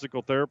Family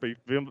Physical Therapy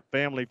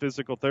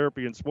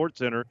and Sports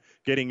Center,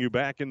 getting you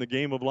back in the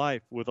game of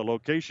life with a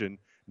location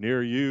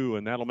near you,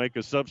 and that'll make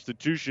a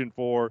substitution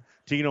for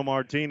Tino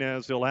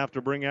Martinez. He'll have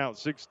to bring out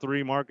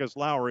 6'3" Marcus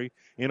Lowry.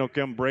 In will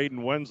come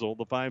Braden Wenzel,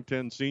 the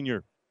 5'10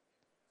 senior.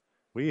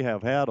 We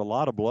have had a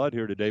lot of blood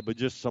here today, but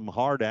just some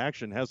hard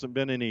action. Hasn't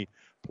been any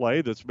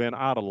play that's been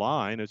out of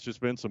line. It's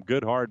just been some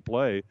good hard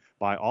play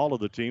by all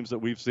of the teams that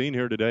we've seen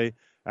here today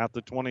at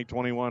the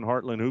 2021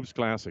 Heartland Hoops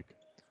Classic.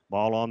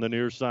 Ball on the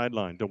near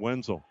sideline to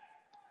Wenzel.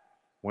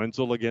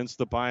 Wenzel against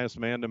the Pius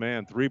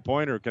man-to-man.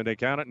 Three-pointer, can they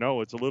count it?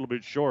 No, it's a little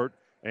bit short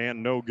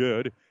and no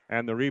good.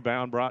 And the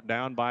rebound brought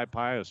down by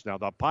Pius. Now,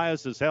 the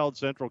Pius has held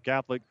Central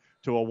Catholic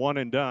to a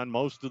one-and-done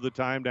most of the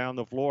time down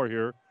the floor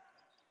here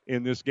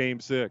in this game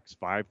 6.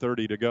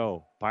 5:30 to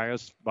go.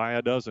 Pius by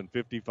a dozen,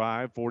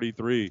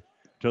 55-43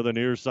 to the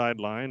near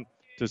sideline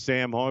to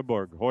Sam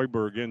Hoiberg.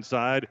 Hoiberg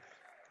inside,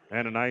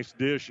 and a nice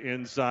dish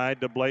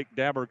inside to Blake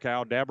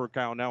Dabercow.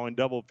 Dabercow now in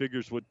double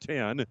figures with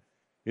 10.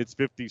 It's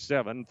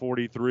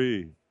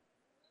 57-43.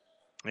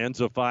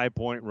 Ends a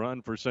 5-point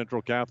run for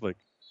Central Catholic.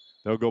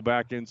 They'll go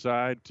back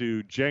inside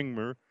to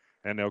Jengmer,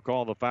 and they'll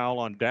call the foul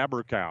on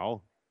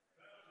Dabercow.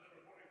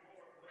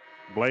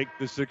 Blake,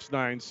 the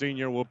 6'9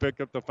 senior, will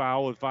pick up the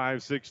foul with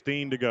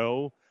 5:16 to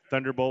go.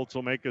 Thunderbolts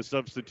will make a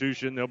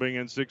substitution. They'll bring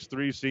in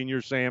 6'3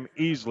 senior Sam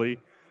Easley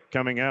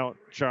coming out.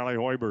 Charlie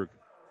Hoiberg.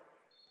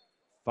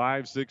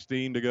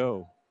 5:16 to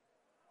go.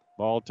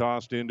 Ball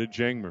tossed into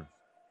Jengmer.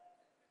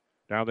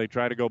 Now they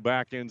try to go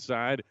back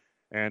inside,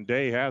 and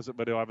Day has it,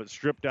 but he'll have it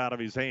stripped out of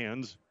his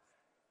hands,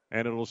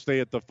 and it'll stay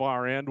at the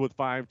far end with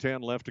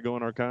 5:10 left to go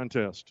in our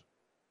contest.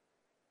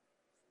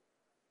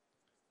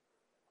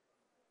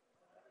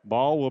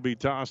 Ball will be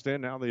tossed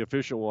in. Now the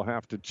official will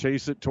have to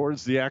chase it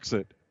towards the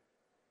exit.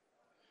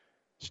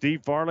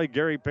 Steve Farley,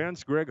 Gary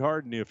Pence, Greg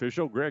Harden, the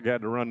official. Greg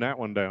had to run that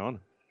one down.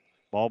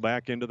 Ball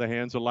back into the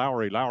hands of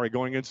Lowry. Lowry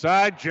going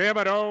inside. Jam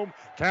it home.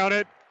 Count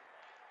it.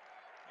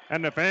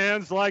 And the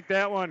fans like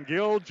that one.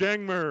 Gil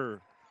Jengmer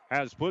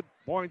has put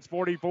points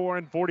 44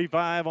 and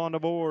 45 on the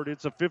board.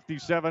 It's a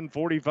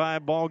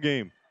 57-45 ball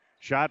game.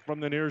 Shot from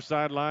the near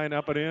sideline,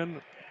 up and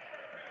in.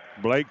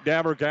 Blake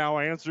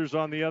Dabercow answers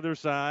on the other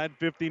side.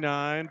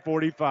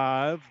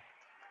 59-45.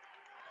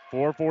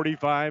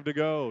 4:45 to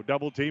go.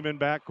 Double team in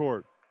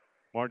backcourt.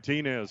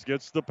 Martinez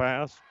gets the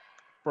pass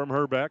from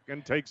Herbeck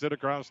and takes it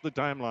across the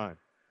timeline.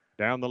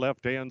 Down the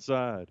left-hand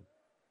side.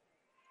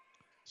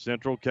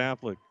 Central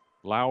Catholic.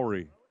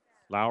 Lowry.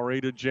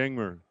 Lowry to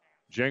Jengmer.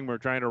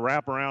 Jangmer trying to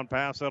wrap around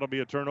pass. That'll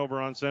be a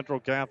turnover on Central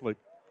Catholic.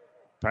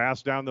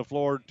 Pass down the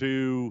floor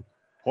to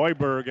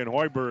Hoiberg, and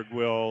Hoiberg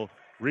will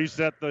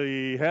reset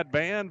the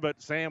headband,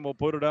 but Sam will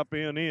put it up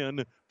and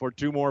in for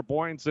 2 more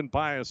points, and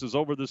Pius is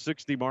over the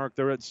 60 mark.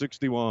 They're at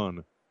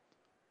 61.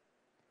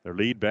 Their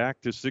lead back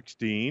to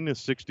 16,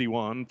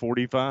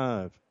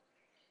 61-45.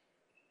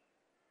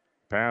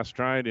 Pass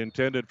tried,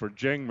 intended for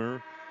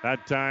Jangmer.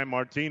 That time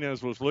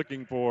Martinez was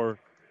looking for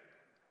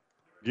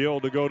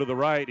Gill to go to the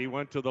right. He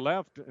went to the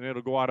left, and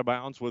it'll go out of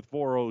bounds with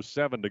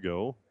 4:07 to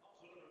go.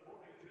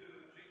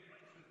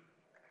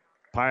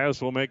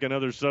 Pius will make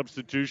another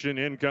substitution.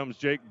 In comes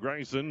Jake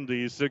Grayson,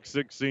 the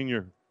 6'6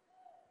 senior.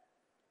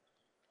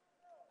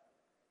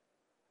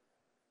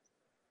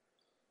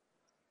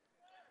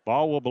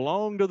 Ball will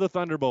belong to the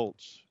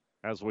Thunderbolts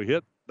as we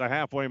hit the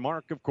halfway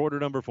mark of quarter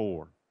number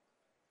 4.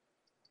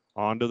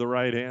 On to the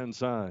right-hand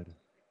side.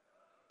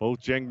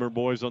 Both Jangmer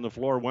boys on the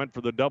floor went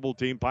for the double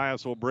team.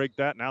 Pius will break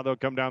that. Now they'll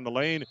come down the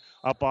lane,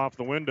 up off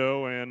the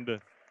window, and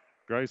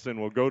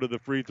Grayson will go to the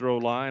free throw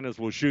line as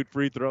we'll shoot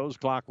free throws.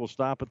 Clock will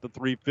stop at the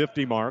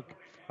 3:50 mark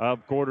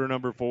of quarter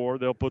number 4.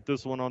 They'll put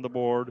this one on the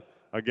board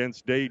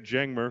against Dade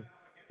Jangmer.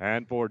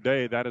 And for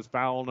Day, that is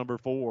foul number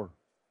 4.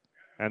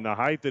 And the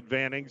height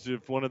advantage,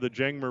 if one of the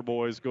Jangmer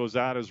boys goes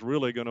out, is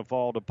really going to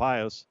fall to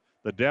Pius.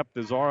 The depth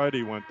has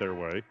already went their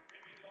way.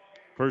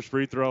 First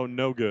free throw,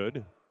 no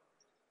good.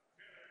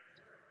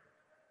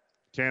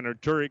 Tanner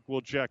Turek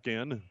will check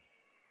in.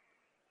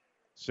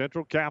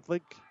 Central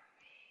Catholic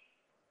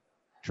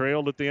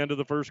trailed at the end of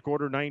the first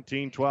quarter,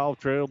 19-12,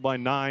 trailed by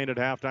 9 at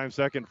halftime.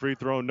 Second free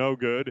throw, no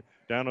good.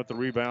 Down at the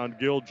rebound,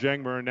 Gil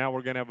Jangmer, and now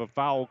we're going to have a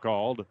foul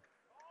called.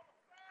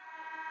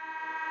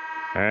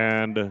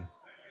 And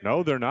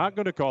no, they're not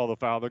going to call the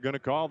foul. They're going to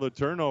call the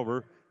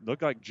turnover.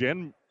 Looked like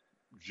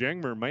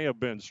Jangmer may have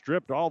been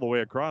stripped all the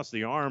way across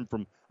the arm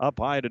from up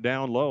high to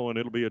down low, and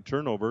it'll be a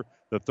turnover,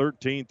 the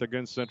 13th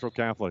against Central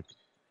Catholic.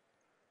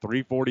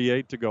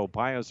 3:48 to go.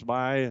 Pius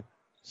by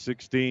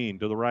 16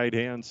 to the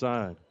right-hand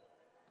side.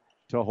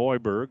 To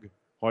Hoiberg.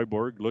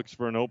 Hoiberg looks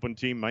for an open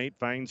teammate,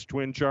 finds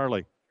twin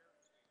Charlie.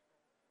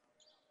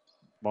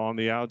 Ball on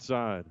the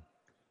outside.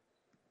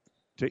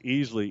 To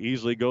Easley.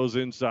 Easley goes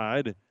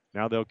inside.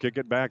 Now they'll kick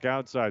it back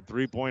outside.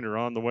 Three-pointer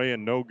on the way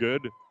and no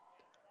good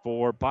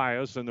for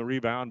Pius, and the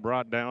rebound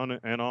brought down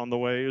and on the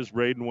way is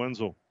Braden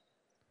Wenzel.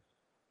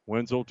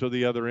 Wenzel to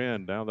the other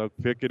end. Now they'll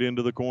pick it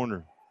into the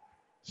corner.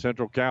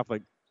 Central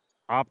Catholic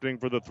opting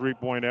for the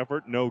three-point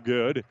effort, no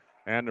good.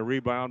 And the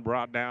rebound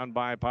brought down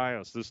by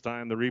Pius. This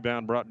time the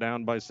rebound brought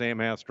down by Sam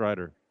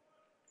Hastrider.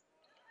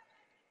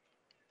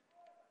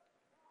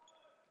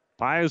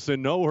 Pius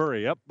in no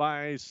hurry, up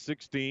by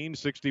 16,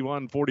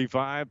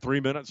 61-45. 3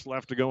 minutes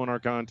left to go in our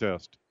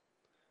contest.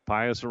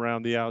 Pius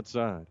around the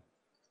outside.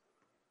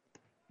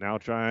 Now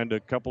trying a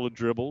couple of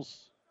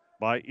dribbles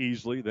by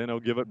Easley. Then he'll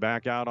give it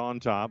back out on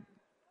top.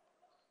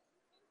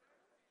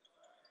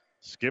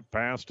 Skip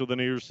pass to the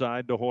near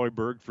side to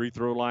Hoiberg. Free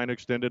throw line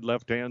extended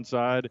left-hand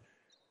side.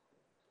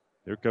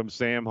 Here comes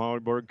Sam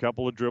Hoiberg.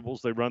 Couple of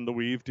dribbles. They run the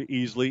weave to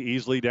Easley.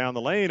 Easley down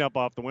the lane, up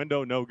off the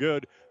window. No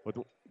good.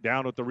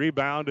 Down with the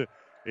rebound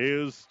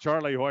is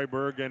Charlie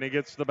Hoiberg, and he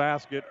gets the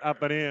basket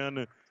up and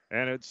in.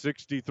 And it's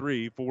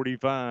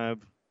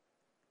 63-45.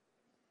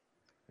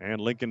 And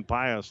Lincoln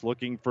Pius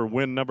looking for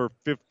win number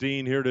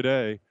 15 here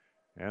today.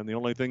 And the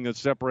only thing that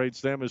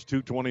separates them is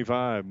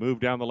 2:25.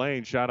 Move down the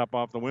lane. Shot up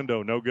off the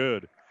window. No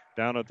good.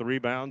 Down at the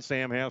rebound,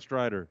 Sam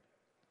Hastrider.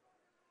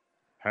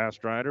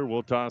 Hastrider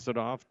will toss it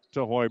off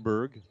to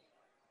Hoiberg.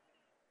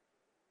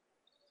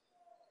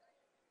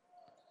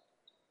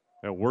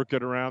 They'll work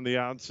it around the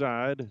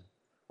outside.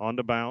 On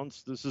the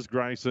bounce. This is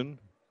Grayson.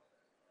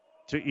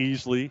 To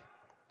Easley.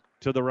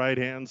 To the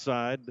right-hand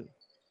side.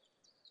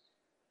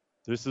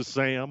 This is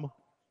Sam.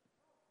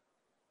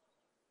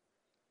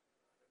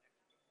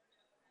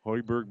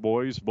 Hoiberg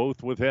boys,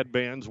 both with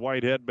headbands,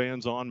 white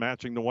headbands on,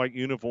 matching the white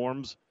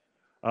uniforms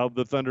of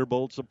the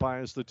Thunderbolts of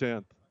Pius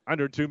X.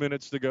 Under 2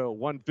 minutes to go,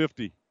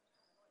 150.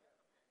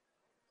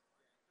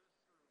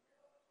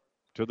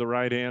 To the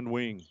right-hand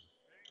wing.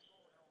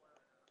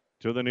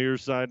 To the near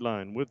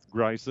sideline with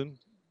Grayson.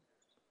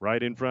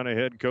 Right in front of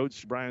head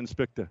coach Brian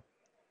Spichta.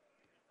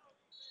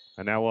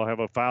 And now we'll have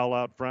a foul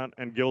out front,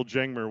 and Gil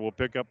Jangmer will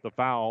pick up the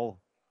foul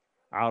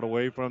out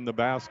away from the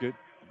basket.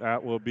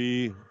 That will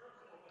be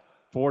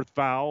fourth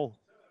foul.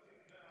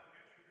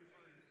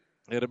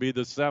 It'll be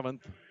the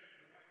 7th.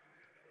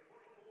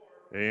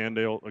 And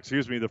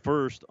the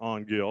first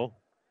on Gill.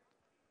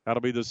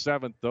 That'll be the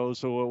 7th, though,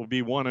 so it will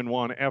be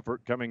 1-and-1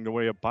 effort coming the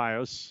way of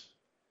Pius.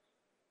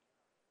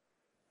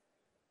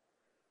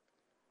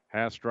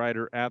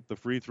 Hastrider at the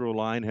free throw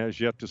line has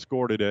yet to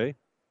score today.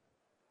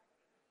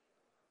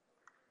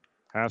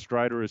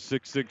 Hastrider is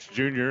 6'6"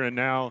 junior, and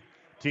now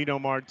Tino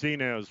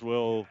Martinez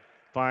will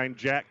find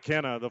Jack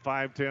Kenna, the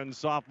 5'10"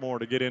 sophomore,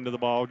 to get into the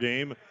ball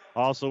game.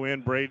 Also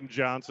in Braden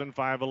Johnson,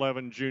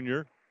 5'11"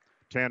 junior.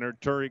 Tanner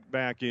Turek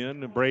back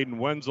in. Braden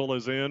Wenzel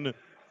is in.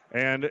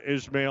 And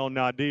Ismail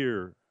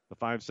Nadir, the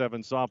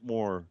 5'7"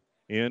 sophomore,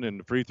 in. And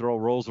the free throw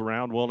rolls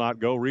around, will not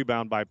go.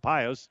 Rebound by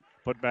Pius.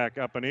 put back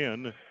up and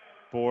in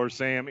for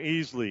Sam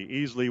Easley.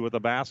 Easley with a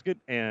basket,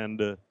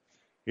 and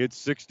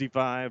it's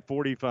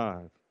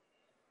 65-45.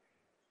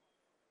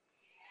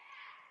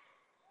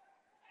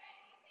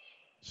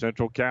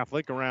 Central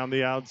Catholic around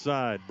the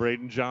outside.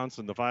 Braden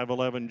Johnson, the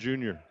 5'11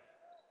 junior.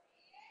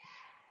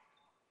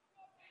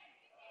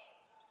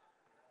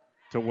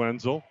 To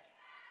Wenzel.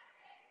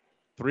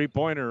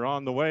 Three-pointer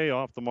on the way,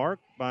 off the mark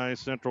by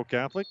Central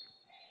Catholic.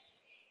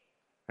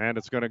 And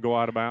it's going to go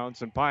out of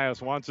bounds. And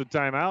Pius wants a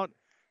timeout.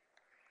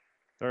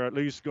 They're at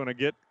least going to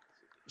get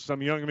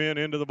some young men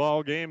into the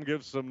ball game,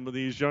 give some of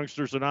these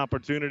youngsters an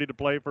opportunity to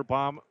play for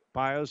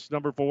Pius.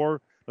 Number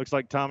 4, looks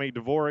like Tommy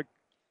Dvorak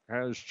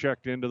has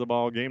checked into the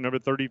ball game. Number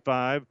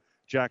 35,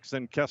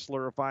 Jackson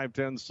Kessler, a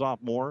 5'10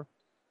 sophomore.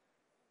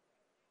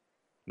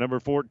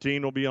 Number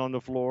 14 will be on the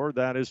floor.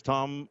 That is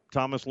Thomas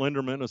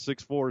Linderman, a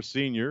 6'4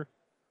 senior.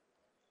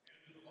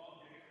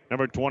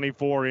 Number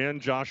 24 in,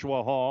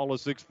 Joshua Hall, a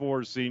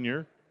 6'4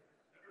 senior.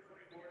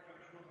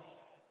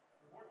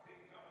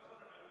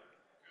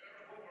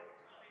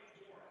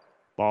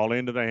 Ball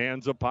into the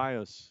hands of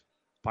Pius.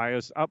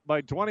 Pius up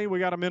by 20. We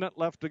got a minute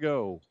left to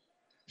go.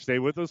 Stay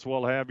with us.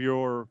 We'll have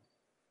your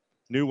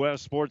New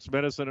West Sports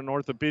Medicine and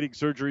Orthopedic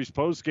Surgery's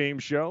post-game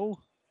show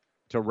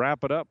to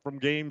wrap it up from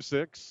Game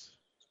 6.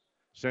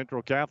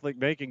 Central Catholic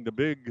making the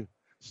big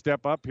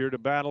step up here to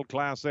battle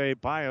Class A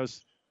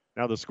Pius.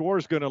 Now, the score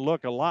is going to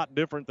look a lot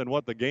different than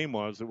what the game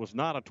was. It was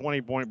not a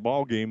 20-point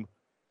ball game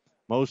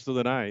most of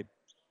the night.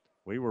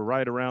 We were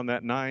right around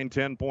that 9,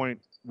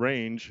 10-point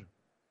range.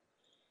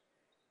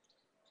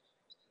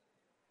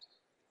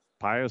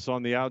 Pius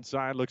on the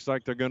outside. Looks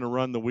like they're going to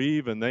run the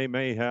weave, and they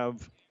may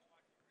have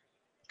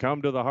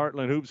come to the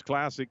Heartland Hoops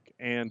Classic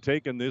and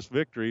taken this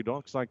victory.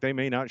 Looks like they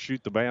may not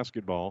shoot the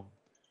basketball.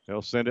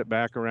 They'll send it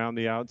back around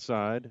the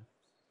outside.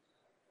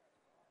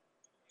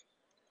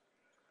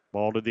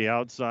 Ball to the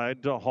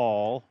outside to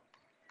Hall.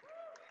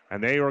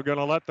 And they are going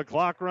to let the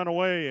clock run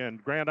away,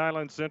 and Grand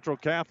Island Central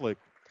Catholic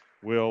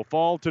will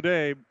fall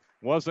today.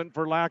 Wasn't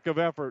for lack of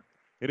effort.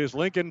 It is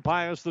Lincoln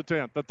Pius X.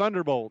 The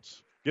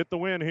Thunderbolts get the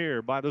win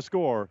here by the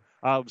score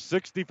of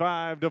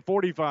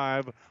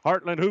 65-45.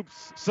 Heartland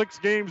Hoops, 6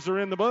 games are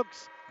in the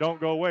books. Don't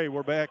go away.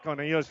 We're back on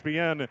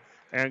ESPN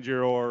and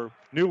your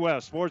New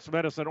West Sports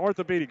Medicine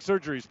Orthopedic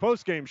Surgery's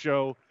post-game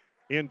show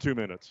in 2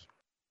 minutes.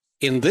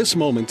 In this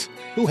moment,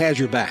 who has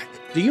your back?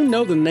 Do you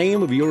know the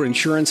name of your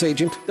insurance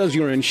agent? Does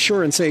your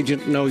insurance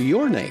agent know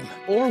your name?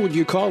 Or would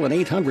you call an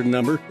 800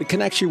 number that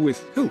connects you with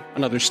who?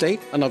 Another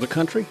state? Another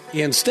country?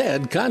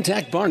 Instead,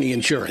 contact Barney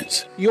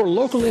Insurance, your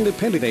local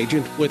independent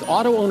agent with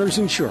auto owner's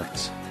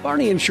insurance.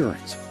 Barney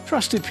Insurance.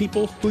 Trusted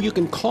people who you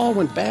can call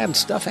when bad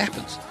stuff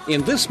happens.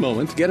 In this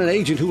moment, get an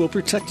agent who will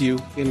protect you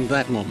in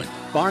that moment.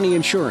 Barney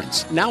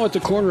Insurance, now at the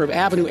corner of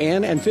Avenue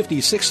N and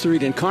 56th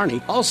Street in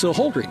Kearney, also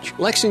Holdridge,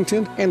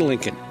 Lexington, and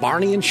Lincoln.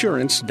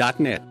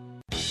 BarneyInsurance.net.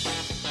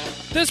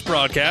 This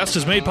broadcast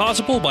is made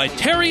possible by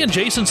Terry and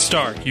Jason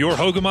Stark, your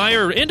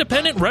Hogemeyer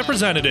independent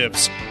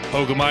representatives.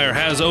 Hogemeyer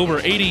has over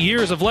 80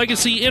 years of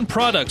legacy in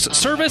products,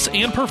 service,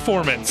 and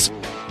performance.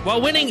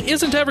 While winning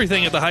isn't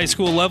everything at the high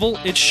school level,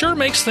 it sure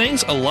makes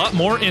things a lot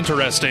more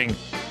interesting.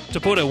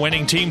 To put a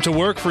winning team to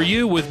work for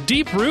you with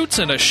deep roots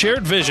and a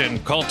shared vision,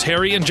 call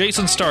Terry and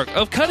Jason Stark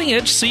of Cutting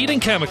Edge Seed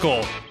and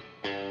Chemical.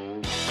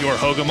 Your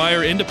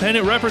Hogemeyer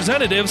independent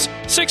representatives,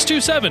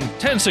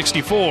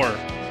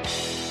 627-1064.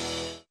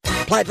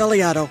 Platte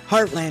Valley Auto,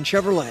 Heartland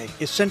Chevrolet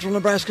is Central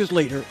Nebraska's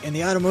leader in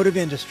the automotive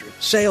industry.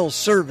 Sales,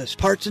 service,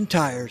 parts, and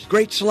tires.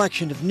 Great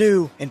selection of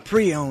new and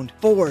pre-owned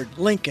Ford,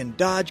 Lincoln,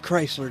 Dodge,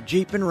 Chrysler,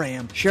 Jeep, and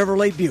Ram,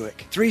 Chevrolet,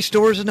 Buick. 3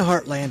 stores in the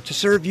Heartland to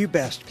serve you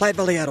best. Platte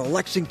Valley Auto,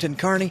 Lexington,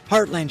 Kearney,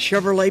 Heartland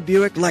Chevrolet,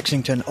 Buick,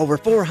 Lexington. Over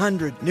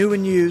 400 new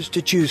and used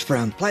to choose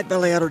from.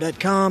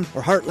 PlatteValleyAuto.com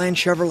or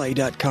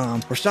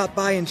HeartlandChevrolet.com. Or stop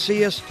by and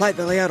see us. Platte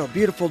Valley Auto,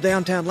 beautiful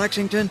downtown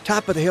Lexington,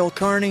 top of the hill,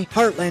 Kearney,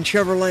 Heartland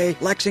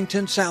Chevrolet,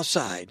 Lexington,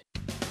 Southside.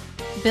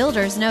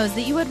 Builders knows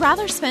that you would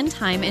rather spend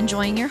time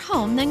enjoying your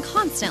home than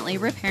constantly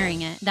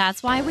repairing it.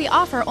 That's why we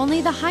offer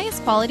only the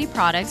highest quality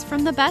products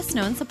from the best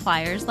known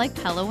suppliers like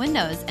Pella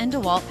Windows and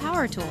DeWalt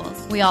Power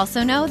Tools. We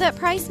also know that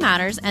price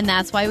matters, and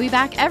that's why we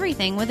back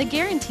everything with a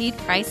guaranteed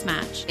price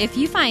match. If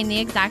you find the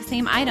exact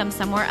same item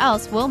somewhere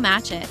else, we'll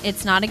match it.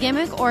 It's not a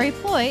gimmick or a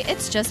ploy,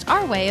 it's just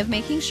our way of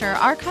making sure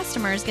our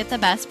customers get the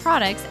best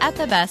products at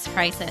the best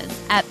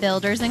prices. At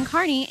Builders in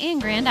Kearney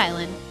and Grand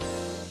Island.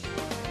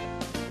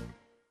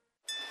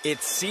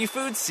 It's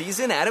seafood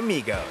season at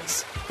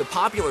Amigos. The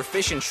popular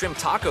fish and shrimp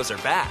tacos are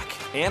back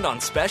and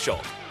on special.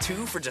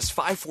 2 for just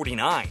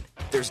 $5.49.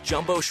 There's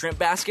jumbo shrimp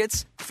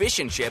baskets, fish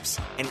and chips,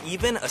 and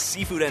even a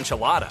seafood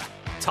enchilada.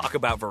 Talk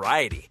about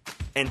variety.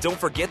 And don't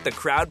forget the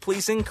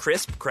crowd-pleasing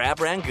crisp crab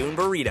rangoon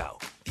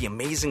burrito. The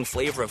amazing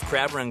flavor of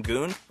crab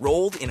rangoon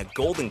rolled in a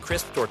golden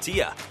crisp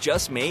tortilla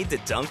just made to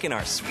dunk in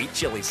our sweet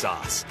chili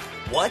sauce.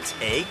 What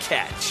a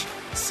catch.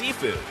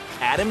 Seafood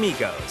at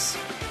Amigos.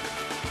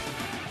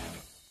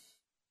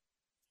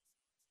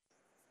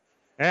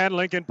 And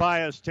Lincoln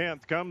Pius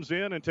X comes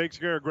in and takes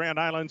care of Grand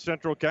Island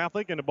Central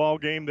Catholic in a ball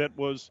game that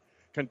was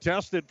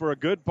contested for a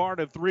good part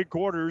of 3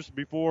 quarters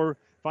before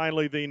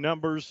finally the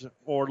numbers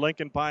for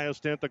Lincoln Pius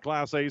 10th, the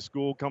Class A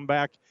school, come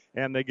back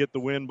and they get the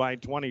win by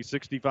 20,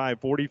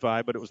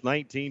 65-45. But it was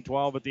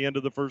 19-12 at the end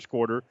of the first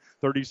quarter,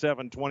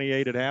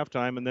 37-28 at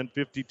halftime, and then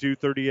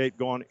 52-38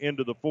 going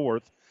into the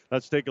fourth.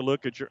 Let's take a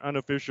look at your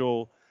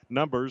unofficial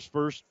numbers.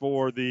 First,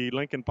 for the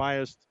Lincoln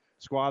Pius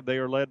squad, they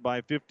are led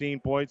by 15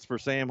 points for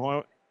Sam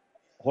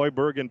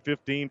Hoiberg and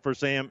 15 for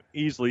Sam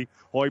Easley.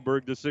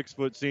 Hoiberg, the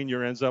 6-foot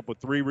senior, ends up with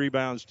 3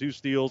 rebounds, 2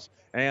 steals,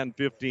 and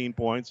 15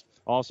 points.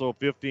 Also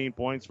 15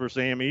 points for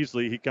Sam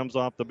Easley. He comes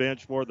off the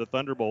bench for the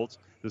Thunderbolts.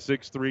 The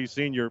 6'3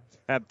 senior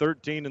had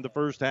 13 in the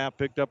first half,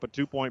 picked up a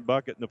 2-point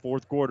bucket in the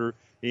fourth quarter.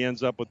 He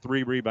ends up with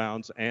 3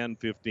 rebounds and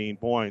 15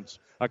 points.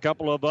 A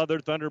couple of other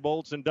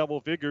Thunderbolts in double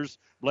figures.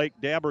 Blake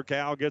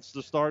Dabercow gets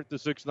the start, the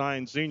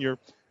 6'9 senior.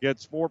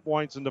 Gets 4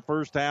 points in the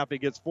first half. He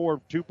gets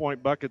 4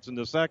 2-point buckets in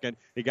the second.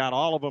 He got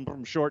all of them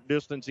from short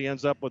distance. He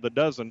ends up with a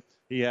dozen.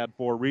 He had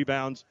 4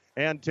 rebounds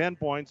and 10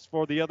 points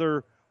for the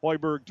other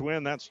Hoiberg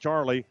twin. That's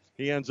Charlie.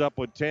 He ends up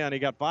with 10. He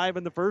got 5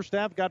 in the first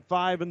half, got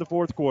 5 in the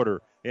fourth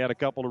quarter. He had a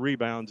couple of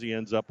rebounds. He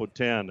ends up with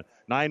 10.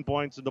 9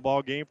 points in the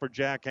ball game for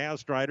Jack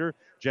Hastrider.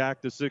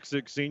 Jack, the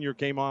 6'6 senior,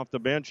 came off the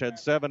bench, had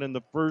 7 in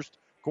the first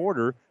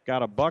quarter,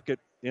 got a bucket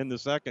in the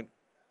second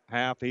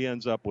half. He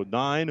ends up with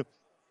 9.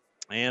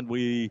 And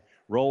we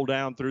roll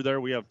down through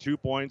there. We have 2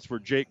 points for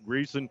Jake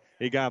Greason.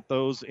 He got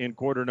those in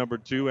quarter number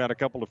 2. Had a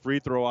couple of free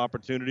throw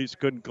opportunities.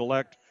 Couldn't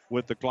collect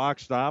with the clock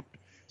stopped.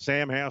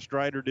 Sam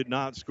Hastrider did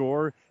not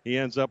score. He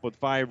ends up with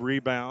 5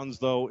 rebounds,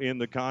 though, in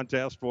the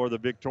contest for the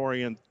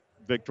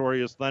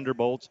victorious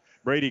Thunderbolts.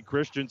 Brady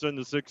Christensen,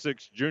 the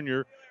 6'6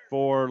 junior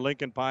for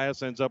Lincoln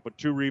Pius, ends up with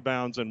 2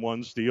 rebounds and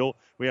 1 steal.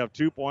 We have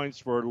 2 points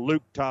for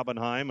Luke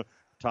Taubenheim.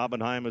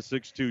 Taubenheim, a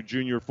 6'2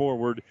 junior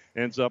forward,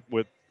 ends up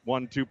with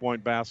 1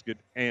 2-point basket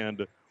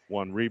and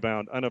 1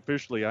 rebound.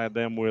 Unofficially, I had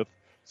them with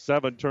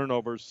 7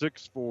 turnovers,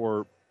 6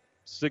 for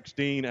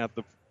 16 at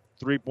the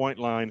 3-point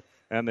line,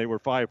 and they were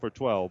 5 for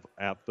 12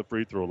 at the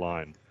free throw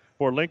line.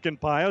 For Lincoln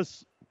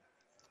Pius,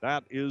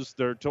 that is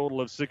their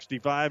total of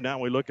 65. Now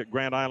we look at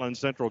Grand Island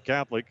Central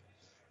Catholic,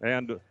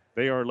 and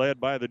they are led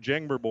by the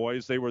Jengmer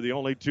boys. They were the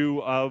only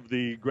 2 of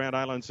the Grand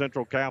Island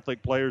Central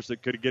Catholic players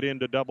that could get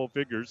into double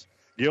figures.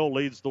 Gill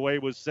leads the way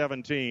with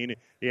 17.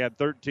 He had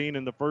 13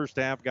 in the first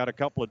half, got a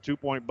couple of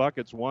 2-point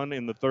buckets, 1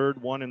 in the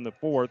third, 1 in the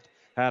fourth.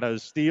 Had a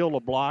steal, a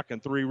block,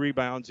 and 3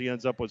 rebounds. He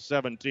ends up with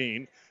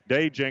 17.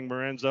 Day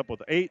Jengmer ends up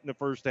with 8 in the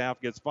first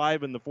half, gets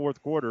 5 in the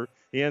fourth quarter.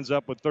 He ends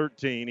up with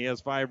 13. He has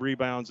 5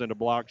 rebounds and a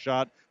block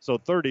shot, so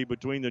 30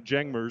 between the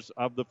Jengmers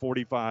of the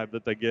 45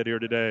 that they get here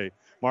today.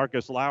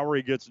 Marcus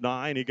Lowry gets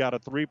 9. He got a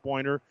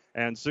 3-pointer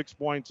and 6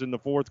 points in the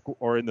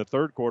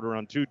third quarter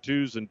on 2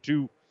 twos and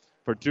 2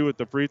 for 2 at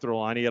the free throw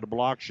line. He had a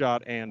block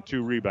shot and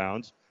 2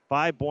 rebounds.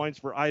 5 points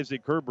for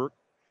Isaac Herbert.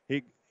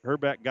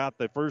 Herbeck got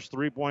the first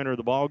 3-pointer of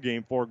the ball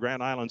game for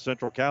Grand Island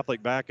Central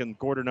Catholic back in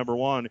quarter number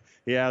 1.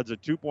 He adds a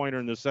 2-pointer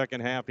in the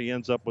second half. He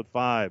ends up with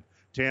 5.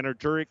 Tanner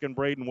Turek and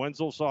Braden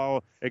Wenzel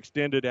saw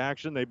extended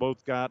action. They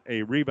both got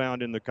a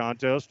rebound in the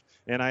contest.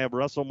 And I have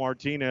Russell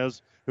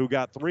Martinez, who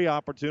got 3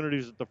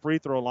 opportunities at the free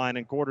throw line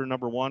in quarter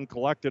number 1,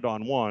 collected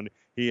on 1.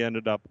 He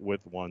ended up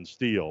with 1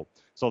 steal.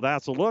 So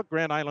that's a look.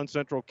 Grand Island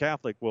Central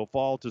Catholic will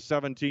fall to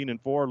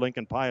 17-4.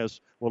 Lincoln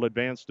Pius will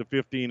advance to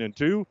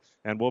 15-2.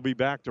 And we'll be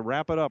back to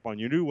wrap it up on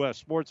your New West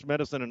Sports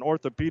Medicine and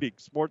Orthopedic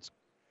Sports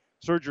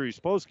Surgery's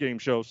postgame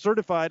show.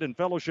 Certified and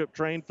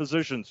fellowship-trained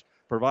physicians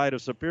provide a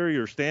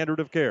superior standard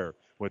of care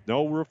with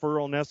no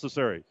referral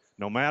necessary.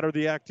 No matter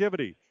the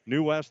activity,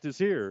 New West is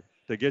here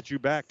to get you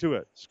back to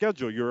it.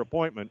 Schedule your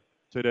appointment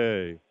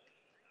today.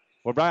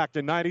 We're back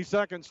in 90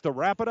 seconds to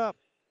wrap it up.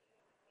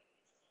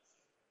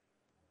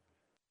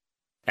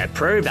 At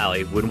Prairie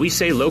Valley, when we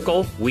say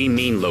local, we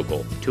mean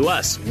local. To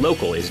us,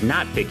 local is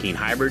not picking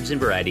hybrids and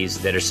varieties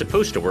that are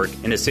supposed to work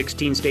in a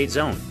 16-state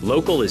zone.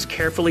 Local is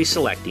carefully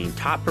selecting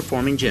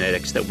top-performing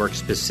genetics that work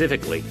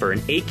specifically for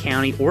an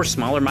 8-county or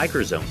smaller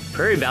microzone.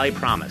 Prairie Valley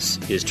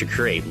Promise is to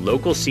create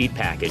local seed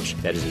package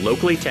that is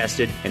locally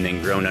tested and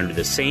then grown under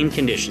the same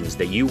conditions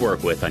that you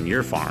work with on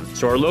your farm.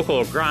 So our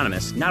local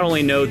agronomists not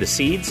only know the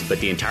seeds,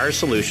 but the entire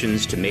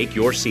solutions to make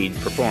your seed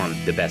perform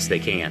the best they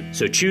can.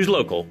 So choose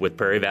local with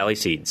Prairie Valley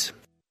Seeds.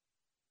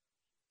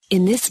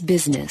 In this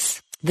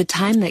business, the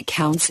time that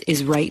counts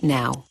is right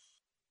now.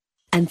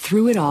 And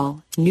through it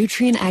all,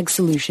 Nutrien Ag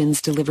Solutions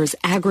delivers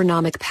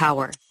agronomic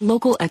power,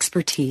 local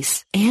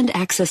expertise, and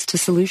access to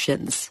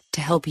solutions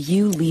to help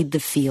you lead the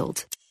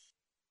field.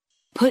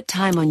 Put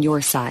time on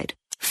your side.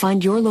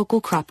 Find your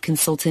local crop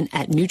consultant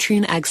at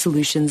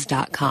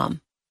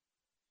nutrienagsolutions.com.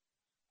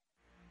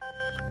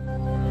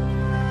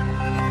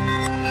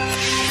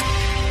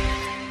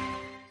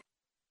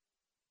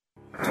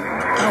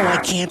 Oh, I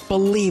can't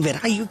believe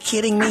it. Are you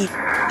kidding me?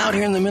 Out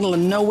here in the middle of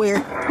nowhere,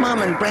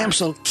 Mom and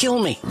Bramps will kill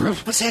me.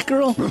 What's that,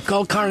 girl?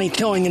 Call Carney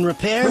Towing and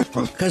Repair?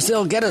 Because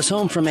they'll get us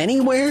home from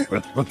anywhere?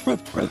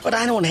 But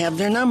I don't have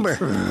their number.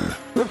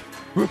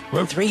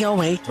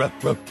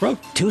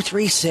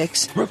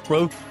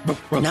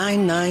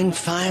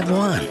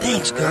 308-236-9951.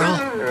 Thanks, girl.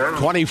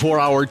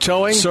 24-hour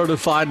towing,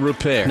 certified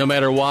repair. No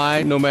matter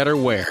why, no matter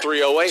where.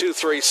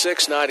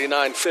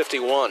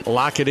 308-236-9951.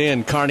 Lock it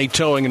in, Kearney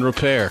Towing and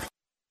Repair.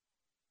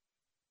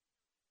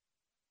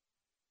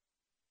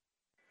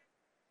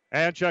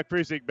 And Chuck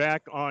Friesick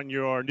back on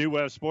your New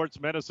West Sports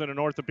Medicine and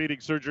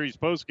Orthopedic Surgery's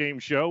postgame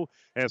show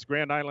as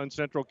Grand Island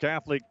Central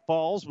Catholic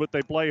falls, but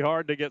they play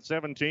hard to get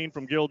 17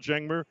 from Gil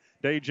Jengmer.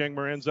 Dave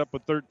Jengmer ends up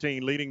with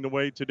 13. Leading the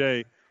way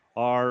today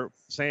are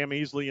Sam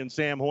Easley and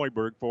Sam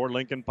Hoiberg for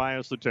Lincoln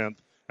Pius X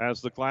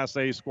as the Class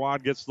A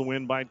squad gets the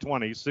win by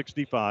 20,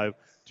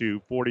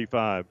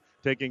 65-45.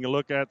 Taking a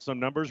look at some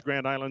numbers,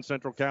 Grand Island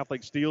Central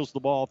Catholic steals the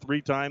ball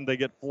 3 times. They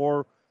get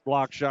 4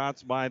 block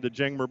shots by the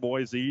Jengmer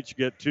boys. They each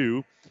get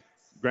 2.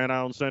 Grand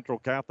Island Central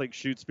Catholic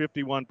shoots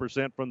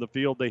 51% from the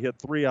field. They hit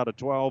 3 out of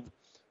 12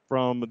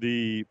 from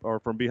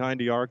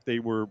behind the arc. They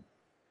were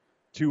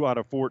 2 out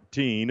of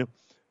 14,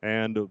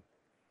 and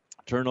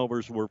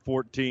turnovers were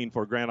 14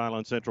 for Grand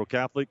Island Central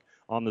Catholic.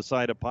 On the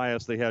side of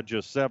Pius, they had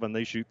just 7.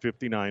 They shoot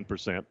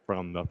 59%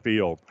 from the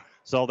field.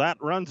 So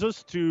that runs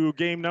us to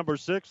game number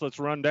 6. Let's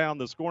run down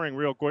the scoring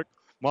real quick.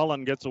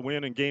 Mullen gets a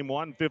win in game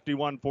 1,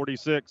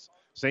 51-46.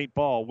 St.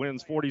 Paul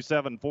wins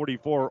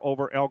 47-44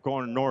 over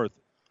Elkhorn North.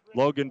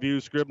 Logan View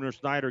Scribner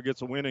Snyder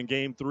gets a win in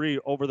Game 3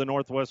 over the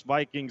Northwest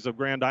Vikings of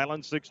Grand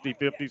Island,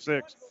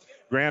 60-56.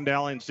 Grand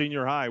Island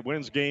Senior High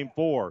wins Game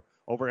 4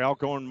 over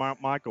Elkhorn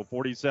Mount Michael,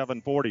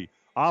 47-40.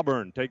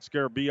 Auburn takes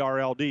care of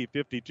BRLD,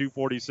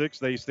 52-46.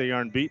 They stay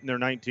unbeaten. They're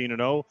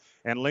 19-0.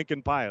 And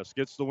Lincoln Pius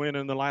gets the win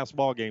in the last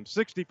ball game,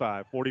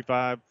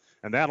 65-45.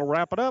 And that'll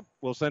wrap it up.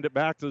 We'll send it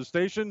back to the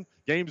station.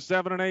 Games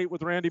 7 and 8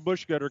 with Randy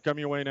Bushcutter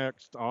coming your way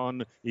next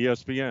on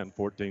ESPN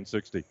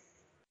 1460.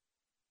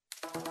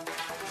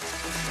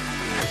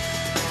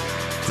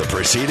 The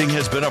proceeding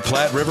has been a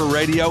Platte River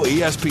Radio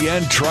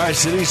ESPN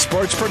Tri-City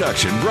Sports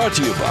production brought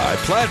to you by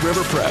Platte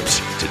River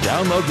Preps. To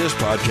download this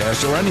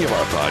podcast or any of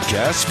our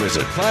podcasts,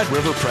 visit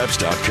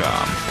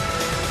PlatteRiverPreps.com.